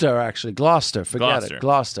 Gloucester. Forget it.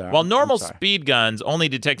 Gloucester. While normal speed guns only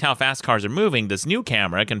detect how fast cars are moving, this new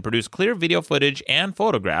camera can produce clear video footage and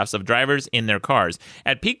photographs of drivers in their cars.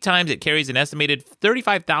 At peak times, it carries an estimated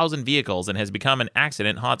 35,000 vehicles and has become an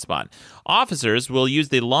accident hotspot. Officers will use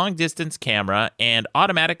the long-distance camera and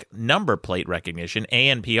automatic number plate recognition,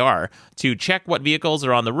 ANPR, to check what vehicles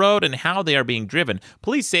are on the road and how they are being driven.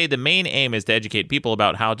 Police say the main aim is to educate people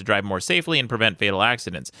about how to drive more safely and prevent fatal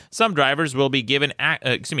accidents. Some drivers will be given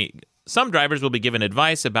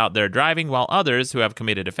advice about their driving, while others who have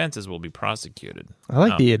committed offenses will be prosecuted. I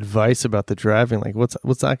like the advice about the driving. Like, what's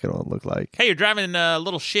that going to look like? Hey, you're driving a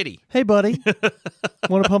little shitty. Hey, buddy,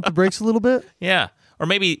 want to pump the brakes a little bit? Yeah, or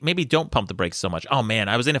maybe don't pump the brakes so much. Oh man,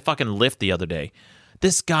 I was in a fucking Lyft the other day.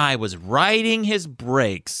 This guy was riding his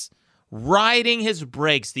brakes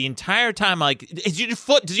the entire time. Like, does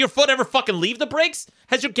your foot ever fucking leave the brakes?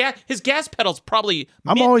 Has his gas pedals probably?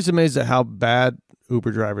 I'm always amazed at how bad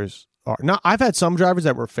Uber drivers are. Now, I've had some drivers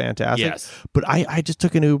that were fantastic, yes, but I just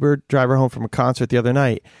took an Uber driver home from a concert the other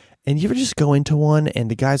night, and you ever just go into one and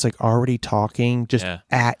the guy's like already talking just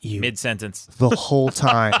at you mid-sentence the whole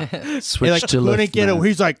time. Switch to Lyft,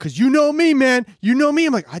 he's like, because you know me, man. You know me.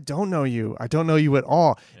 I'm like, I don't know you. I don't know you at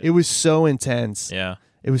all. Yeah. It was so intense. Yeah.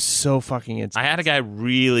 It was so fucking intense. I had a guy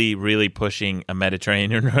really, really pushing a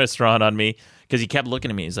Mediterranean restaurant on me because he kept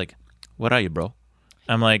looking at me. He's like, what are you, bro?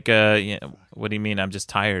 I'm like, yeah, what do you mean? I'm just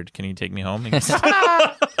tired. Can you take me home? It's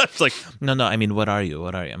like, no, I mean, what are you?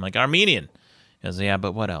 I'm like, Armenian. He goes, yeah,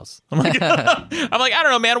 but what else? I'm like, I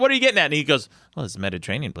don't know, man. What are you getting at? And he goes, well, it's a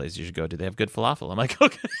Mediterranean place you should go to. They have good falafel. I'm like,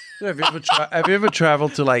 okay. Have you ever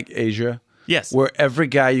traveled to like Asia? Yes. Where every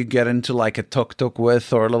guy you get into like a tuk-tuk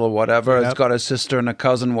with or a little whatever has got a sister and a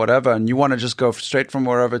cousin, whatever, and you want to just go straight from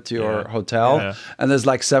wherever to your hotel, and there's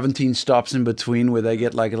like 17 stops in between where they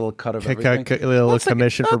get like a little cut of everything. A little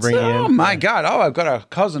commission for bringing in. Oh my God. Oh, I've got a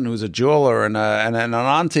cousin who's a jeweler and an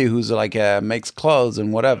auntie who's like makes clothes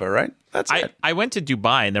and whatever, right? That's it. I went to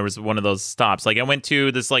Dubai and there was one of those stops. Like I went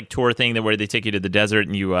to this like tour thing where they take you to the desert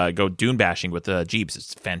and you go dune bashing with Jeeps.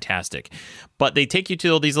 It's fantastic. But they take you to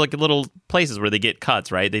all these like little places where they get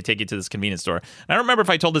cuts, right? They take you to this convenience store. And I don't remember if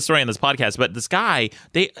I told this story on this podcast, but this guy,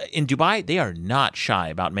 in Dubai, they are not shy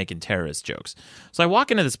about making terrorist jokes. So I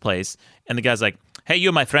walk into this place and the guy's like, hey,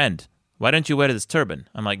 you, my friend. why don't you wear this turban?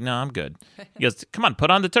 I'm like, no, I'm good. He goes, come on,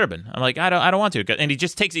 put on the turban. I'm like, I don't want to. And he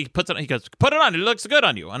just he puts it on. He goes, put it on. It looks good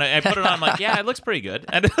on you. And I put it on. I'm like, yeah, it looks pretty good.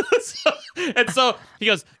 And so he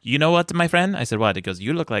goes, you know what, my friend? I said, what? He goes,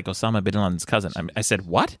 you look like Osama bin Laden's cousin. I said,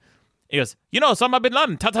 what? He goes, you know Osama bin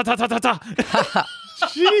Laden. Ta ta ta ta ta ta.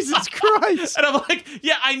 Jesus Christ. And I'm like,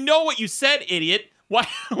 yeah, I know what you said, idiot. Why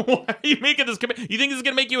are you making this? You think this is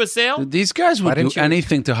going to make you a sale? Dude, these guys would do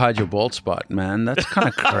anything to hide your bald spot, man. That's kind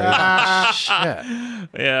of crazy. Shit.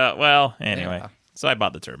 Yeah, well, anyway. So I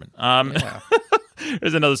bought the turban.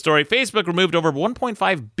 There's another story. Facebook removed over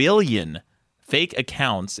 1.5 billion fake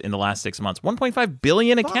accounts in the last 6 months. 1.5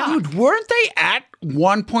 billion accounts. Dude, weren't they at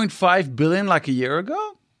 1.5 billion like a year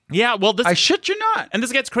ago? Yeah, well, I shit you not. And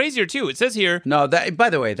this gets crazier, too. It says here... No, by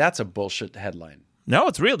the way, that's a bullshit headline. No,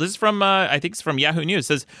 it's real. This is from, I think it's from Yahoo News. It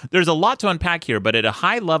says, there's a lot to unpack here, but at a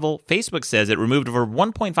high level, Facebook says it removed over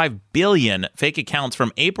 1.5 billion fake accounts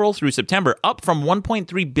from April through September, up from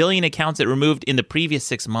 1.3 billion accounts it removed in the previous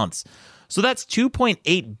 6 months. So that's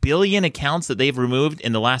 2.8 billion accounts that they've removed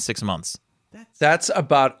in the last 6 months. That's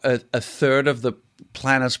about a third of the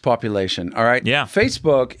planet's population, all right? Yeah.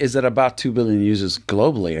 Facebook is at about 2 billion users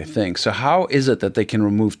globally, I think. So how is it that they can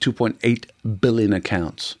remove 2.8 billion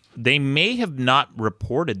accounts? They may have not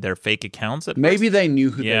reported their fake accounts at Maybe first. they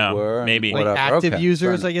knew who Yeah, they were. maybe. Like active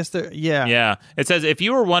users, I guess they're... Yeah. Yeah. It says, if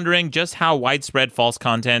you were wondering just how widespread false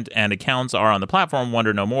content and accounts are on the platform,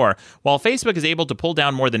 wonder no more. While Facebook is able to pull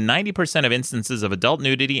down more than 90% of instances of adult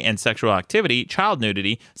nudity and sexual activity, child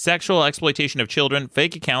nudity, sexual exploitation of children,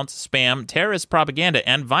 fake accounts, spam, terrorist propaganda,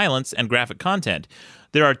 and violence and graphic content,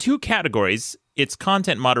 there are two categories its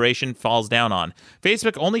content moderation falls down on.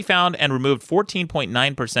 Facebook only found and removed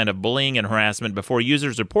 14.9% of bullying and harassment before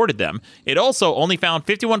users reported them. It also only found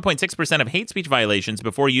 51.6% of hate speech violations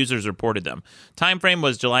before users reported them. Time frame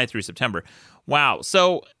was July through September. Wow.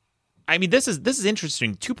 So, I mean, this is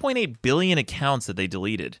interesting. 2.8 billion accounts that they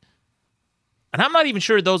deleted. And I'm not even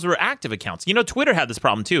sure those were active accounts. You know, Twitter had this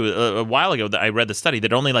problem, too. A while ago, I read the study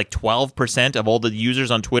that only like 12% of all the users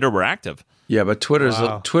on Twitter were active. Yeah, but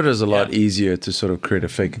Twitter's a lot easier to sort of create a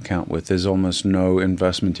fake account with. There's almost no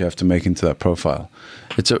investment you have to make into that profile.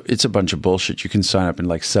 It's a bunch of bullshit. You can sign up in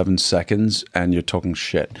like 7 seconds and you're talking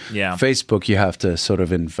shit. Yeah. Facebook, you have to sort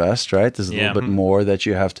of invest, right? There's a little bit more that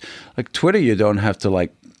you have to... Like Twitter, you don't have to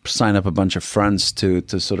like sign up a bunch of friends to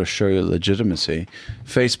sort of show your legitimacy.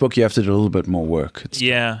 Facebook, you have to do a little bit more work.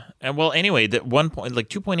 And well, anyway, that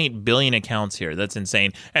 2.8 billion accounts here. That's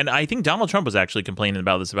insane. And I think Donald Trump was actually complaining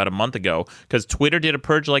about this about a month ago because Twitter did a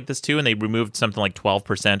purge like this too, and they removed something like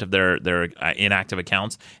 12% of their inactive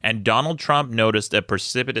accounts. And Donald Trump noticed a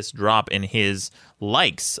precipitous drop in his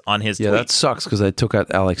likes on his tweets. Yeah, that sucks because I took out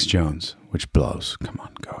Alex Jones, which blows. Come on,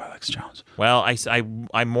 go Alex Jones. Well,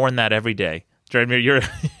 I mourn that every day. Dreadmere,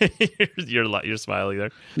 you're smiling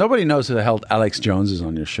there. Nobody knows who the hell Alex Jones is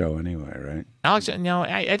on your show anyway, right? Alex, no,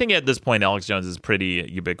 I think at this point Alex Jones is pretty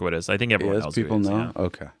ubiquitous. I think everyone knows people who he is, know. Yeah.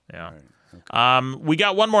 Okay. Yeah. Right. Okay. We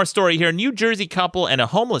got one more story here. New Jersey couple and a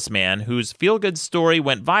homeless man whose feel-good story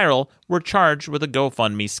went viral were charged with a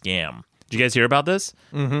GoFundMe scam. Did you guys hear about this?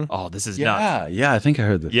 Mm-hmm. Oh, this is nuts. Yeah, I think I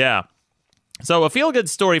heard this. Yeah. So, a feel-good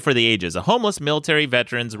story for the ages. A homeless military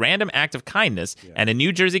veteran's random act of kindness and a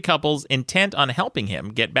New Jersey couple's intent on helping him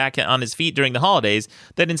get back on his feet during the holidays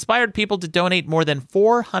that inspired people to donate more than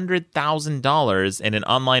 $400,000 in an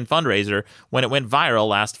online fundraiser when it went viral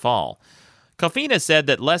last fall. Kofina said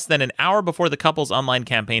that less than an hour before the couple's online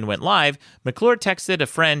campaign went live, McClure texted a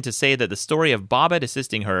friend to say that the story of Bobbitt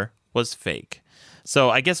assisting her was fake.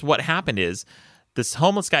 So, I guess what happened is, this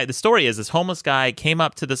homeless guy, the story is this homeless guy came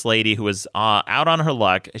up to this lady who was out on her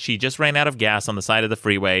luck. She just ran out of gas on the side of the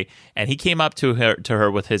freeway, and he came up to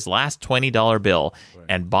her with his last $20 bill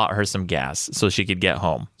and bought her some gas so she could get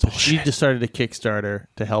home. So she just started a Kickstarter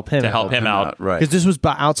to help him out. Right. Because this was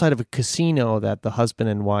outside of a casino that the husband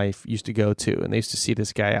and wife used to go to, and they used to see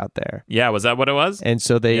this guy out there. Yeah, was that what it was? And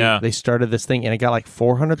so they started this thing, and it got like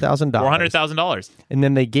 $400,000. $400,000. And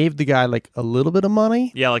then they gave the guy like a little bit of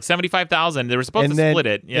money. Yeah, like $75,000. They were supposed to split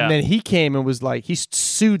it. Yeah. And then he came and was like, he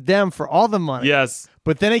sued them for all the money. Yes.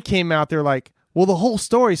 But then it came out, they're like, well, the whole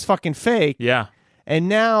story's fucking fake. Yeah. And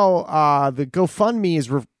now the GoFundMe is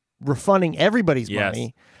refunding everybody's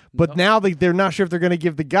money. But now they're not sure if they're going to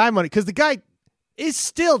give the guy money because the guy is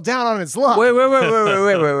still down on his luck.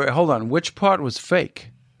 Wait. Hold on. Which part was fake?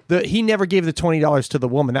 He never gave the $20 to the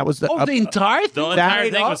woman. That was the entire thing. The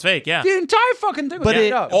entire thing was fake. Yeah. The entire fucking thing was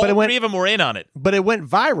made up. All three of them were in on it. But it went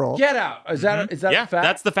viral. Get out. Is that a fact?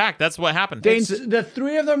 That's the fact. That's what happened. The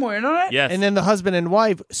three of them were in on it? Yes. And then the husband and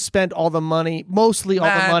wife spent all the money, mostly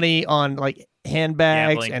all the money on like handbags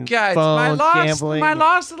Gambling. and Guys, phones, gambling. my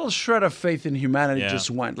last little shred of faith in humanity Yeah.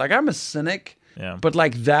 just went. Like, I'm a cynic, Yeah. but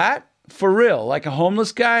like that, for real, like a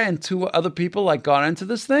homeless guy and 2 other people like got into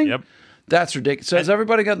this thing. Yep. That's ridiculous. So has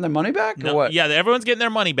everybody gotten their money back or No, what? yeah, everyone's getting their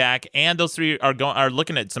money back, and those 3 are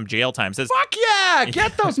looking at some jail time. Says, Fuck yeah!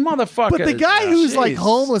 Get those motherfuckers. But the guy who's like Jeez.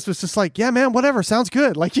 homeless was just like, yeah, man, whatever, sounds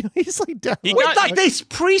good. Like, he's like, down. He Wait, got- like they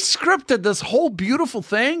pre-scripted this whole beautiful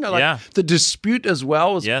thing. Like Yeah. the dispute as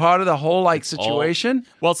well was Yes. part of the whole like situation.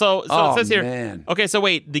 Well, so Oh, it says here. man. Okay, so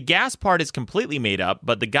wait, the gas part is completely made up,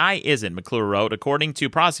 but the guy isn't. McClure wrote, according to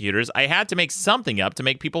prosecutors, I had to make something up to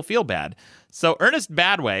make people feel bad. So Ernest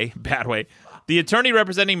Badway, the attorney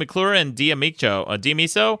representing McClure and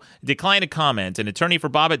Diamiso declined to comment. An attorney for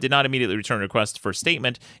Bobbitt did not immediately return a request for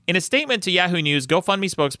statement. In a statement to Yahoo News,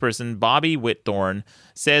 GoFundMe spokesperson Bobby Whitthorne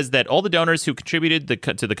says that all the donors who contributed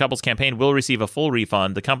to the couple's campaign will receive a full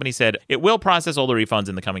refund. The company said it will process all the refunds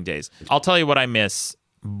in the coming days. I'll tell you what I miss.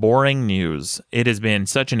 Boring news. It has been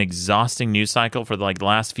such an exhausting news cycle for the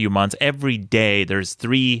last few months. Every day there's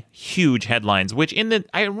 3 huge headlines, which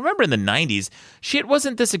I remember in the 90s, shit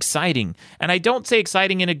wasn't this exciting. And I don't say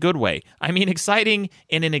exciting in a good way. I mean exciting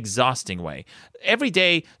in an exhausting way. Every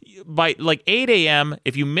day by 8 a.m.,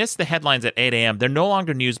 if you miss the headlines at 8 a.m., they're no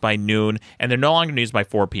longer news by noon, and they're no longer news by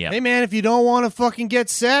 4 p.m. Hey, man, if you don't want to fucking get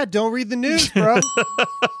sad, don't read the news, bro.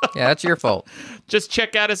 Yeah, that's your fault. Just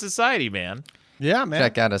check out of society, man. Yeah, man.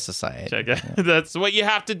 Check out of society. Check out. That's what you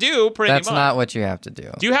have to do, pretty much. That's not what you have to do.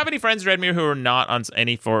 Do you have any friends, Dreadmere, who are not on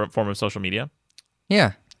any form of social media?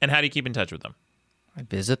 Yeah. And how do you keep in touch with them? I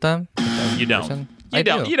visit them. You don't. person. You I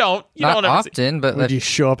don't. do. You don't. You Not don't ever often, but Would you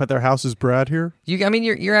show up at their house as Brad here? I mean,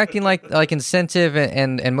 you're acting like incentive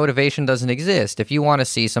and motivation doesn't exist. If you want to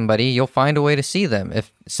see somebody, you'll find a way to see them.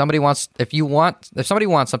 If somebody wants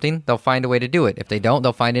something, they'll find a way to do it. If they don't,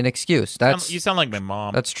 they'll find an excuse. You sound like my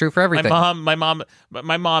mom. That's true for everything. My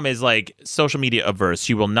mom is like social media averse.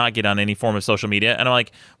 She will not get on any form of social media. And I'm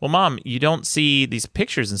like, well, Mom, you don't see these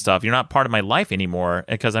pictures and stuff. You're not part of my life anymore.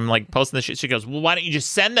 Because I'm like posting this shit. She goes, well, why don't you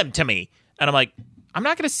just send them to me? And I'm like, I'm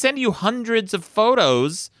not going to send you hundreds of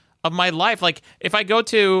photos of my life. Like, if I go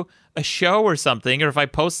to a show or something, or if I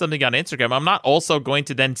post something on Instagram, I'm not also going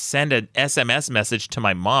to then send an SMS message to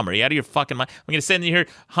my mom. Are you out of your fucking mind? I'm going to send you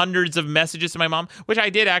hundreds of messages to my mom, which I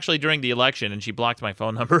did actually during the election, and she blocked my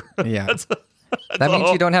phone number. Yeah. That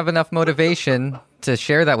means you don't have enough motivation to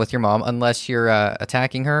share that with your mom unless you're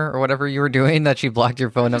attacking her or whatever you were doing that she blocked your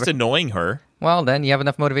phone number. Just annoying her. Well, then you have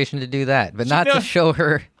enough motivation to do that, but not to show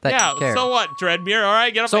her that you care. So what, Dreadmere? All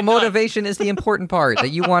right, get off So my nut. motivation is the important part,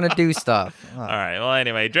 that you want to do stuff. All right, well,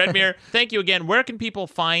 anyway, Dreadmere, thank you again. Where can people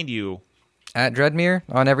find you? At Dreadmere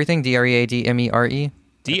on everything, Dreadmere.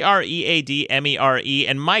 Dreadmere.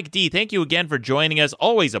 And Mike D, thank you again for joining us.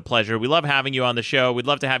 Always a pleasure. We love having you on the show. We'd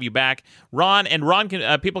love to have you back. Ron,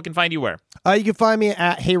 people can find you where? You can find me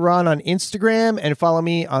at Hey Ron on Instagram and follow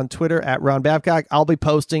me on Twitter at Ron Babcock. I'll be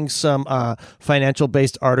posting some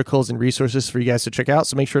financial-based articles and resources for you guys to check out,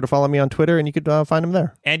 so make sure to follow me on Twitter, and you could find them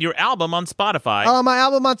there. And your album on Spotify. My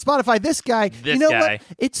album on Spotify. This guy, you know what?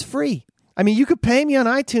 It's free. I mean, you could pay me on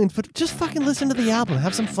iTunes, but just fucking listen to the album.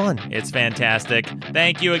 Have some fun. It's fantastic.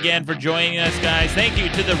 Thank you again for joining us, guys. Thank you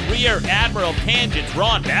to the Rear Admiral Tangents,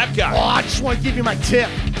 Ron Babcock. Oh, I just want to give you my tip.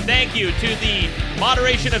 Thank you to the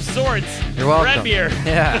Moderation of Sorts, You're welcome. Dreadmere.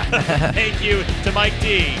 Yeah. Thank you to Mike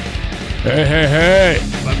D. Hey.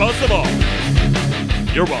 But most of all,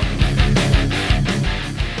 you're welcome.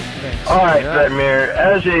 All right, Dreadmere,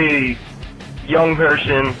 as a young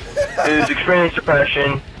person who's experienced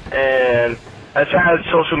depression and has had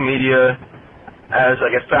social media as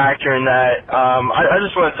like a factor in that, I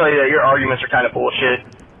just want to tell you that your arguments are kind of bullshit.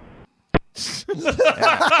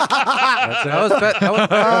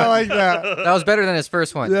 I like that. That was better than his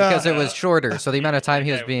first one Yeah. because it was shorter. So the amount of time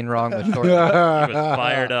he was being wrong was shorter. He was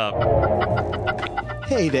fired up.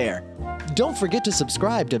 Hey there. Don't forget to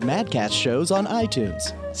subscribe to Madcast shows on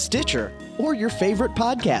iTunes, Stitcher, or your favorite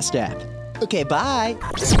podcast app. Okay, bye.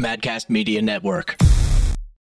 Madcast Media Network.